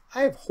I have?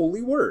 I have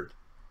Holy Word.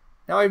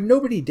 Now I have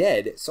nobody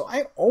dead, so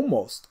I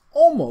almost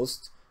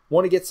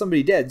want to get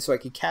somebody dead so I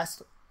could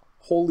cast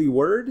Holy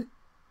Word.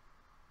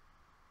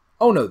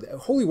 Oh no, the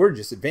Holy Word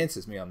just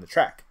advances me on the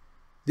track.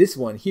 This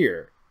one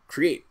here,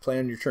 create, play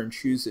on your turn,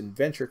 choose an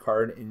adventure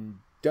card in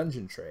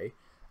dungeon tray.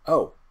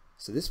 Oh,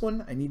 so this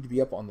one I need to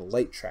be up on the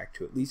light track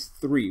to at least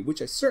 3,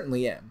 which I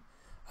certainly am.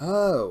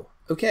 Oh,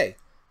 okay.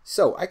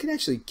 So I can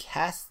actually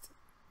cast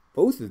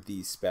both of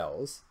these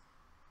spells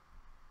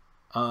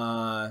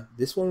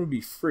This one would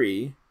be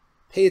free.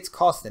 Pay its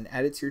cost and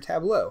add it to your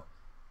tableau.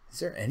 Is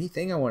there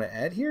anything I want to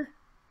add here?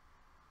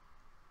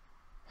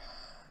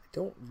 I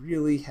don't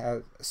really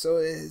have... So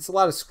it's a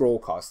lot of scroll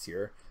cost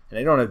here. And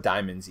I don't have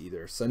diamonds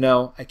either. So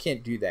no, I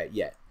can't do that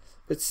yet.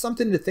 But it's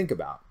something to think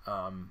about.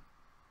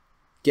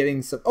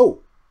 Getting some...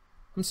 Oh!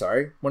 I'm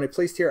sorry. When I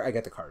placed here, I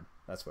got the card.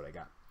 That's what I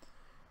got.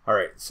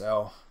 Alright,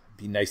 so it'd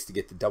be nice to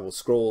get the double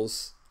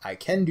scrolls. I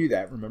can do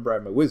that. Remember,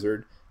 I'm a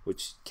wizard,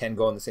 which can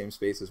go in the same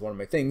space as one of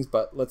my things.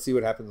 But let's see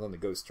what happens on the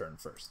ghost turn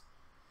first.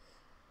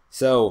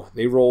 So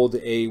they rolled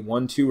a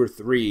 1, 2, or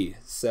 3.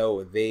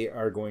 So they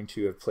are going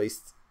to have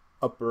placed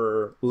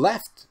upper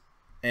left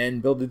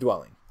and build a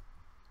dwelling.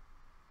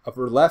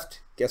 Upper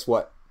left, guess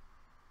what?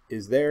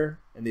 Is there,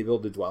 and they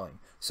build a dwelling.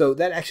 So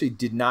that actually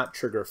did not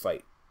trigger a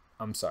fight.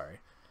 I'm sorry.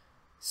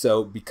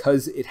 So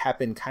because it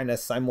happened kind of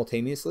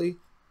simultaneously,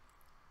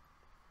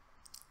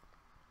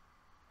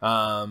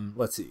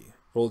 let's see.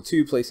 Roll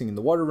 2, placing in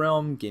the water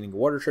realm, gaining a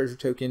water treasure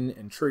token,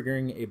 and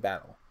triggering a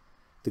battle.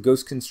 The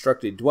ghost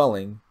construct a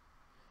dwelling.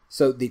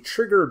 So they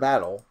trigger a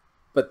battle,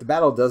 but the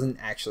battle doesn't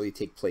actually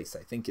take place,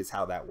 I think is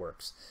how that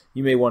works.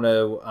 You may want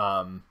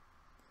to,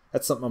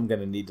 that's something I'm going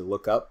to need to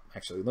look up.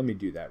 Actually, let me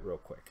do that real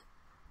quick.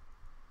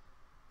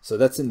 So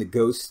that's in the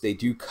Ghosts. They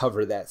do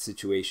cover that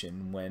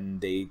situation when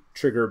they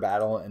trigger a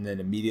battle and then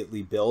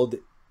immediately build. I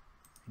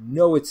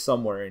know it's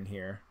somewhere in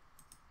here.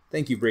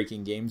 Thank you,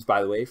 Breaking Games,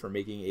 by the way, for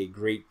making a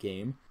great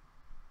game.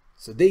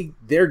 So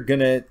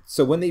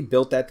so when they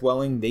built that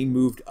dwelling, they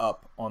moved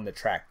up on the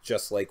track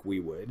just like we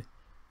would.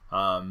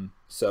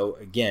 So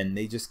again,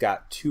 they just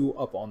got 2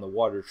 up on the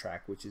water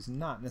track, which is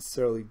not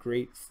necessarily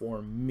great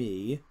for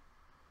me,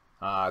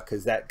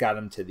 because that got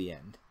them to the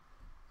end,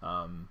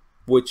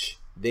 which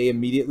they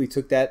immediately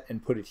took that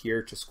and put it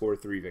here to score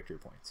 3 victory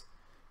points.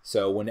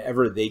 So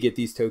whenever they get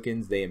these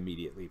tokens, they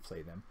immediately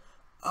play them.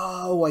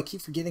 Oh, I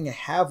keep forgetting I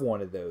have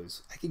one of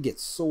those. I could get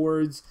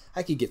swords,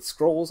 I could get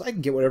scrolls, I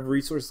can get whatever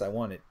resources I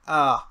wanted.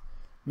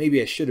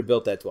 Maybe I should have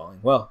built that dwelling.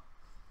 Well,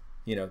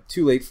 you know,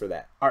 too late for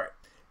that. All right.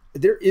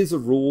 There is a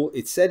rule.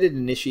 It said it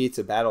initiates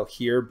a battle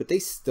here, but they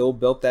still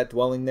built that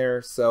dwelling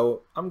there.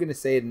 So I'm going to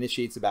say it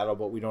initiates a battle,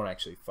 but we don't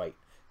actually fight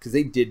because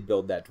they did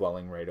build that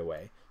dwelling right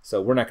away.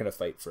 So we're not going to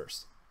fight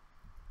first,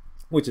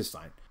 which is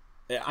fine.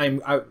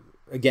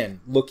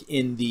 Again, look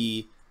in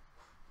the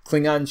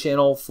Klingon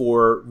channel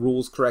for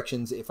rules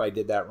corrections if I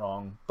did that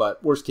wrong.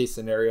 But worst case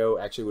scenario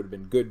actually would have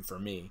been good for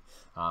me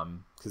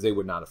because they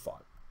would not have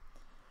fought.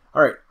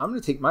 All right, I'm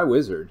going to take my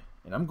wizard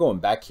and I'm going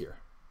back here.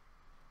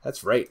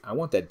 That's right, I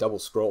want that double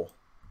scroll.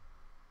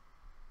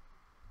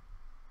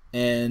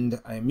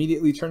 And I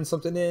immediately turn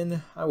something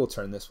in. I will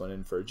turn this one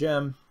in for a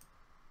gem.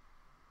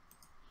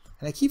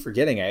 And I keep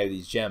forgetting I have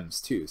these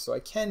gems too, so I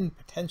can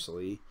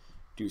potentially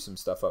do some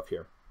stuff up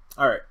here.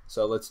 All right,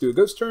 so let's do a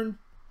ghost turn.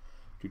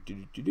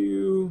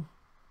 They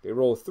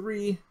roll a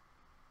 3,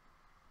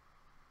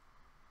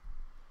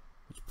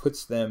 which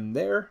puts them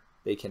there.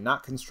 They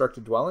cannot construct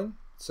a dwelling,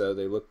 so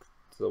they look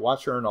to the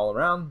Watcher and all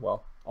around.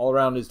 Well, all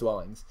around is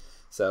dwellings.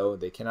 So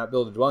they cannot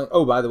build a dwelling.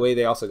 Oh, by the way,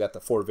 they also got the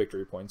 4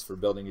 victory points for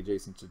building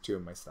adjacent to 2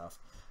 of my stuff.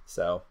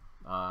 So,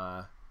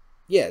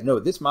 yeah, no,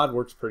 this mod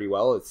works pretty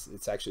well.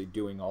 It's actually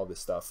doing all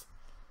this stuff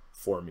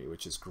for me,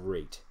 which is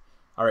great.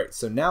 All right,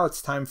 so now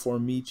it's time for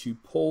me to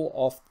pull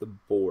off the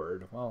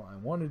board. Well, I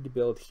wanted to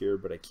build here,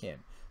 but I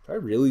can't. Do I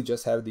really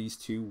just have these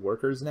 2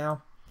 workers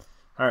now?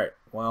 All right,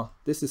 well,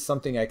 this is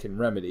something I can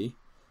remedy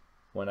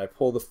when I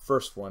pull the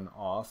first one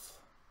off.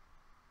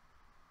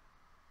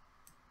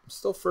 I'm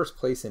still first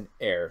place in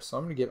air, so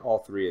I'm going to get all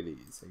 3 of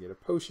these. I get a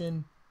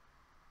potion,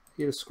 I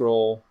get a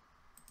scroll,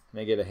 and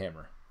I get a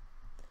hammer.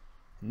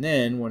 And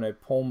then when I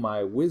pull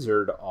my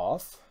wizard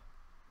off,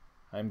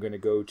 I'm going to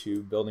go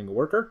to building a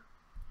worker.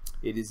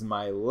 It is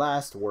my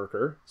last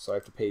worker, so I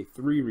have to pay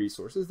 3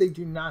 resources. They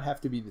do not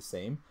have to be the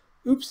same.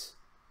 Oops,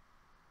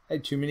 I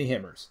had too many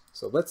hammers.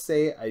 So let's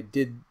say I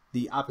did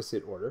the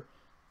opposite order.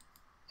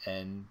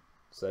 And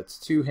so that's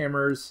 2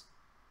 hammers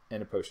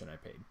and a potion I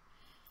paid.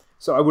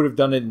 So I would have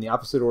done it in the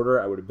opposite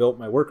order. I would have built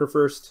my worker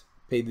first,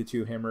 paid the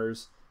 2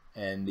 hammers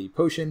and the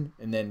potion,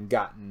 and then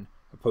gotten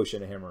a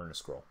potion, a hammer, and a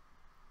scroll.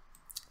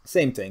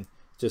 Same thing,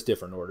 just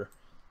different order.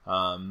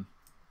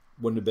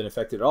 Wouldn't have been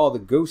affected at all. The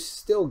ghosts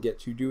still get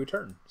to do a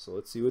turn. So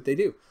let's see what they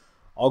do.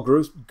 All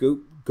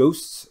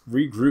ghosts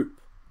regroup.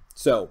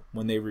 So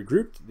when they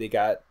regrouped, they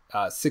got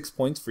 6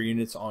 points for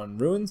units on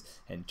ruins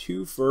and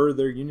 2 for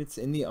their units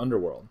in the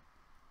underworld.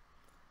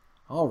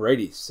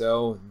 Alrighty,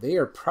 so they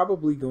are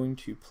probably going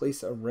to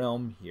place a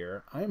realm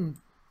here.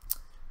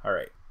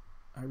 Alright,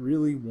 I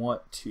really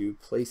want to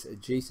place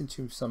adjacent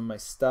to some of my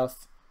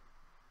stuff.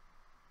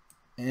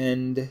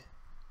 And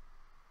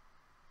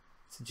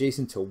it's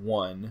adjacent to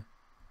 1.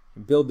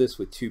 And build this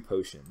with 2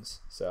 potions.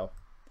 So,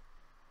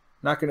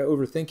 not going to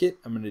overthink it.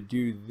 I'm going to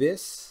do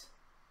this.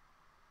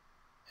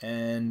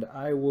 And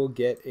I will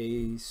get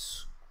a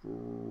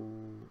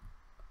scroll.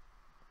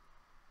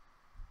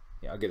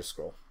 Yeah, I'll get a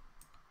scroll.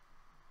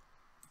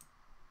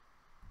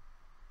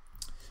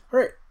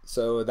 Alright,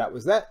 so that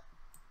was that.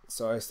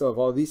 so I still have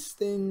all these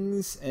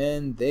things,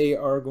 and they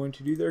are going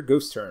to do their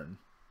ghost turn.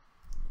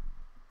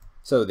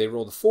 So they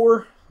rolled a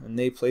 4, and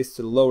they place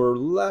to the lower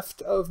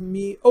left of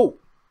me. Oh,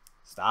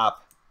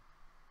 stop.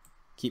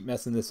 Keep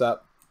messing this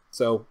up.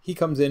 So he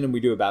comes in and we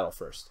do a battle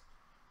first.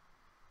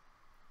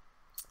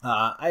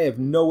 I have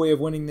no way of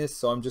winning this,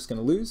 so I'm just going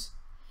to lose.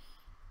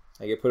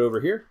 I get put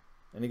over here,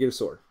 and I get a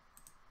sword.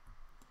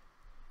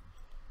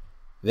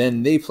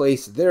 Then they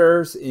place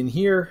theirs in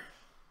here.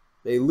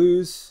 They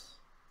lose,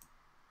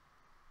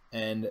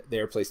 and they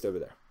are placed over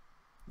there.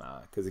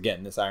 Because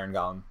again, this iron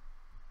golem.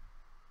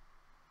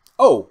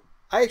 Oh,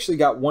 I actually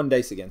got 1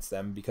 dice against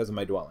them because of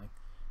my dwelling.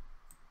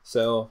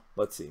 So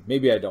let's see.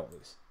 Maybe I don't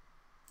lose.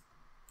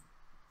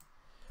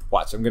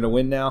 Watch, I'm going to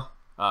win now.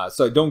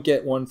 So I don't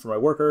get 1 for my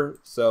worker.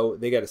 So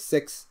they got a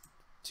 6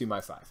 to my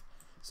 5.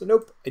 So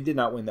nope, I did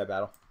not win that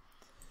battle.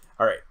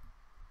 All right.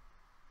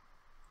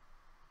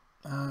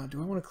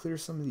 Do I want to clear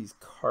some of these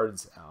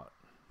cards out?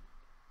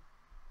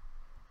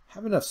 I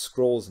have enough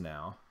scrolls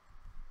now.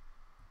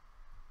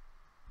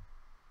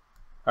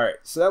 All right,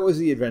 so that was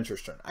the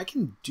adventurer's turn. I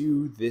can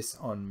do this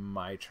on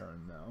my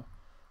turn, though.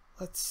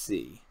 Let's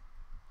see.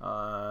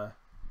 So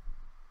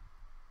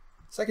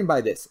I can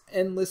buy this.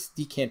 Endless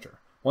Decanter.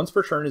 Once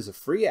per turn is a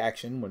free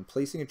action. When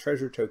placing a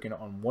treasure token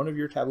on one of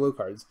your tableau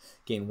cards,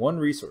 gain 1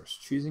 resource,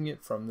 choosing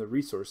it from the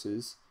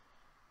resources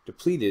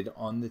depleted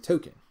on the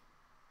token.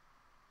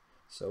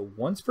 So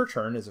once per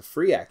turn is a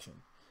free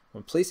action.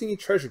 When placing a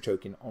treasure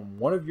token on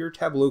one of your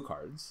tableau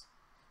cards,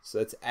 so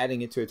that's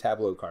adding it to a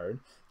tableau card,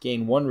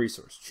 gain 1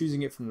 resource,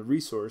 choosing it from the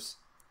resource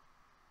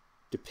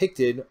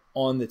depicted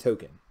on the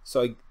token.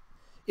 So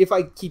if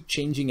I keep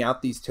changing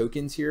out these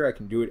tokens here, I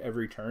can do it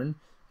every turn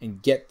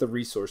and get the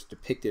resource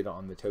depicted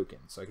on the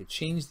token. So I could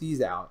change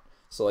these out,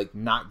 so like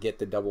not get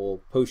the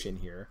double potion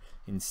here,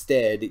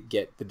 instead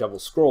get the double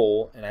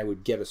scroll, and I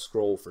would get a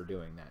scroll for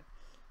doing that.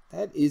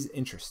 That is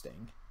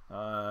interesting.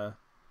 All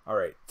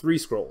right, 3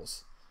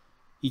 scrolls.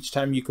 Each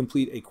time you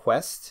complete a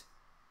quest,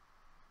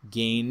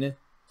 gain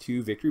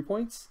 2 victory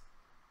points.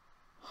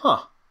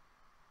 Huh.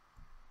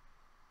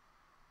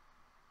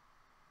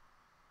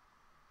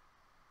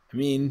 I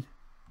mean,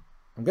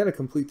 I'm going to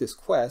complete this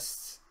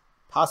quest,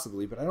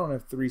 possibly, but I don't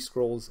have 3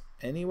 scrolls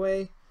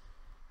anyway.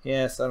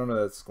 Yes, I don't know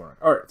that's going on.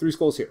 All right, 3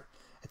 scrolls here.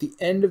 At the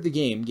end of the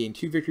game, gain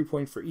 2 victory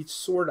points for each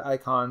sword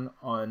icon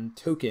on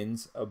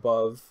tokens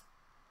above,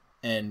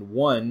 and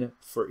 1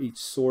 for each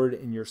sword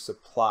in your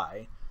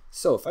supply.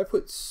 So if I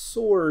put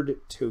sword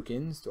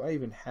tokens, do I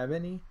even have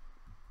any?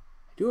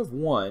 I do have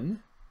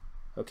 1.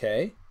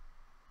 Okay.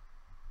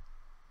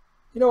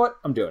 You know what?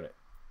 I'm doing it.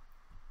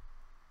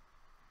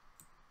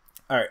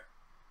 All right.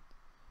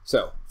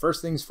 So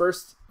first things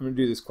first, I'm going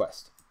to do this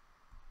quest.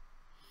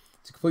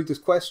 To complete this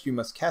quest, you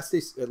must cast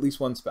at least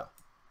 1 spell.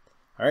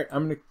 All right,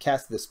 I'm going to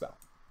cast this spell.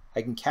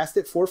 I can cast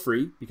it for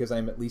free because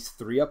I'm at least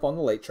 3 up on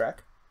the light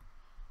track.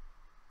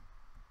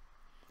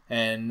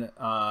 And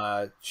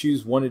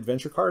choose 1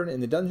 adventure card in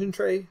the dungeon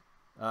tray,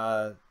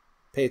 pay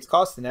its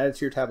cost, and add it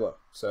to your tableau.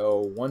 So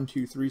 1,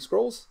 2, 3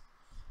 scrolls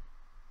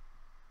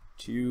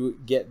to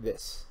get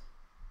this.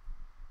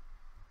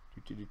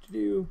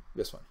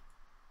 This one.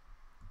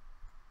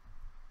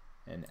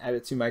 And add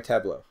it to my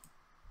tableau.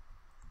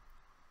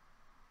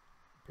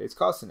 Pay its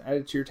cost and add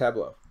it to your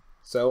tableau.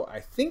 So I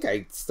think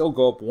I still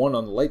go up 1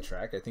 on the light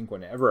track. I think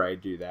whenever I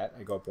do that,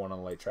 I go up 1 on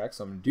the light track.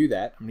 So I'm going to do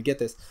that. I'm going to get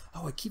this.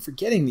 Oh, I keep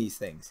forgetting these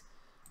things.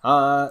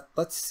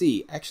 Let's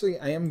see. Actually,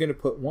 I am going to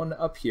put 1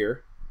 up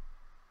here.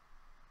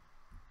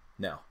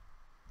 No.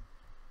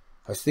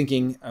 I was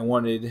thinking I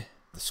wanted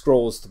the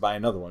scrolls to buy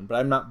another one, but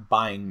I'm not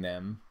buying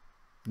them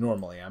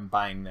normally. I'm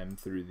buying them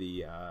through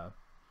the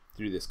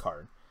through this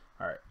card.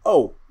 All right.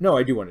 Oh, no,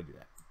 I do want to do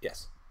that.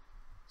 Yes.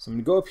 So I'm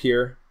going to go up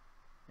here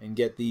and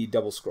get the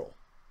double scroll.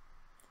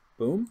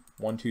 Boom.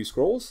 1, 2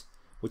 scrolls,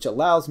 which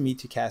allows me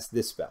to cast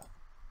this spell.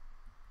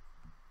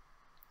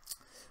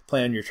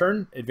 Play on your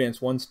turn,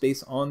 advance 1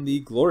 space on the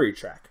glory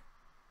track.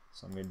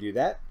 So I'm going to do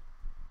that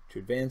to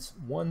advance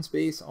 1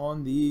 space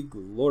on the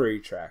glory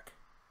track,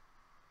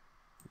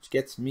 which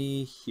gets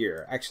me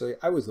here. Actually,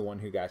 I was the one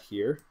who got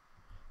here.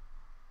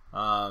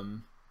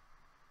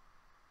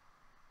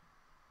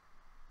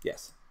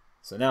 Yes.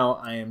 So now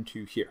I am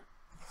to here.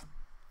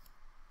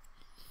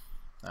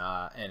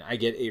 And I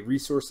get a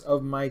resource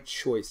of my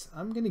choice.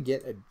 I'm going to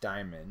get a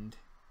diamond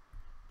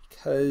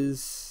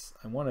because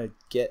I want to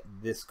get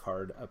this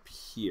card up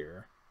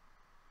here,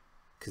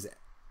 because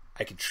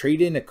I could trade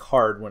in a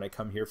card when I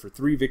come here for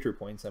 3 victory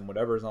points and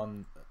whatever's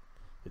on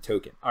the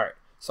token. All right,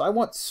 so I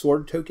want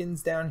sword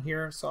tokens down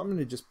here, so I'm going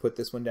to just put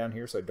this one down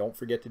here so I don't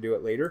forget to do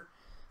it later.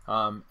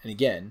 And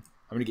again,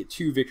 I'm going to get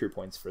 2 victory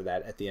points for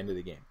that at the end of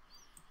the game.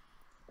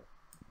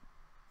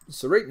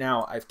 So right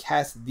now I've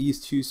cast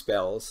these 2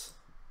 spells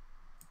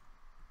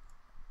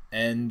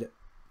and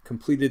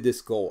completed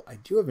this goal. I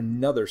do have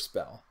another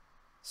spell,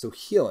 so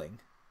healing.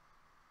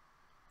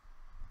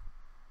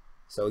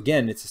 So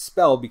again, it's a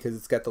spell because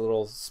it's got the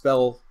little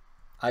spell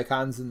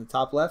icons in the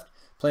top left.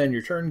 Play on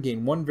your turn,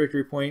 gain 1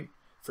 victory point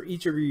for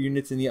each of your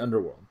units in the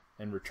underworld,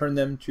 and return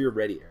them to your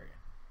ready area.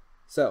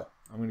 So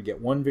I'm going to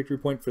get 1 victory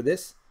point for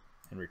this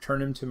and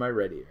return him to my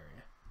ready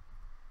area.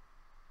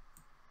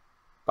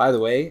 By the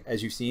way,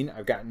 as you've seen,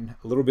 I've gotten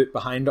a little bit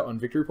behind on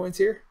victory points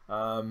here.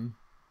 And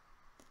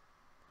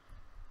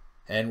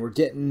we're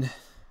getting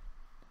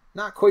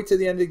not quite to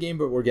the end of the game,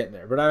 but we're getting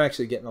there. But I'm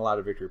actually getting a lot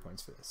of victory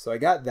points for this. So I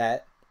got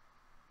that.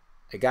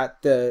 I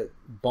got the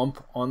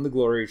bump on the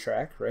glory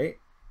track, right?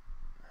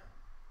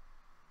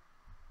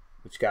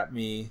 Which got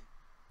me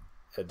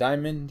a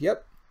diamond.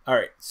 Yep. All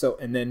right. So,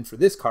 and then for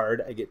this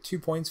card, I get 2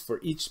 points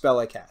for each spell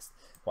I cast.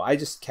 Well, I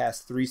just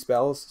cast 3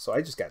 spells, so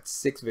I just got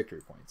 6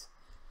 victory points.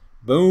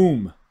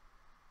 Boom.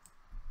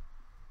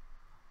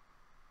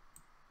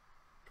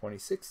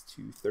 26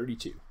 to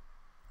 32.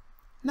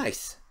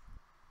 Nice.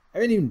 I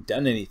haven't even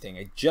done anything.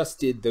 I just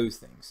did those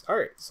things. All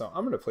right, so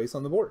I'm going to place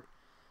on the board.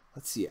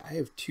 Let's see. I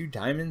have 2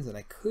 diamonds, and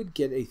I could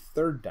get a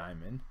 3rd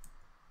diamond.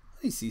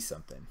 Let me see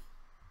something.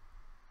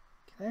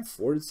 Can I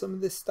afford some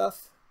of this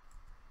stuff?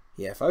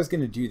 Yeah, if I was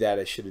going to do that,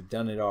 I should have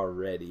done it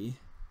already.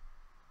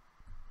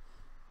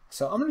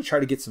 So I'm going to try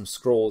to get some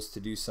scrolls to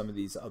do some of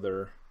these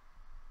other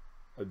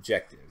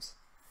objectives.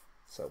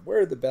 So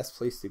where are the best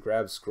place to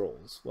grab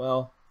scrolls?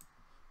 Well,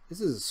 this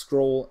is a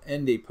scroll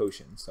and a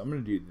potion, so I'm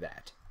going to do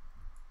that.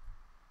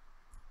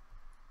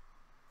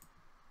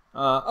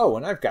 Oh,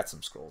 and I've got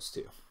some scrolls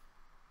too.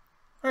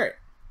 All right.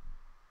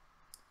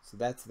 So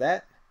that's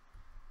that.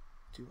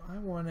 Do I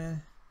want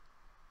to?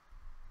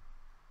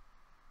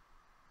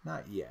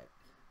 Not yet.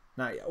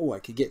 Not yet. Oh, I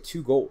could get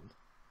 2 gold.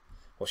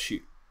 Well,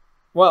 shoot.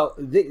 Well,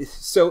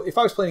 so if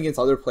I was playing against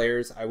other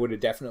players, I would have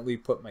definitely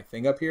put my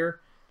thing up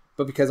here.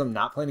 But because I'm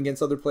not playing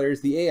against other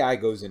players, the AI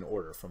goes in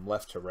order from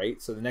left to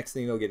right. So the next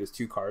thing they'll get is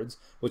 2 cards,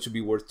 which would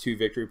be worth 2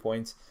 victory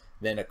points.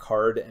 Then a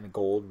card and a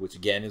gold, which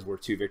again is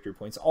worth 2 victory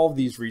points. All of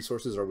these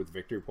resources are with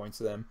victory points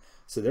to them.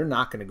 So they're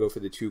not going to go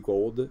for the 2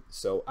 gold.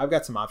 So I've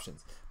got some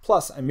options.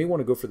 Plus, I may want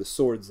to go for the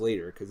swords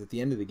later, because at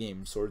the end of the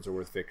game, swords are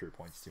worth victory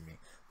points to me.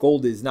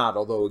 Gold is not,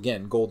 although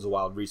again, gold's a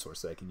wild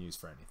resource that I can use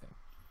for anything.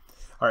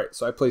 All right,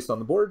 so I placed on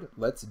the board.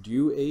 Let's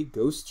do a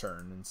ghost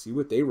turn and see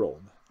what they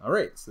rolled. All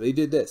right, so they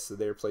did this. So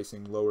they're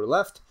placing lower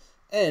left,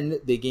 and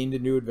they gained a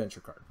new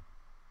adventure card.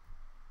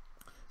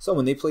 So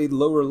when they played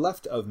lower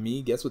left of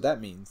me, guess what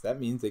that means? That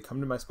means they come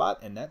to my spot,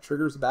 and that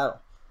triggers a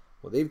battle.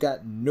 Well, they've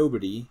got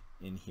nobody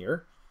in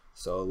here.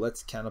 So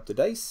let's count up the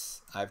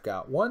dice. I've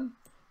got 1.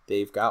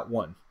 They've got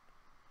 1.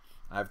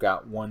 I've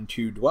got 1,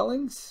 2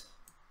 dwellings.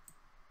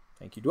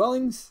 Thank you,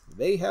 dwellings.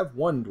 They have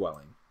 1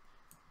 dwelling.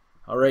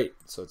 All right,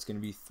 so it's going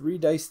to be 3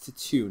 dice to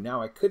 2.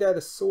 Now I could add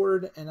a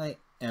sword, and I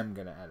am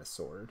going to add a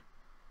sword.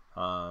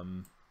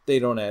 They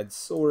don't add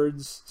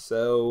swords,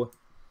 so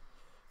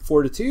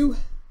 4 to 2,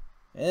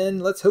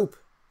 and let's hope.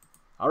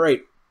 All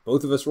right,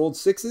 both of us rolled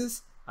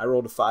 6s. I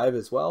rolled a 5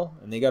 as well,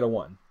 and they got a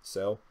 1.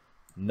 So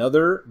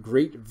another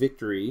great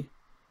victory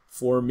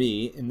for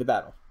me in the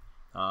battle,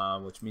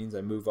 which means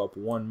I move up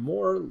 1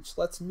 more, which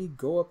lets me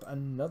go up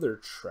another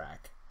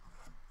track.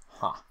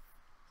 Huh.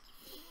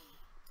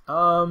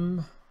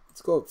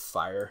 Let's go up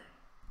fire.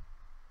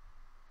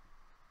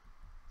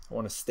 I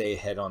want to stay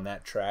ahead on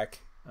that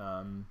track.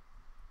 And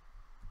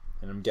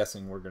I'm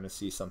guessing we're going to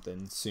see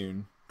something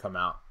soon come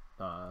out,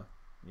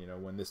 you know,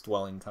 when this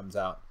dwelling comes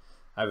out.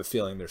 I have a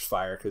feeling there's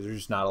fire because there's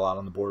just not a lot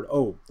on the board.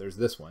 Oh, there's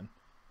this one.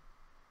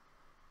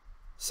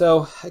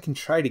 So I can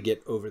try to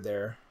get over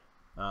there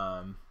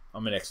on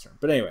my next turn.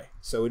 But anyway,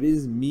 so it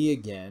is me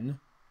again.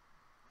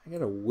 I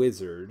got a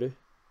wizard.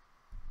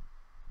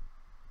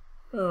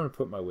 Where do I want to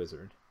put my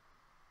wizard?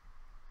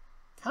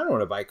 Kind of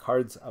want to buy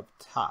cards up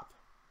top.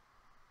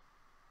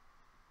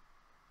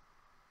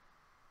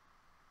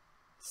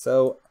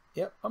 So,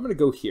 yep, I'm going to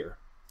go here.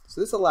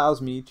 So this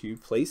allows me to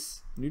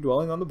place new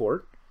dwelling on the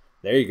board.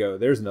 There you go.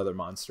 There's another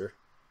monster.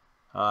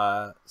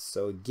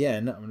 So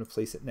again, I'm going to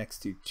place it next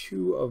to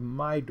 2 of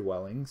my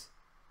dwellings.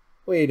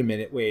 Wait a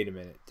minute, wait a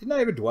minute. Didn't I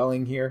have a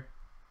dwelling here?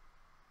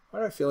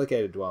 Why do I feel like I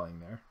had a dwelling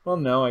there? Well,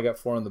 no, I got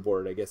 4 on the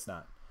board. I guess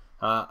not.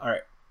 All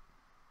right.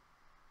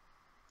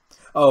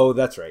 Oh,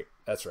 that's right.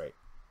 That's right.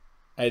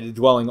 I had a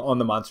dwelling on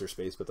the monster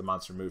space, but the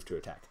monster moved to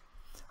attack.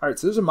 All right,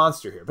 so there's a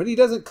monster here, but he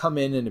doesn't come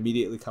in and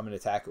immediately come and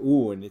attack.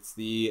 Ooh, and it's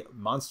the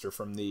monster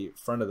from the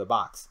front of the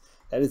box.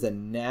 That is a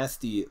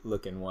nasty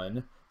looking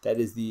one. That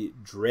is the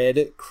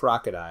Dread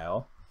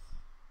Crocodile.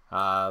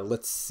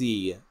 Let's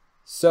see.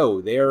 So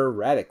they're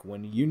erratic.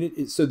 When a unit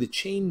is, so the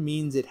chain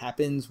means it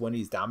happens when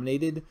he's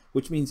dominated,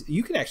 which means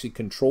you can actually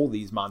control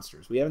these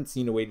monsters. We haven't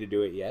seen a way to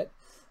do it yet.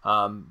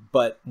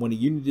 But when a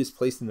unit is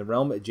placed in the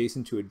realm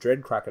adjacent to a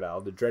Dread Crocodile,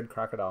 the Dread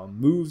Crocodile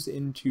moves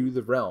into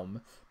the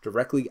realm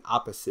directly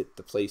opposite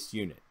the placed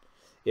unit,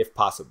 if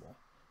possible.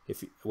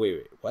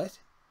 Wait, what?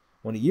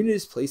 When a unit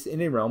is placed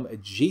in a realm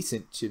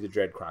adjacent to the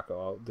Dread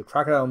Crocodile, the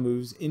crocodile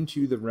moves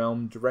into the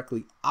realm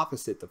directly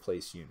opposite the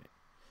placed unit,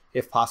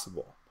 if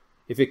possible.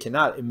 If it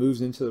cannot, it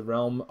moves into the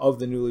realm of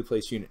the newly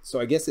placed unit.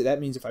 So I guess that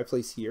means if I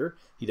place here,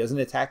 he doesn't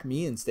attack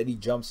me, instead he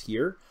jumps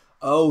here.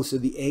 Oh, so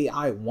the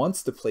AI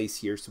wants to place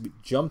here, so it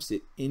jumps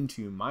it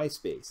into my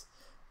space.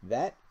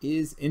 That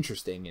is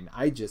interesting, and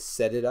I just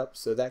set it up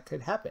so that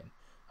could happen.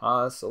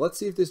 So let's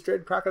see if this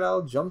dread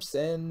crocodile jumps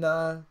and,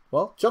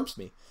 well, jumps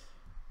me,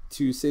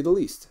 to say the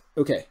least.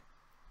 Okay.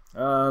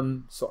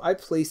 So I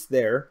placed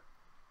there.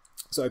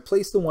 So I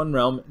placed the one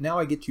realm. Now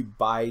I get to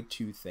buy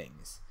two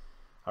things.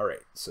 All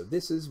right. So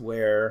this is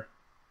where,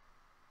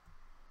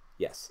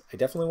 yes, I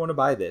definitely want to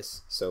buy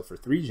this. So for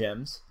 3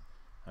 gems,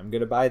 I'm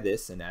going to buy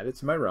this and add it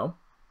to my realm.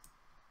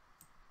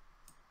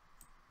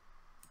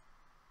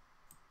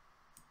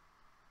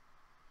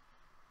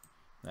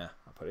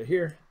 I'll put it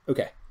here.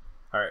 Okay.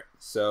 All right.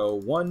 So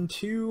 1,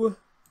 2,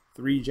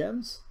 3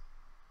 gems.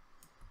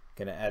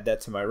 Gonna add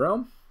that to my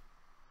realm.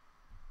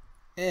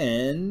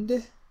 And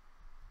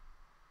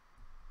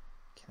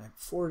can I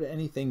afford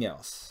anything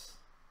else?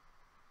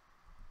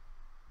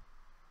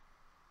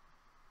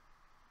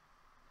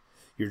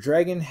 Your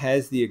dragon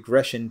has the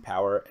aggression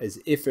power as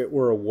if it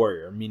were a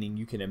warrior, meaning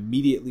you can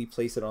immediately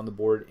place it on the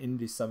board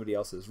into somebody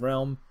else's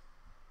realm.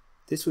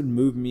 This would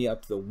move me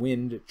up the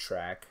wind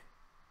track.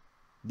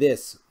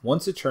 This,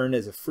 once a turn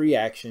as a free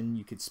action,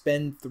 you could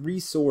spend 3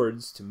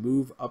 swords to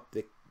move up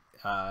the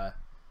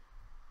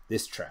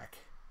this track.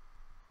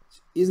 Which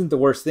isn't the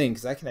worst thing,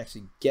 because I can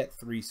actually get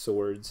 3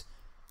 swords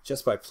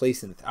just by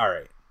placing it.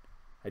 Alright,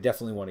 I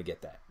definitely want to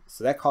get that.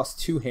 So that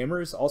costs 2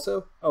 hammers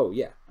also. Oh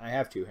yeah, I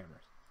have 2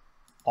 hammers.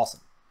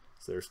 Awesome.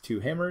 So there's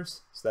 2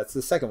 hammers. So that's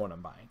the second one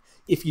I'm buying.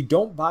 If you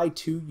don't buy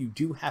 2, you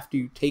do have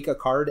to take a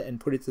card and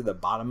put it to the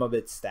bottom of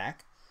its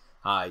stack.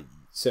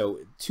 So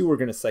 2 are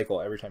going to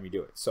cycle every time you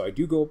do it. So I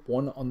do go up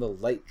 1 on the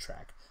light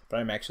track, but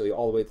I'm actually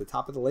all the way at the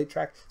top of the light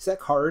track. So that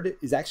card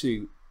is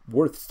actually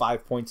worth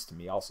 5 points to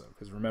me also,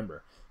 because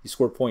remember, you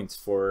score points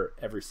for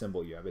every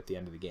symbol you have at the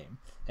end of the game.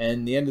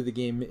 And the end of the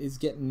game is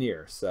getting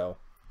near, so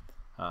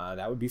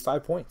that would be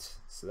 5 points.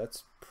 So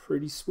that's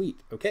pretty sweet.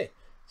 Okay,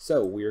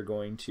 so we're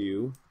going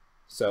to,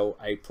 so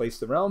I placed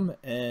the realm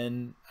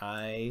and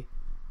I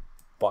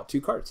bought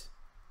 2 cards.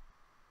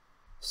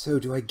 So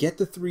do I get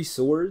the 3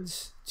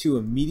 swords to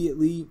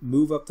immediately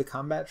move up the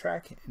combat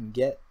track and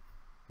get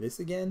this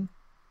again?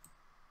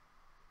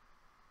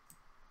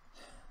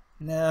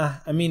 Nah,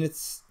 I mean,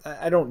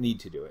 I don't need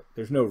to do it.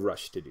 There's no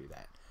rush to do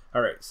that.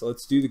 All right, so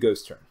let's do the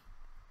ghost turn.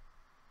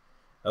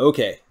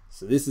 Okay,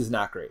 so this is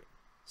not great.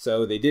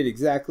 So they did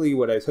exactly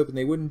what I was hoping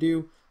they wouldn't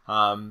do.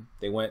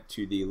 They went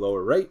to the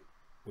lower right,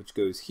 which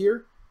goes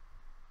here,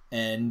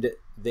 and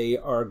they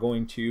are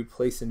going to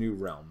place a new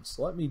realm.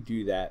 So let me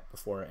do that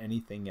before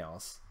anything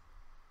else.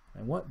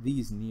 I want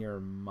these near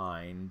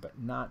mine,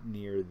 but not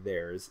near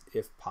theirs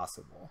if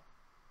possible.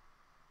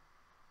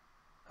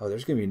 Oh,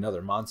 there's going to be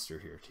another monster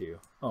here too.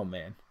 Oh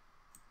man.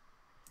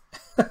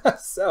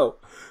 So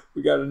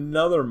we got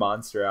another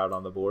monster out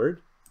on the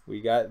board. We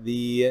got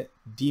the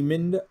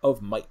Demon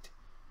of Might.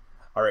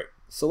 All right,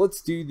 so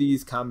let's do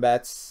these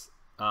combats.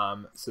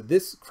 So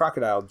this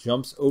crocodile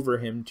jumps over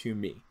him to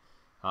me.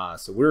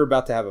 So we're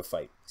about to have a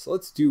fight. So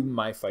let's do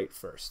my fight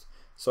first.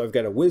 So I've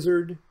got a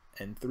wizard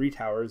and 3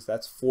 towers.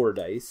 That's 4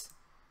 dice.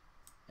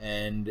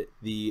 And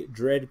the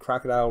dread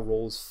crocodile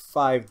rolls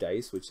 5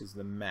 dice, which is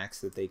the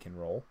max that they can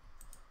roll.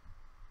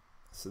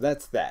 So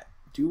that's that.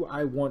 Do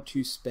I want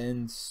to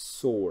spend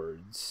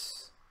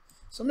swords?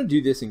 So I'm going to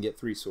do this and get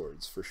 3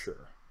 swords for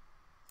sure.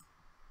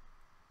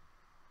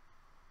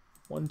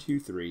 1, 2,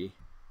 3.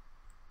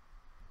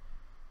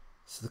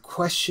 So the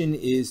question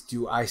is,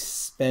 do I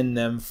spend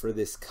them for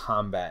this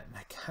combat? And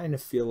I kind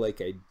of feel like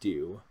I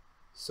do.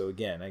 So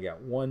again, I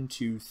got 1,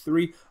 2,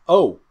 3.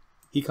 Oh,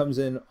 he comes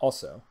in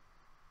also.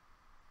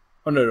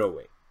 Oh, no,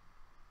 wait.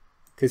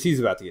 Because he's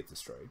about to get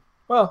destroyed.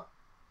 Well,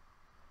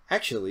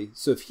 actually,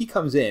 so if he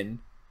comes in,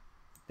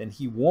 then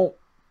he won't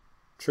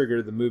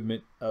trigger the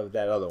movement of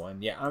that other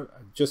one. Yeah,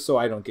 just so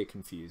I don't get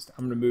confused,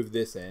 I'm going to move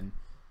this in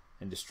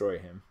and destroy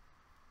him.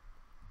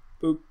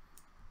 Boop.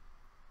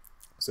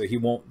 So he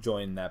won't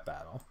join that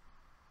battle.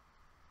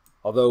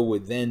 Although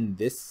within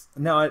this...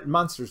 No,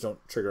 monsters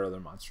don't trigger other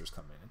monsters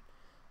coming in.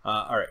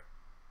 Alright.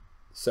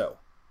 So,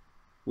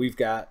 we've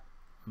got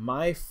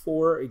my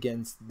 4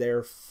 against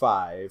their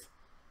 5.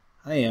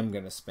 I am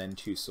going to spend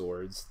 2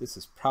 swords. This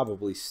is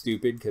probably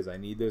stupid because I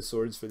need those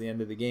swords for the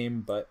end of the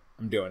game, but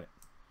I'm doing it.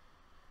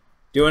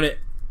 Doing it!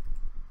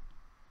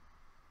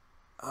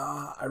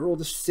 I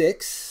rolled a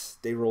 6.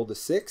 They rolled a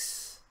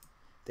 6.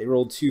 They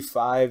rolled 2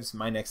 5s.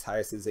 My next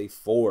highest is a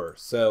 4.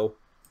 So,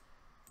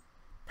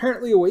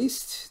 apparently a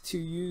waste to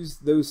use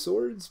those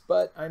swords,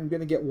 but I'm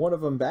going to get one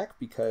of them back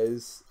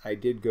because I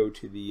did go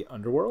to the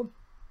underworld.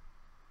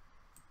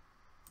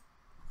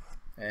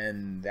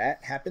 And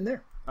that happened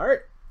there.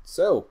 Alright,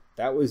 so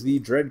that was the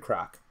Dread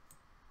Croc,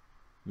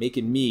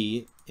 making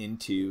me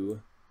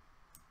into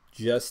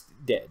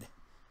just dead.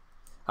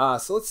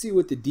 So let's see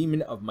what the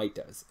Demon of Might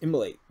does.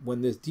 Immolate.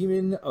 When this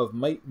Demon of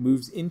Might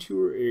moves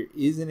into or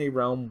is in a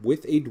realm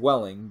with a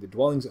dwelling, the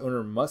dwelling's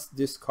owner must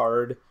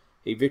discard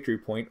a victory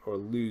point or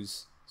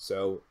lose.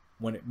 So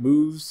when it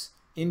moves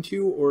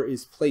into or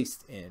is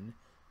placed in,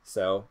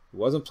 so it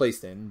wasn't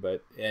placed in,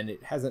 and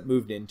it hasn't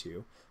moved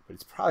into, but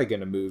it's probably going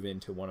to move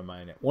into one of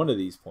mine at one of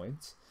these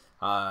points.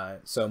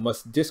 So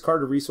must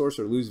discard a resource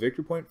or lose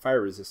victory point.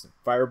 Fire resistant.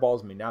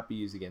 Fireballs may not be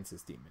used against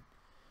this demon.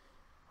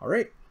 All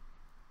right.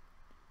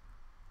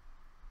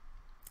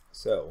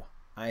 So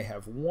I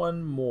have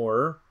one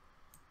more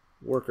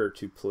worker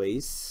to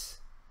place.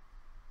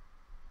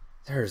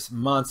 There's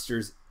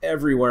monsters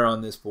everywhere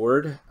on this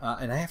board,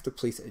 and I have to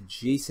place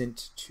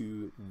adjacent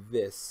to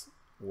this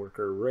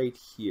worker right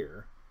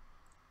here.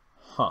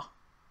 Huh.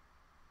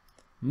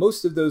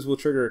 Most of those will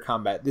trigger a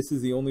combat. This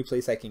is the only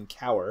place I can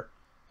cower,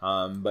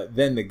 but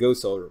then the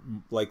ghosts are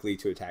likely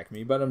to attack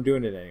me, but I'm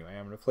doing it anyway.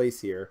 I'm going to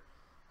place here.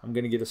 I'm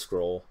going to get a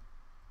scroll.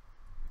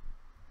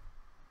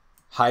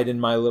 Hide in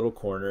my little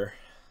corner.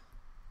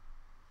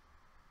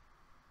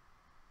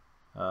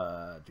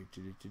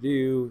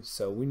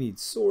 So we need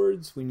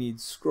swords, we need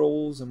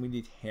scrolls, and we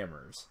need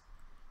hammers.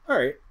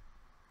 Alright.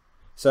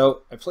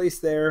 So I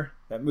placed there.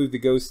 That moved the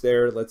ghost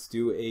there. Let's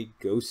do a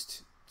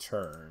ghost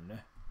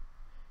turn.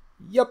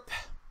 Yup.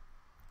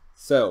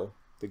 So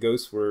the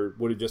ghosts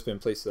would have just been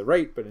placed to the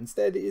right, but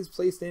instead is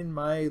placed in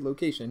my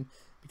location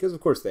because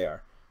of course they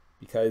are.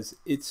 Because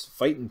it's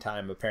fighting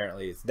time,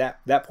 apparently. It's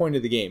that point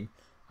of the game.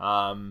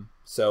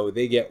 So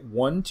they get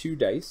 1-2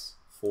 dice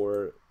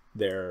for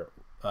their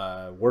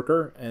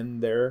worker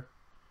and their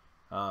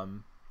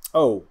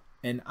oh,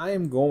 and I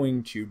am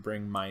going to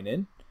bring mine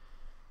in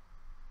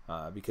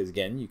because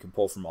again you can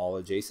pull from all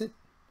adjacent.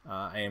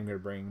 I am going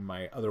to bring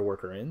my other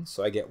worker in,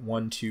 so I get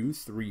 1, 2,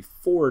 3,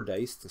 4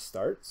 dice to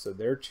start, so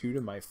they're 2 to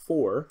my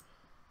 4.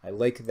 I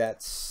like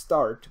that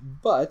start,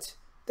 but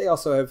they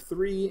also have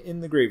 3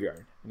 in the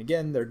graveyard, and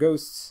again they're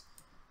ghosts,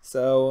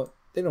 so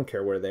they don't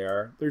care where they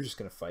are, they're just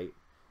going to fight.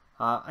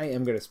 I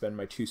am going to spend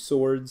my 2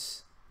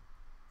 swords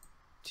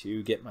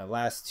to get my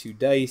last 2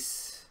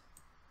 dice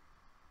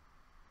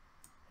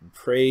and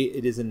pray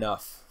it is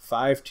enough.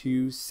 5,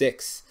 2,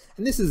 6.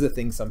 And this is the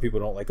thing some people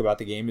don't like about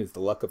the game, is the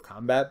luck of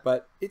combat,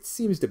 but it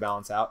seems to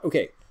balance out.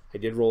 Okay, I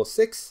did roll a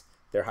 6.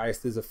 Their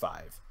highest is a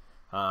 5.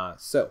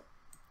 So,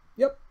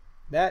 yep,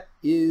 that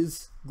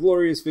is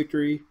glorious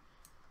victory.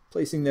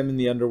 Placing them in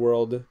the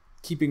underworld,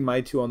 keeping my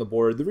 2 on the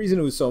board. The reason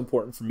it was so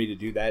important for me to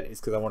do that is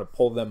because I want to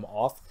pull them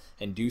off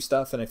and do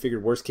stuff, and I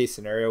figured worst case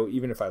scenario,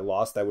 even if I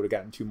lost, I would have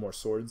gotten 2 more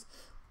swords,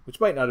 which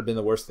might not have been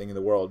the worst thing in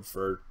the world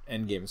for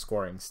endgame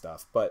scoring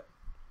stuff, but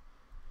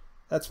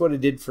that's what I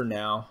did for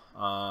now.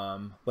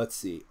 Let's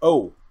see.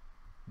 Oh,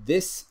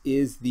 this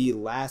is the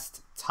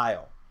last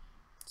tile.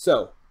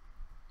 So,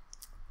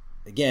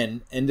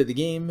 again, end of the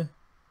game.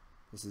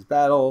 This is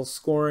battle,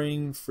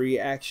 scoring, free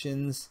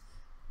actions.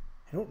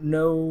 I don't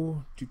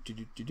know.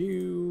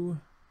 So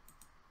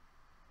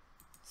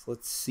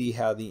let's see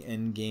how the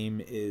end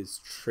game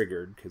is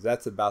triggered, because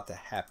that's about to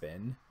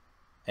happen.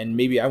 And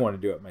maybe I want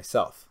to do it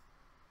myself.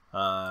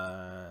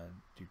 Because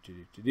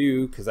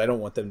I don't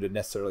want them to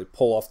necessarily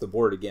pull off the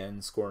board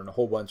again, scoring a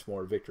whole bunch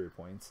more victory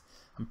points.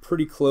 I'm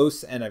pretty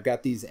close, and I've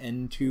got these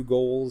N2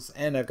 goals,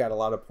 and I've got a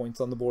lot of points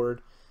on the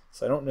board,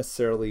 so I don't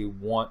necessarily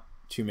want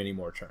too many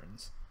more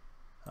turns.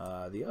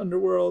 The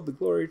Underworld, the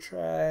Glory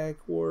Track,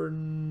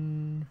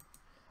 Warden.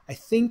 I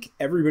think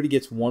everybody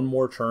gets 1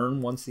 more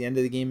turn once the end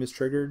of the game is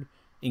triggered,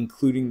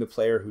 including the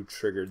player who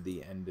triggered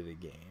the end of the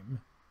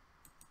game.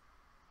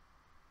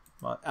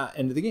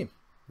 End of the game.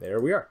 There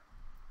we are.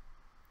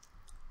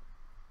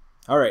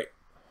 All right,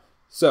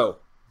 so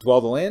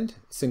dwell the land.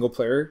 Single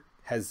player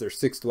has their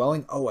 6th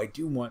dwelling. Oh, I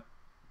do want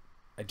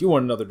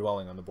another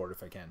dwelling on the board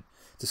if I can.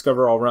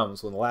 Discover all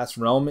realms. When the last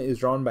realm is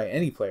drawn by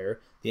any player,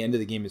 the end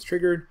of the game is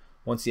triggered.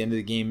 Once the end of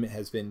the game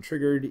has been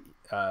triggered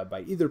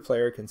by either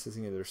player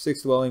consisting of their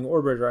 6th dwelling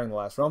or by drawing the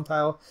last realm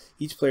tile,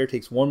 each player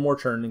takes 1 more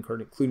turn,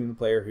 including the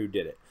player who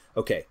did it.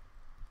 Okay,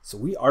 so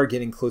we are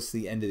getting close to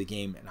the end of the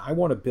game, and I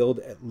want to build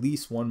at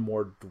least 1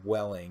 more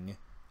dwelling.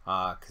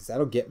 Because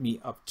that'll get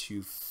me up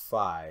to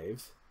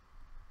 5.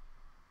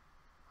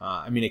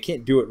 I mean, I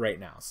can't do it right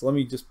now. So let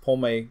me just pull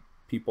my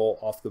people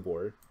off the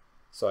board.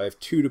 So I have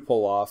 2 to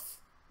pull off.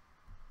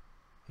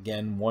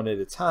 Again, 1 at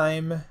a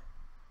time.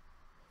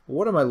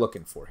 What am I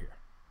looking for here?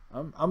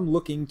 I'm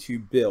looking to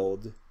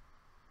build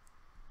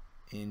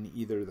in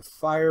either the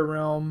fire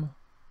realm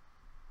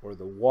or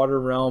the water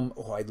realm.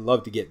 Oh, I'd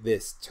love to get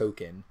this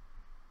token.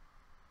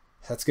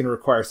 That's going to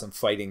require some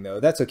fighting,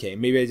 though. That's okay.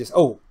 Maybe I just...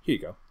 Oh, here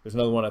you go. There's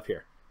another one up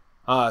here.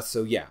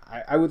 So yeah,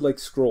 I would like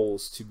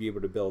scrolls to be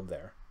able to build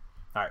there.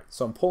 Alright,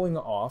 so I'm pulling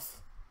off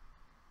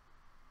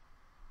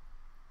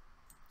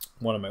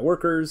one of my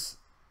workers.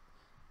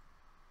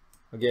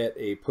 I'll get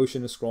a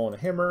potion, a scroll, and a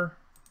hammer.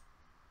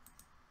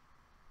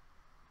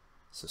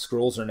 So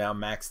scrolls are now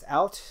maxed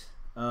out.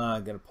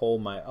 I'm going to pull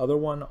my other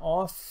one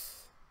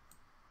off.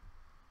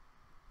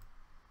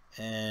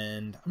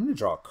 And I'm going to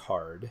draw a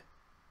card.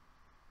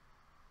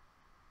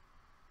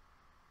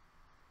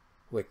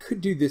 Well, I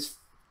could do this,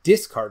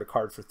 discard a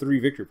card for 3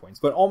 victory points,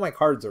 but all my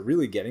cards are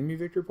really getting me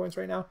victory points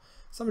right now.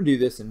 So I'm going to do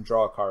this and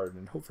draw a card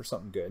and hope for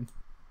something good.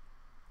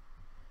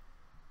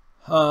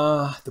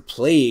 The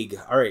Plague.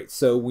 Alright,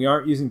 so we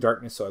aren't using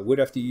darkness, so I would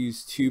have to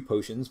use 2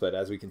 potions, but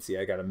as we can see,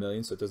 I got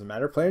 1,000,000, so it doesn't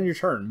matter. Play on your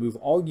turn. Move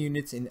all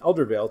units in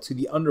Eldervale to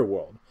the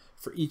Underworld.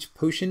 For each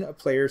potion a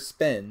player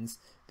spends,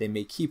 they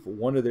may keep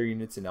 1 of their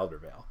units in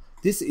Eldervale.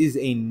 This is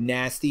a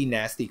nasty,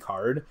 nasty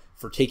card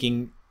for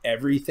taking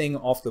everything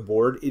off the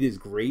board, it is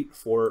great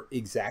for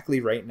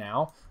exactly right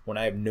now when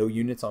I have no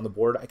units on the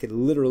board. I could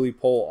literally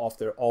pull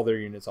off all their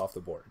units off the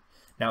board.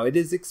 Now it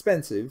is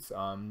expensive.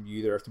 You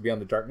either have to be on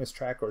the darkness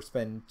track or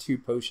spend 2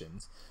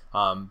 potions.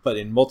 But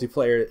in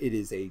multiplayer, it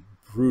is a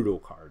brutal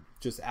card,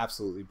 just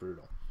absolutely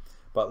brutal.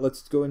 But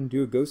let's go ahead and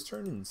do a ghost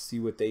turn and see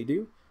what they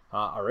do.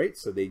 All right,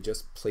 so they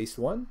just placed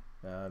one.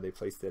 They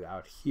placed it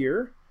out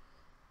here.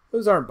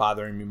 Those aren't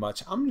bothering me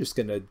much. I'm just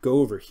going to go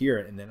over here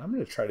and then I'm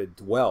going to try to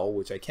dwell,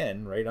 which I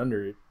can, right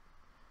under it.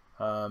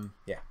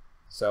 Yeah,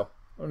 so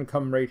I'm going to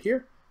come right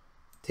here,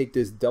 take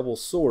this double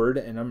sword,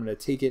 and I'm going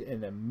to take it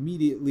and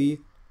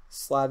immediately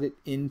slot it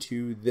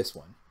into this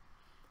one.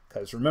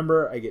 Because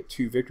remember, I get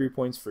 2 victory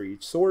points for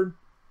each sword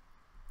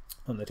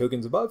on the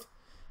tokens above.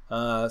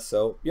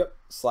 So, yep,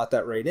 slot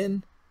that right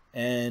in.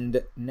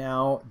 And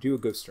now do a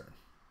ghost turn.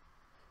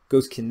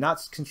 Ghosts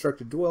cannot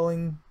construct a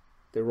dwelling.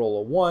 They roll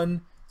a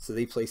 1. So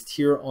they placed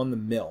here on the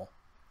mill.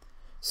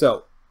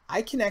 So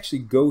I can actually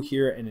go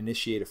here and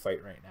initiate a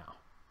fight right now.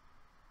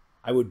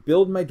 I would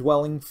build my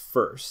dwelling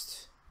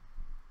first.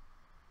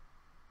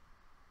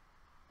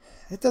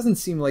 It doesn't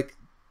seem like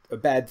a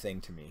bad thing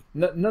to me.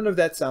 None of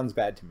that sounds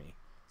bad to me.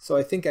 So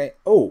I think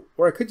or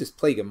I could just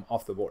plague him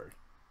off the board.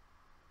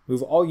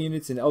 Move all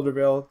units in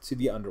Eldervale to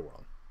the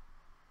underworld.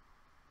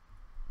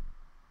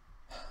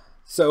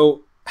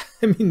 So,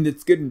 I mean,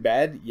 it's good and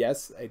bad.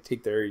 Yes, I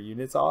take their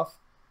units off.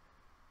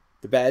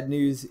 The bad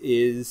news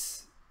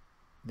is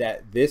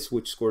that this,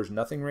 which scores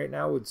nothing right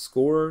now, would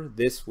score.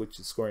 This, which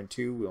is scoring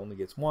 2, only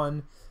gets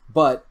 1.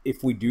 But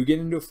if we do get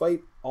into a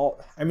fight,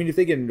 if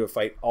they get into a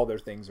fight, all their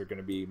things are going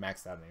to be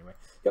maxed out anyway.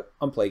 Yep,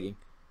 I'm plaguing.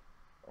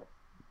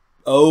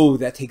 Oh,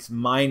 that takes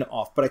mine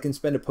off, but I can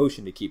spend a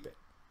potion to keep it.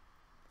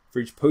 For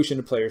each potion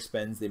a player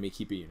spends, they may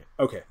keep a unit.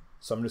 Okay,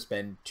 so I'm going to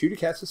spend 2 to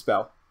cast a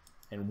spell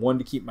and 1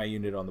 to keep my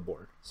unit on the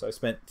board. So I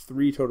spent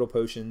 3 total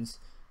potions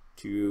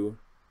to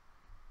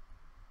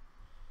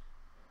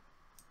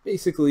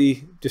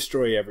basically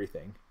destroy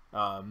everything.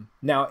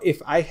 Now,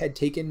 if I had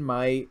taken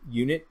my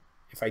unit,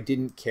 if I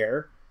didn't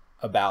care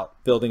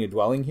about building a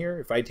dwelling here,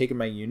 if I had taken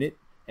my unit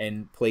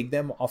and plagued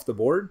them off the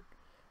board,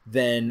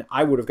 then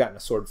I would have gotten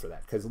a sword for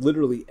that. Because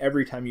literally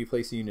every time you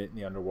place a unit in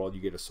the underworld,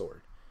 you get a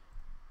sword.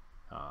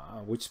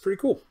 Which is pretty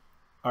cool.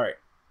 All right,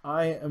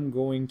 I am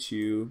going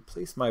to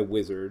place my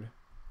wizard.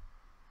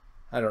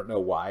 I don't know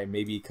why.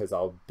 Maybe because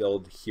I'll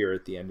build here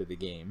at the end of the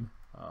game.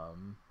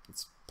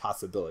 It's a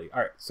possibility.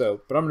 All right,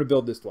 but I'm going to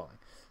build this dwelling.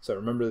 So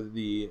remember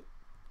the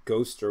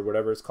ghost or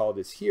whatever it's called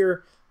is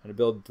here. I'm going to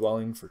build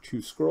dwelling for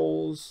 2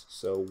 scrolls.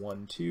 So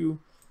 1, 2. I'm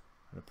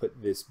going to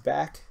put this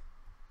back.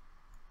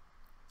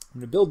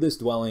 I'm going to build this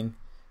dwelling.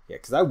 Yeah,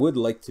 because I would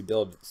like to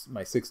build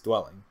my 6th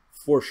dwelling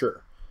for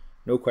sure.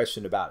 No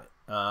question about it.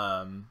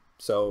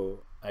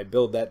 So I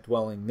build that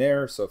dwelling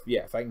there. So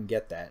if I can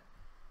get that,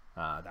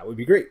 that would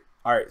be great.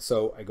 All right,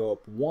 so I go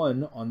up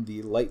 1 on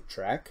the light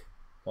track.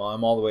 Well,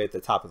 I'm all the way at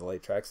the top of the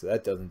light track, so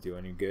that doesn't do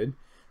any good.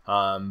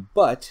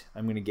 But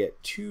I'm going to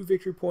get 2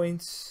 victory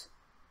points,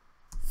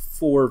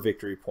 4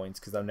 victory points,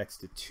 because I'm next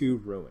to 2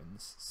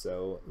 ruins.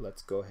 So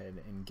let's go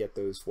ahead and get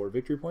those 4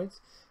 victory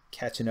points.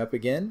 Catching up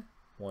again.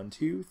 1,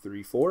 2,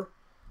 3, 4.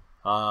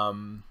 Yeah,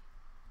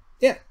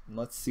 and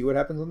let's see what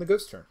happens on the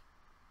ghost turn.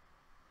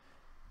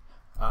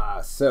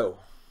 So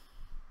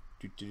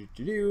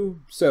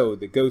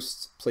the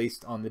ghosts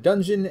placed on the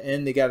dungeon,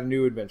 and they got a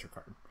new adventure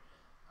card,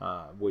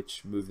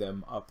 which moved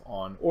them up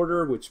on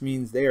order, which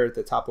means they are at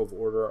the top of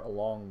order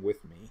along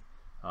with me,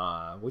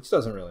 which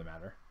doesn't really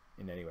matter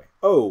in any way.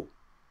 Oh,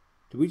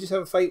 did we just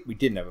have a fight? We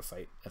didn't have a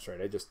fight. That's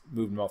right. I just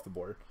moved them off the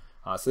board.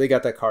 So they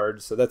got that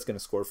card, so that's going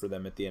to score for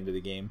them at the end of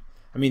the game.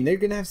 I mean, they're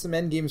going to have some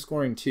end game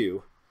scoring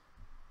too.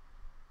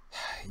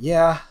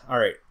 Yeah, all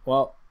right.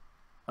 Well,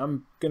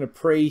 I'm going to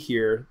pray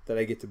here that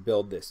I get to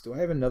build this. Do I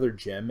have another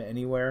gem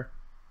anywhere?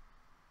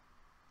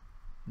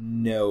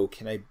 No.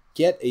 Can I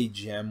get a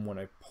gem when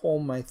I pull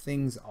my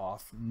things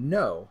off?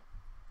 No.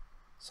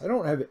 So I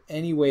don't have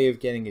any way of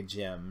getting a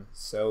gem.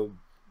 So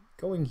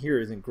going here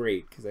isn't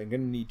great because I'm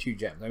going to need 2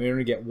 gems. I'm going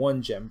to get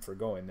 1 gem for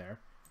going there.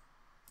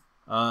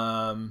 If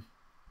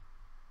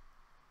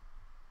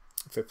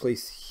I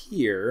place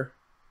here,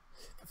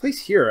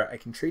 I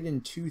can trade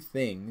in 2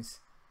 things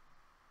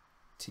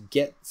to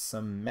get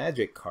some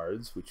magic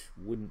cards, which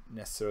wouldn't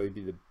necessarily be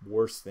the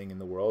worst thing in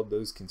the world.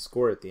 Those can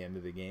score at the end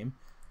of the game.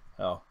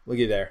 Oh,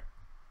 looky there.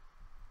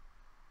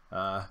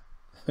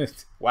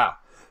 Wow,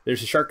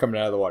 there's a shark coming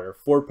out of the water.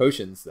 4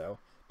 potions, though.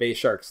 Bay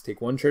sharks.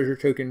 Take 1 treasure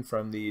token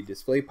from the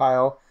display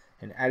pile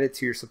and add it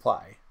to your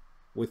supply.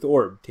 With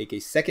orb, take a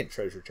 2nd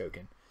treasure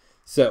token.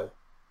 So,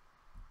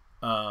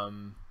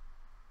 from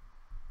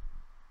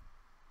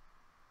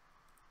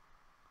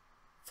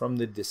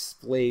the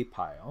display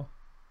pile.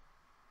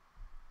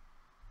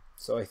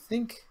 So I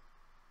think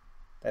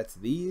that's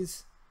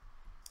these.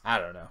 I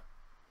don't know.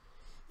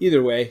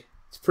 Either way,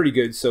 it's pretty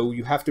good. So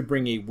you have to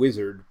bring a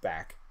wizard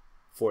back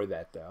for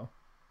that, though.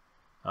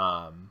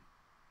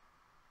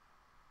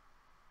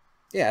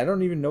 Yeah, I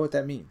don't even know what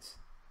that means.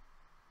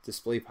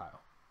 Display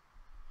pile.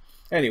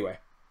 Anyway,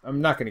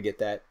 I'm not going to get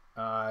that.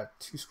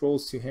 2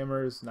 scrolls, 2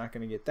 hammers. Not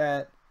going to get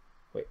that.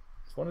 Wait,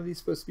 is one of these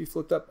supposed to be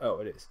flipped up? Oh,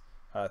 it is.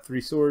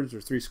 3 swords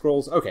or 3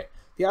 scrolls. Okay,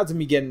 the odds of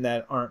me getting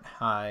that aren't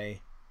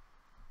high.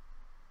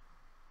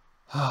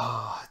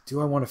 Do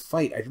I want to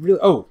fight? I really...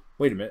 Oh,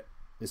 wait a minute.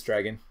 This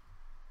dragon.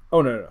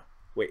 Oh, no.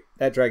 Wait,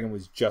 that dragon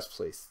was just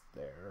placed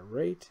there,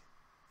 right?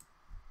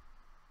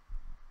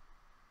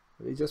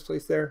 Were they just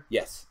placed there?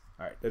 Yes.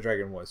 All right, the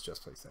dragon was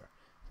just placed there.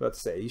 I was about to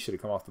say, he should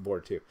have come off the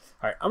board too.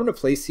 All right, I'm going to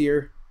place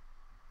here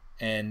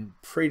and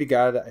pray to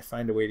God I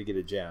find a way to get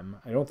a gem.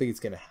 I don't think it's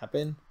going to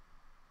happen,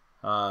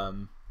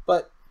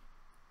 but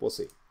we'll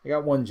see. I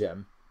got 1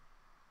 gem.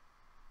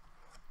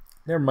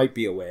 There might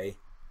be a way.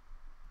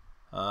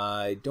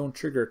 I don't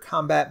trigger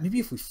combat. Maybe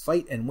if we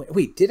fight and win.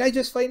 Wait, did I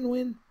just fight and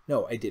win?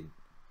 No, I didn't.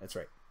 That's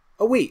right.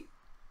 Oh, wait.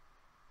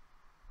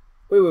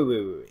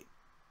 Wait.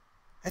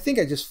 I think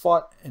I just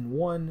fought and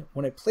won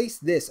when I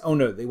placed this. Oh,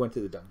 no, they went to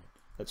the dungeon.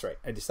 That's right.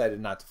 I decided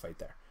not to fight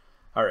there.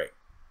 All right.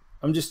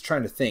 I'm just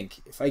trying to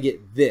think. If I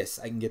get this,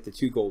 I can get the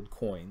 2 gold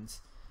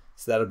coins.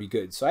 So that'll be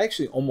good. So I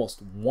actually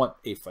almost want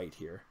a fight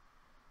here.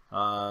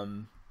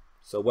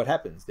 So what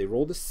happens? They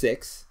rolled a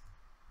 6,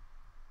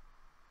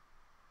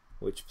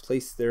 which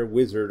placed their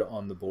wizard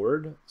on the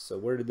board. So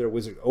where did their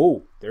wizard...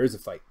 Oh, there is a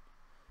fight.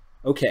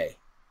 Okay.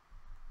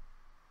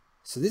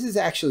 So this is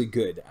actually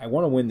good. I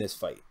want to win this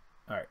fight.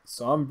 All right,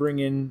 so I'm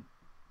bringing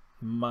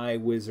my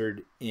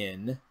wizard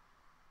in.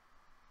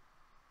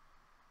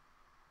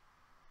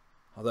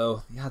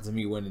 Although the odds of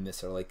me winning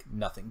this are like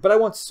nothing. But I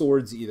want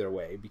swords either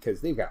way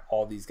because they've got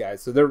all these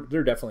guys. So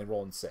they're definitely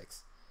rolling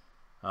 6.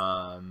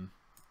 And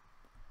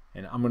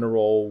I'm going to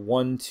roll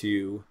 1,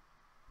 2,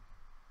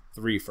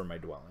 3 for my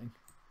dwelling.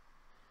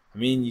 I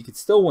mean, you could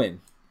still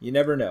win. You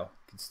never know.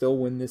 You could still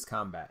win this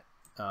combat.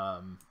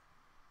 I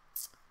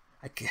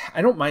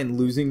don't mind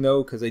losing,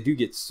 though, because I do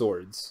get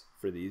swords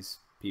for these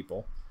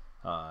people.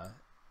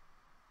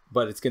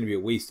 But it's going to be a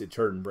wasted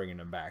turn bringing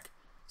them back.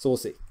 So we'll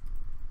see.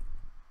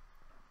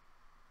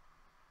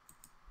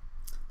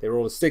 They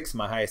rolled a 6.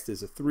 My highest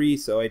is a 3,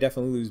 so I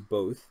definitely lose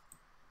both.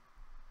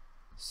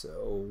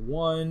 So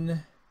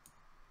 1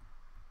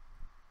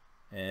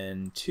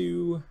 and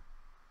 2.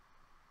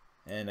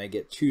 And I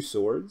get 2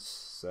 swords.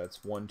 So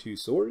that's 1, 2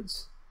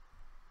 swords.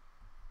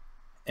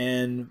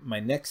 And my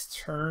next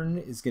turn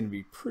is going to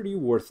be pretty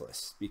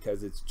worthless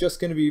because it's just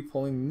going to be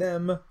pulling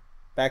them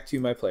back to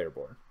my player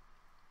board.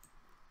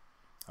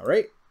 All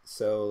right,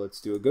 so let's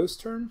do a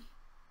ghost turn.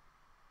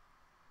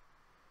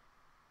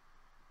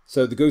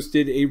 So the ghost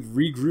did a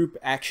regroup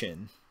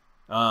action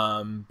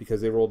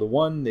because they rolled a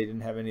 1. They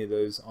didn't have any of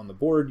those on the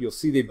board. You'll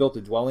see they built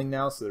a dwelling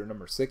now, so their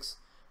number 6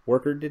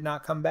 worker did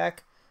not come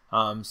back.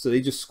 So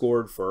they just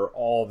scored for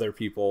all their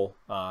people.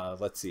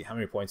 Let's see, how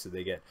many points did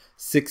they get?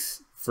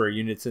 6 for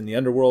units in the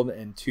underworld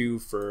and 2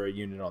 for a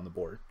unit on the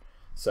board.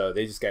 So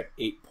they just got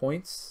 8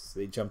 points.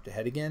 They jumped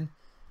ahead again.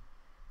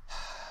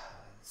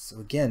 So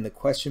again, the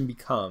question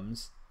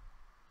becomes,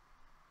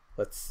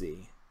 let's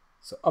see.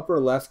 So upper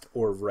left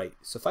or right.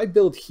 So if I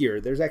build here,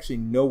 there's actually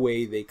no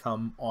way they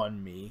come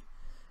on me.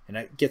 And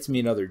that gets me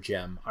another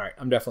gem. All right,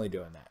 I'm definitely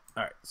doing that.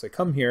 All right, so I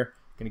come here,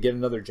 going to get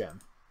another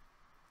gem.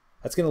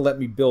 That's going to let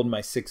me build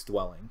my 6th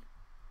dwelling.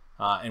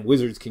 And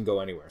wizards can go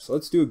anywhere. So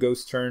let's do a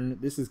ghost turn.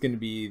 This is going to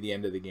be the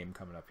end of the game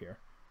coming up here.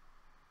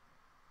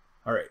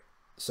 All right,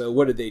 so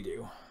what did they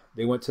do?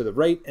 They went to the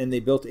right and they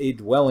built a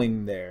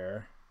dwelling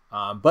there.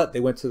 But they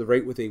went to the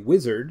right with a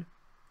wizard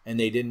and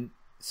they didn't.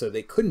 So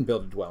they couldn't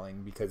build a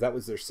dwelling because that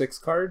was their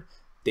 6th card.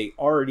 They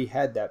already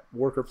had that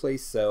worker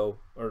place, so,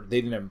 or they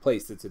didn't have a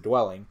place, it's a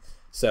dwelling.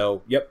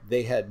 So, yep,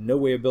 they had no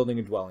way of building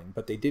a dwelling,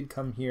 but they did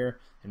come here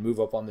and move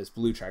up on this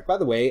blue track. By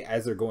the way,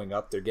 as they're going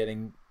up, they're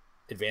getting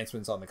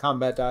advancements on the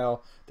combat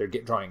dial. They're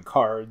drawing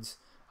cards.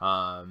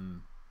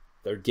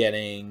 They're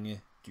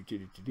getting,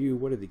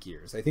 what are the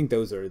gears? I think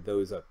those are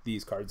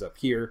these cards up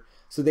here.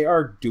 So they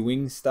are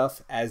doing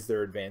stuff as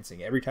they're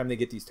advancing. Every time they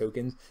get these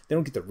tokens, they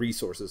don't get the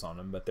resources on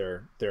them, but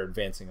they're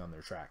advancing on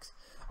their tracks.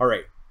 All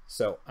right,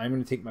 so I'm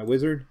going to take my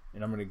wizard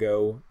and I'm going to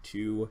go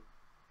to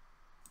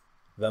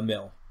the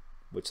mill,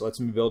 which lets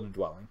me build a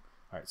dwelling.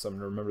 All right, so I'm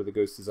going to remember the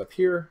ghost is up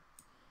here.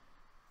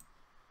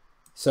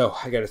 So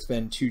I got to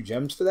spend 2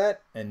 gems for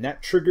that, and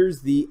that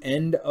triggers the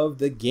end of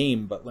the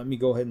game. But let me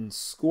go ahead and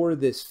score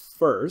this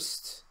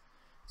first.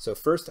 So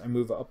first I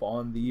move up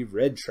on the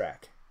red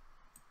track.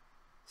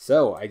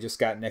 So I just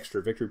got an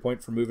extra victory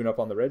point for moving up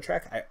on the red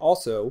track. I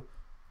also,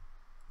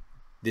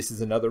 this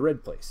is another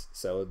red place,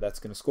 so that's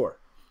going to score.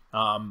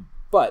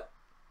 But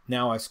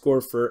now I score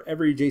for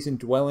every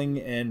adjacent dwelling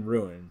and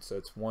ruin. So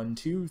it's 1,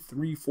 2,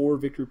 3, 4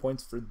 victory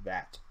points for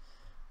that.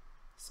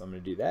 So I'm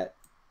going to do that.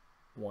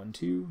 1,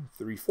 2,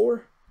 3,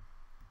 4.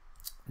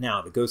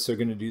 Now the ghosts are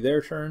going to do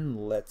their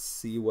turn. Let's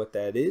see what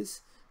that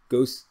is.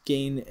 Ghosts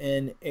gain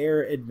an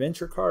air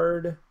adventure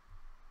card.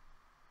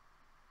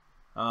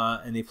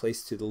 And they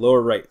placed to the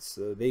lower right.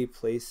 So they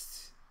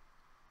placed...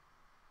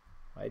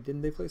 Why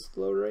didn't they place to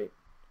the lower right?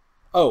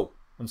 Oh,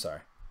 I'm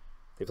sorry.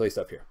 They placed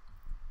up here.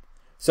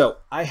 So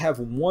I have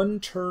 1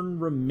 turn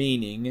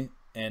remaining,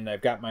 and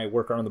I've got my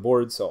worker on the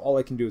board, so all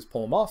I can do is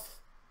pull them off.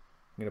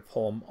 I'm I'm going to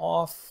pull them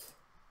off.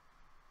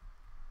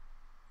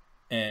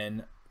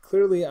 And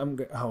clearly I'm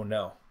going to... Oh,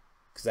 no.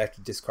 Because I have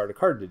to discard a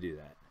card to do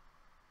that.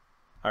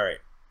 All right.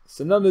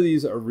 So none of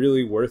these are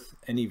really worth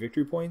any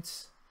victory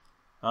points.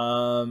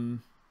 Because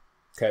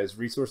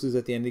resources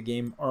at the end of the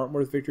game aren't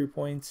worth victory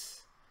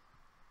points.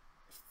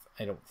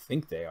 I don't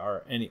think they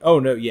are any. Oh,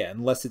 no, yeah,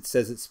 unless it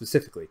says it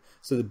specifically.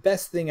 So the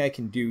best thing I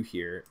can do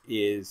here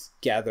is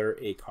gather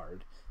a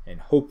card and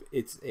hope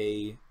it's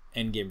a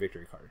endgame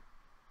victory card.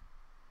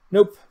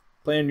 Nope.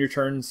 Play on your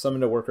turn,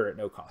 summon a worker at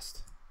no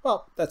cost.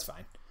 Well, that's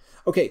fine.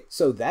 Okay,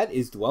 so that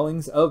is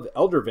Dwellings of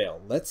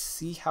Eldervale. Let's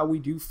see how we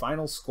do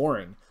final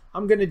scoring.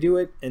 I'm going to do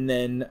it, and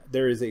then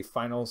there is a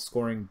final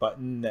scoring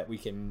button that we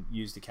can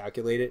use to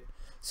calculate it.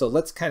 So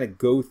let's kind of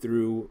go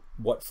through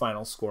what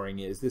final scoring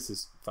is. This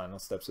is final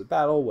steps of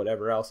battle,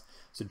 whatever else.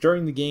 So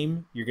during the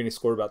game, you're going to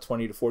score about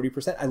 20 to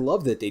 40%. I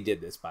love that they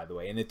did this, by the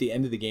way. And at the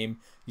end of the game,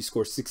 you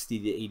score 60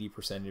 to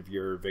 80% of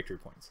your victory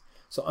points.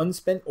 So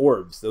unspent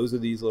orbs, those are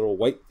these little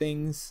white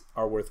things,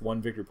 are worth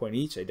 1 victory point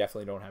each. I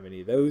definitely don't have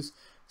any of those.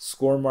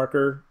 Score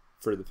marker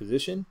for the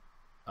position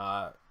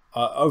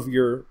of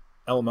your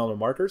elemental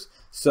markers.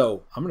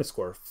 So I'm going to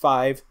score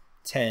 5,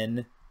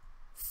 10,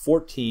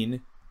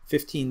 14,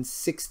 15,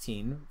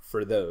 16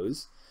 for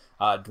those.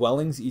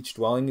 Dwellings, each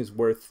dwelling is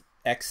worth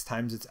X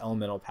times its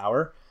elemental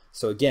power.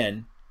 So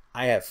again,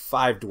 I have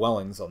 5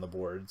 dwellings on the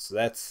board. So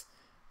that's,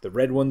 the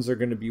red ones are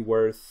going to be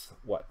worth,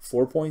 what,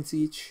 4 points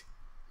each?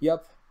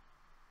 Yep.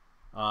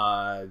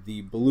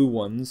 The blue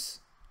ones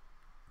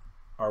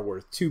are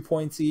worth 2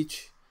 points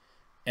each.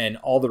 And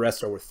all the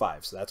rest are worth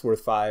 5. So that's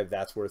worth 5,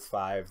 that's worth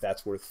 5,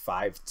 that's worth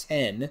 5,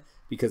 10,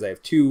 because I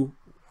have 2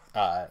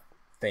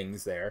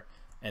 things there.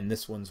 And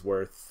this one's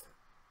worth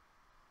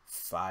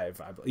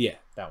 5. Yeah,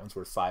 that one's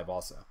worth 5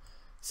 also.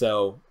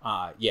 So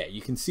yeah,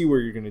 you can see where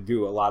you're going to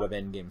do a lot of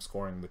endgame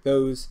scoring with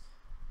those.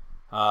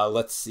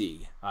 Let's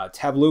see.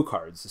 Tableau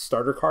cards. The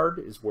starter card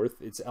is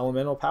worth its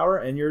elemental power,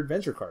 and your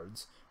adventure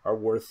cards are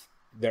worth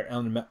their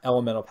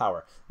elemental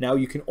power. Now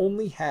you can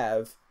only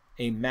have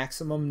a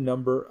maximum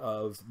number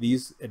of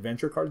these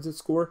adventure cards that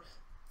score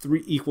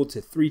equal to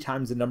 3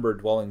 times the number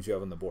of dwellings you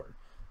have on the board.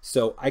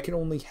 So I can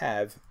only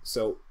have,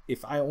 so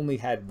if I only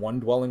had 1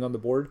 dwelling on the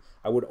board,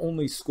 I would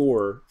only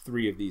score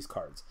 3 of these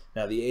cards.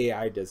 Now the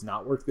AI does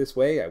not work this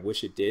way. I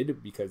wish it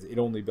did, because it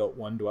only built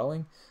 1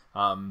 dwelling.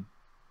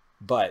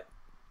 But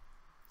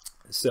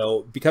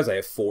so because I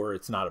have 4,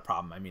 it's not a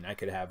problem. I mean, I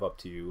could have up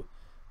to,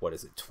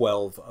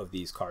 12 of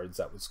these cards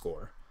that would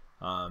score.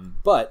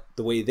 But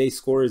the way they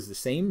score is the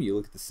same. You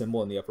look at the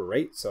symbol in the upper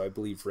right. So I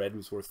believe red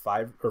was worth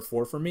 5 or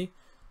 4 for me.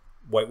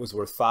 White was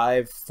worth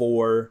 5,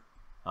 4.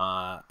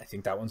 I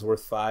think that one's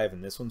worth 5,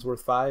 and this one's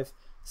worth 5.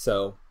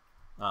 So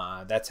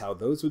that's how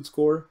those would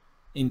score,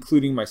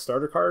 including my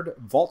starter card.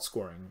 Vault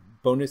scoring,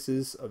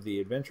 bonuses of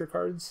the adventure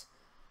cards.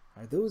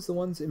 Are those the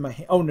ones in my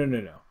hand? Oh,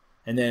 no.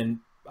 And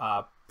then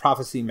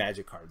prophecy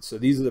magic cards. So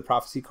these are the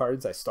prophecy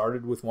cards. I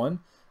started with 1.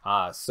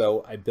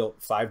 So I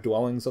built 5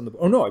 dwellings on the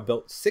board. Oh no, I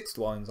built 6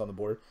 dwellings on the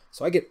board.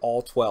 So I get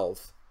all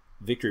 12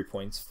 victory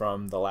points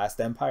from the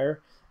last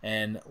empire.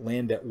 And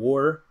land at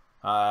war,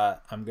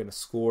 I'm going to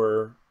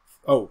score...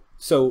 Oh,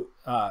 so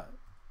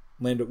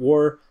land at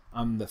war,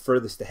 I'm the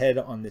furthest ahead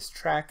on this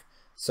track.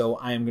 So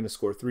I am going to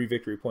score 3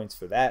 victory points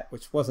for that,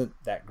 which wasn't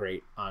that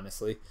great,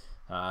 honestly.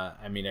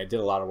 I mean, I did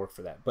a lot of work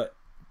for that. But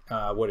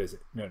what is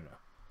it? No.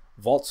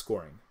 Vault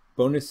scoring.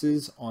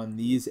 Bonuses on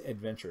these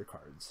adventure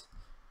cards.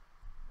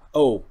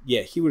 Oh,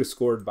 yeah, he would have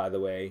scored, by the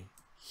way,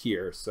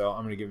 here. So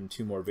I'm going to give him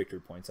 2 more victory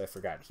points. I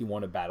forgot. He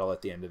won a battle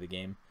at the end of the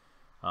game.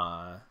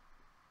 And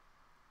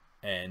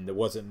there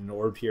wasn't an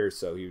orb here,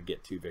 so he would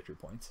get 2 victory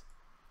points.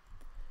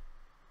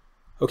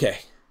 Okay.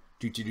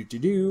 What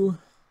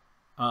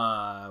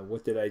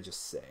did I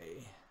just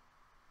say?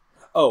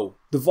 Oh,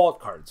 the vault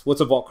cards.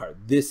 What's a vault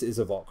card? This is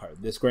a vault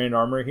card. This grand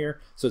armor here.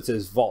 So it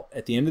says vault.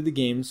 At the end of the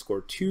game,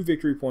 score 2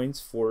 victory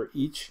points for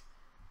each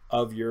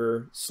of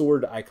your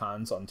sword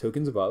icons on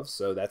tokens above.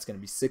 So that's going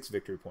to be 6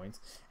 victory points.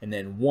 And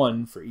then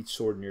 1 for each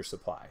sword in your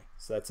supply.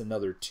 So that's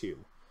another 2.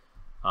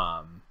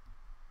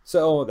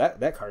 So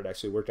that card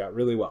actually worked out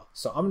really well.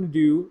 So I'm going to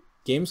do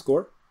game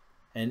score,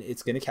 and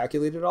it's going to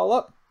calculate it all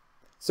up.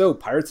 So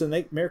Pirates of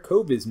Nightmare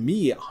Cove is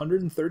me,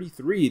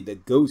 133. The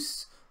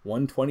Ghosts,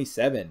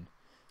 127.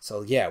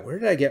 So yeah, where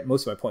did I get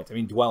most of my points? I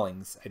mean,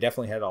 dwellings, I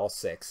definitely had all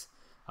 6.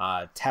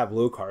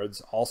 Tableau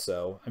cards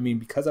also. I mean,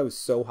 because I was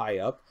so high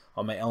up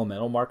on my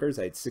elemental markers,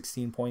 I had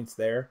 16 points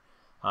there.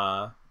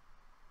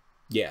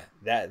 Yeah,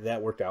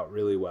 that worked out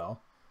really well.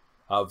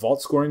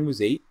 Vault scoring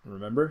was 8,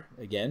 remember?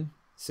 Again,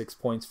 6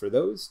 points for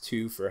those,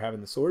 2 for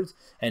having the swords.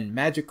 And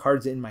magic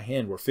cards in my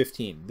hand were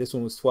 15. This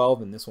one was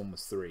 12, and this one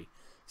was 3.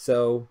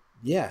 So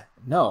yeah,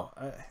 no,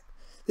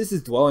 this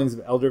is Dwellings of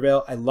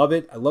Eldervale. I love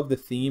it. I love the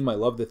theme. I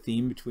love the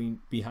theme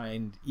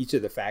behind each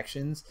of the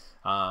factions.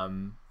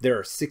 There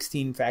are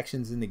 16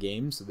 factions in the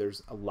game, so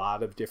there's a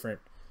lot of different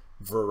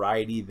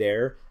variety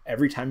there.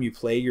 Every time you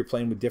play, you're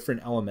playing with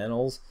different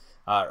elementals.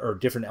 or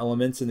different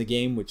elements in the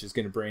game, which is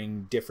going to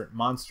bring different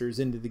monsters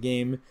into the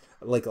game.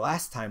 Like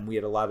last time, we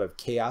had a lot of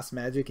chaos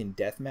magic and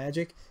death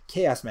magic.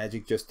 Chaos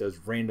magic just does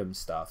random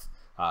stuff,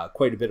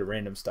 quite a bit of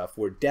random stuff,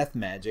 where death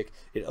magic,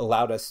 it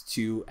allowed us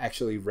to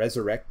actually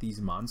resurrect these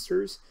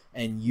monsters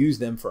and use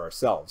them for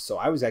ourselves. So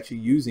I was actually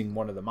using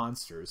one of the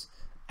monsters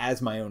as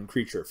my own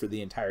creature for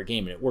the entire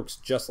game, and it works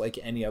just like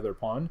any other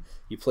pawn.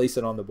 You place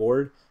it on the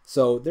board.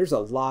 So there's a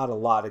lot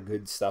of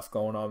good stuff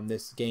going on in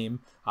this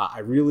game. I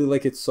really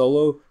like it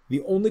solo.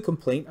 The only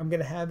complaint I'm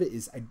gonna have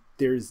is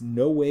there's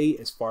no way,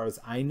 as far as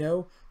I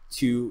know,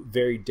 to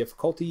vary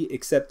difficulty,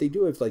 except they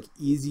do have like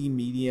easy,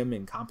 medium,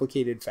 and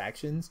complicated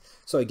factions.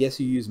 So I guess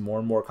you use more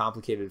and more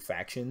complicated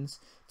factions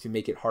to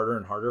make it harder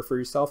and harder for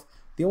yourself.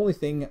 The only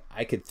thing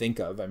I could think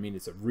of, I mean,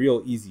 it's a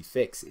real easy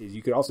fix, is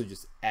you could also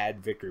just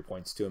add victory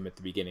points to them at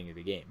the beginning of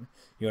the game.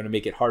 You want to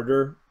make it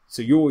harder,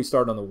 so you always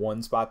start on the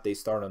 1 spot, they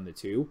start on the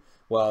 2.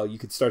 Well, you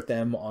could start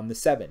them on the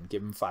 7,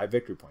 give them 5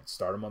 victory points.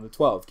 Start them on the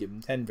 12, give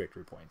them 10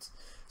 victory points.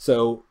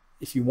 So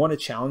if you want to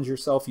challenge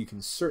yourself, you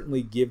can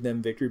certainly give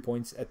them victory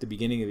points at the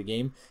beginning of the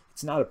game.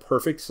 It's not a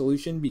perfect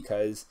solution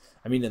because,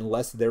 I mean,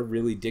 unless they're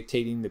really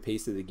dictating the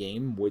pace of the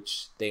game,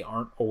 which they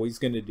aren't always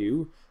going to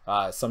do,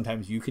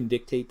 sometimes you can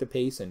dictate the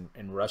pace and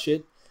rush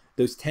it.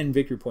 Those 10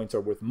 victory points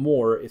are worth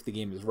more if the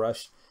game is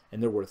rushed,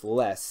 and they're worth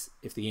less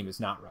if the game is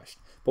not rushed.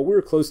 But we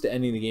were close to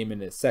ending the game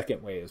in a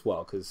second way as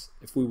well, because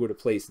if we would have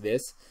placed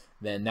this,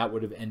 then that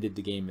would have ended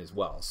the game as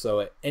well. So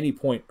at any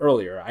point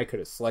earlier, I could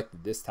have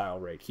selected this tile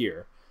right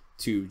here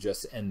to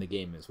just end the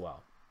game as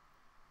well.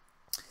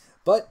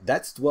 But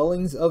that's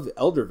Dwellings of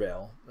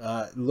Eldervale.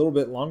 A little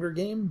bit longer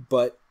game,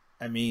 but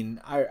I mean,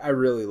 I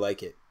really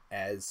like it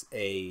as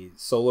a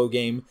solo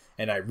game,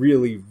 and I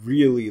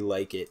really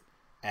like it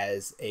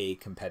as a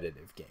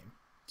competitive game.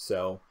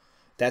 So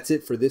that's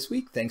it for this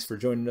week. Thanks for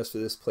joining us for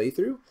this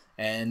playthrough,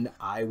 and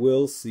I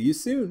will see you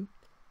soon.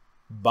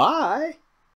 Bye!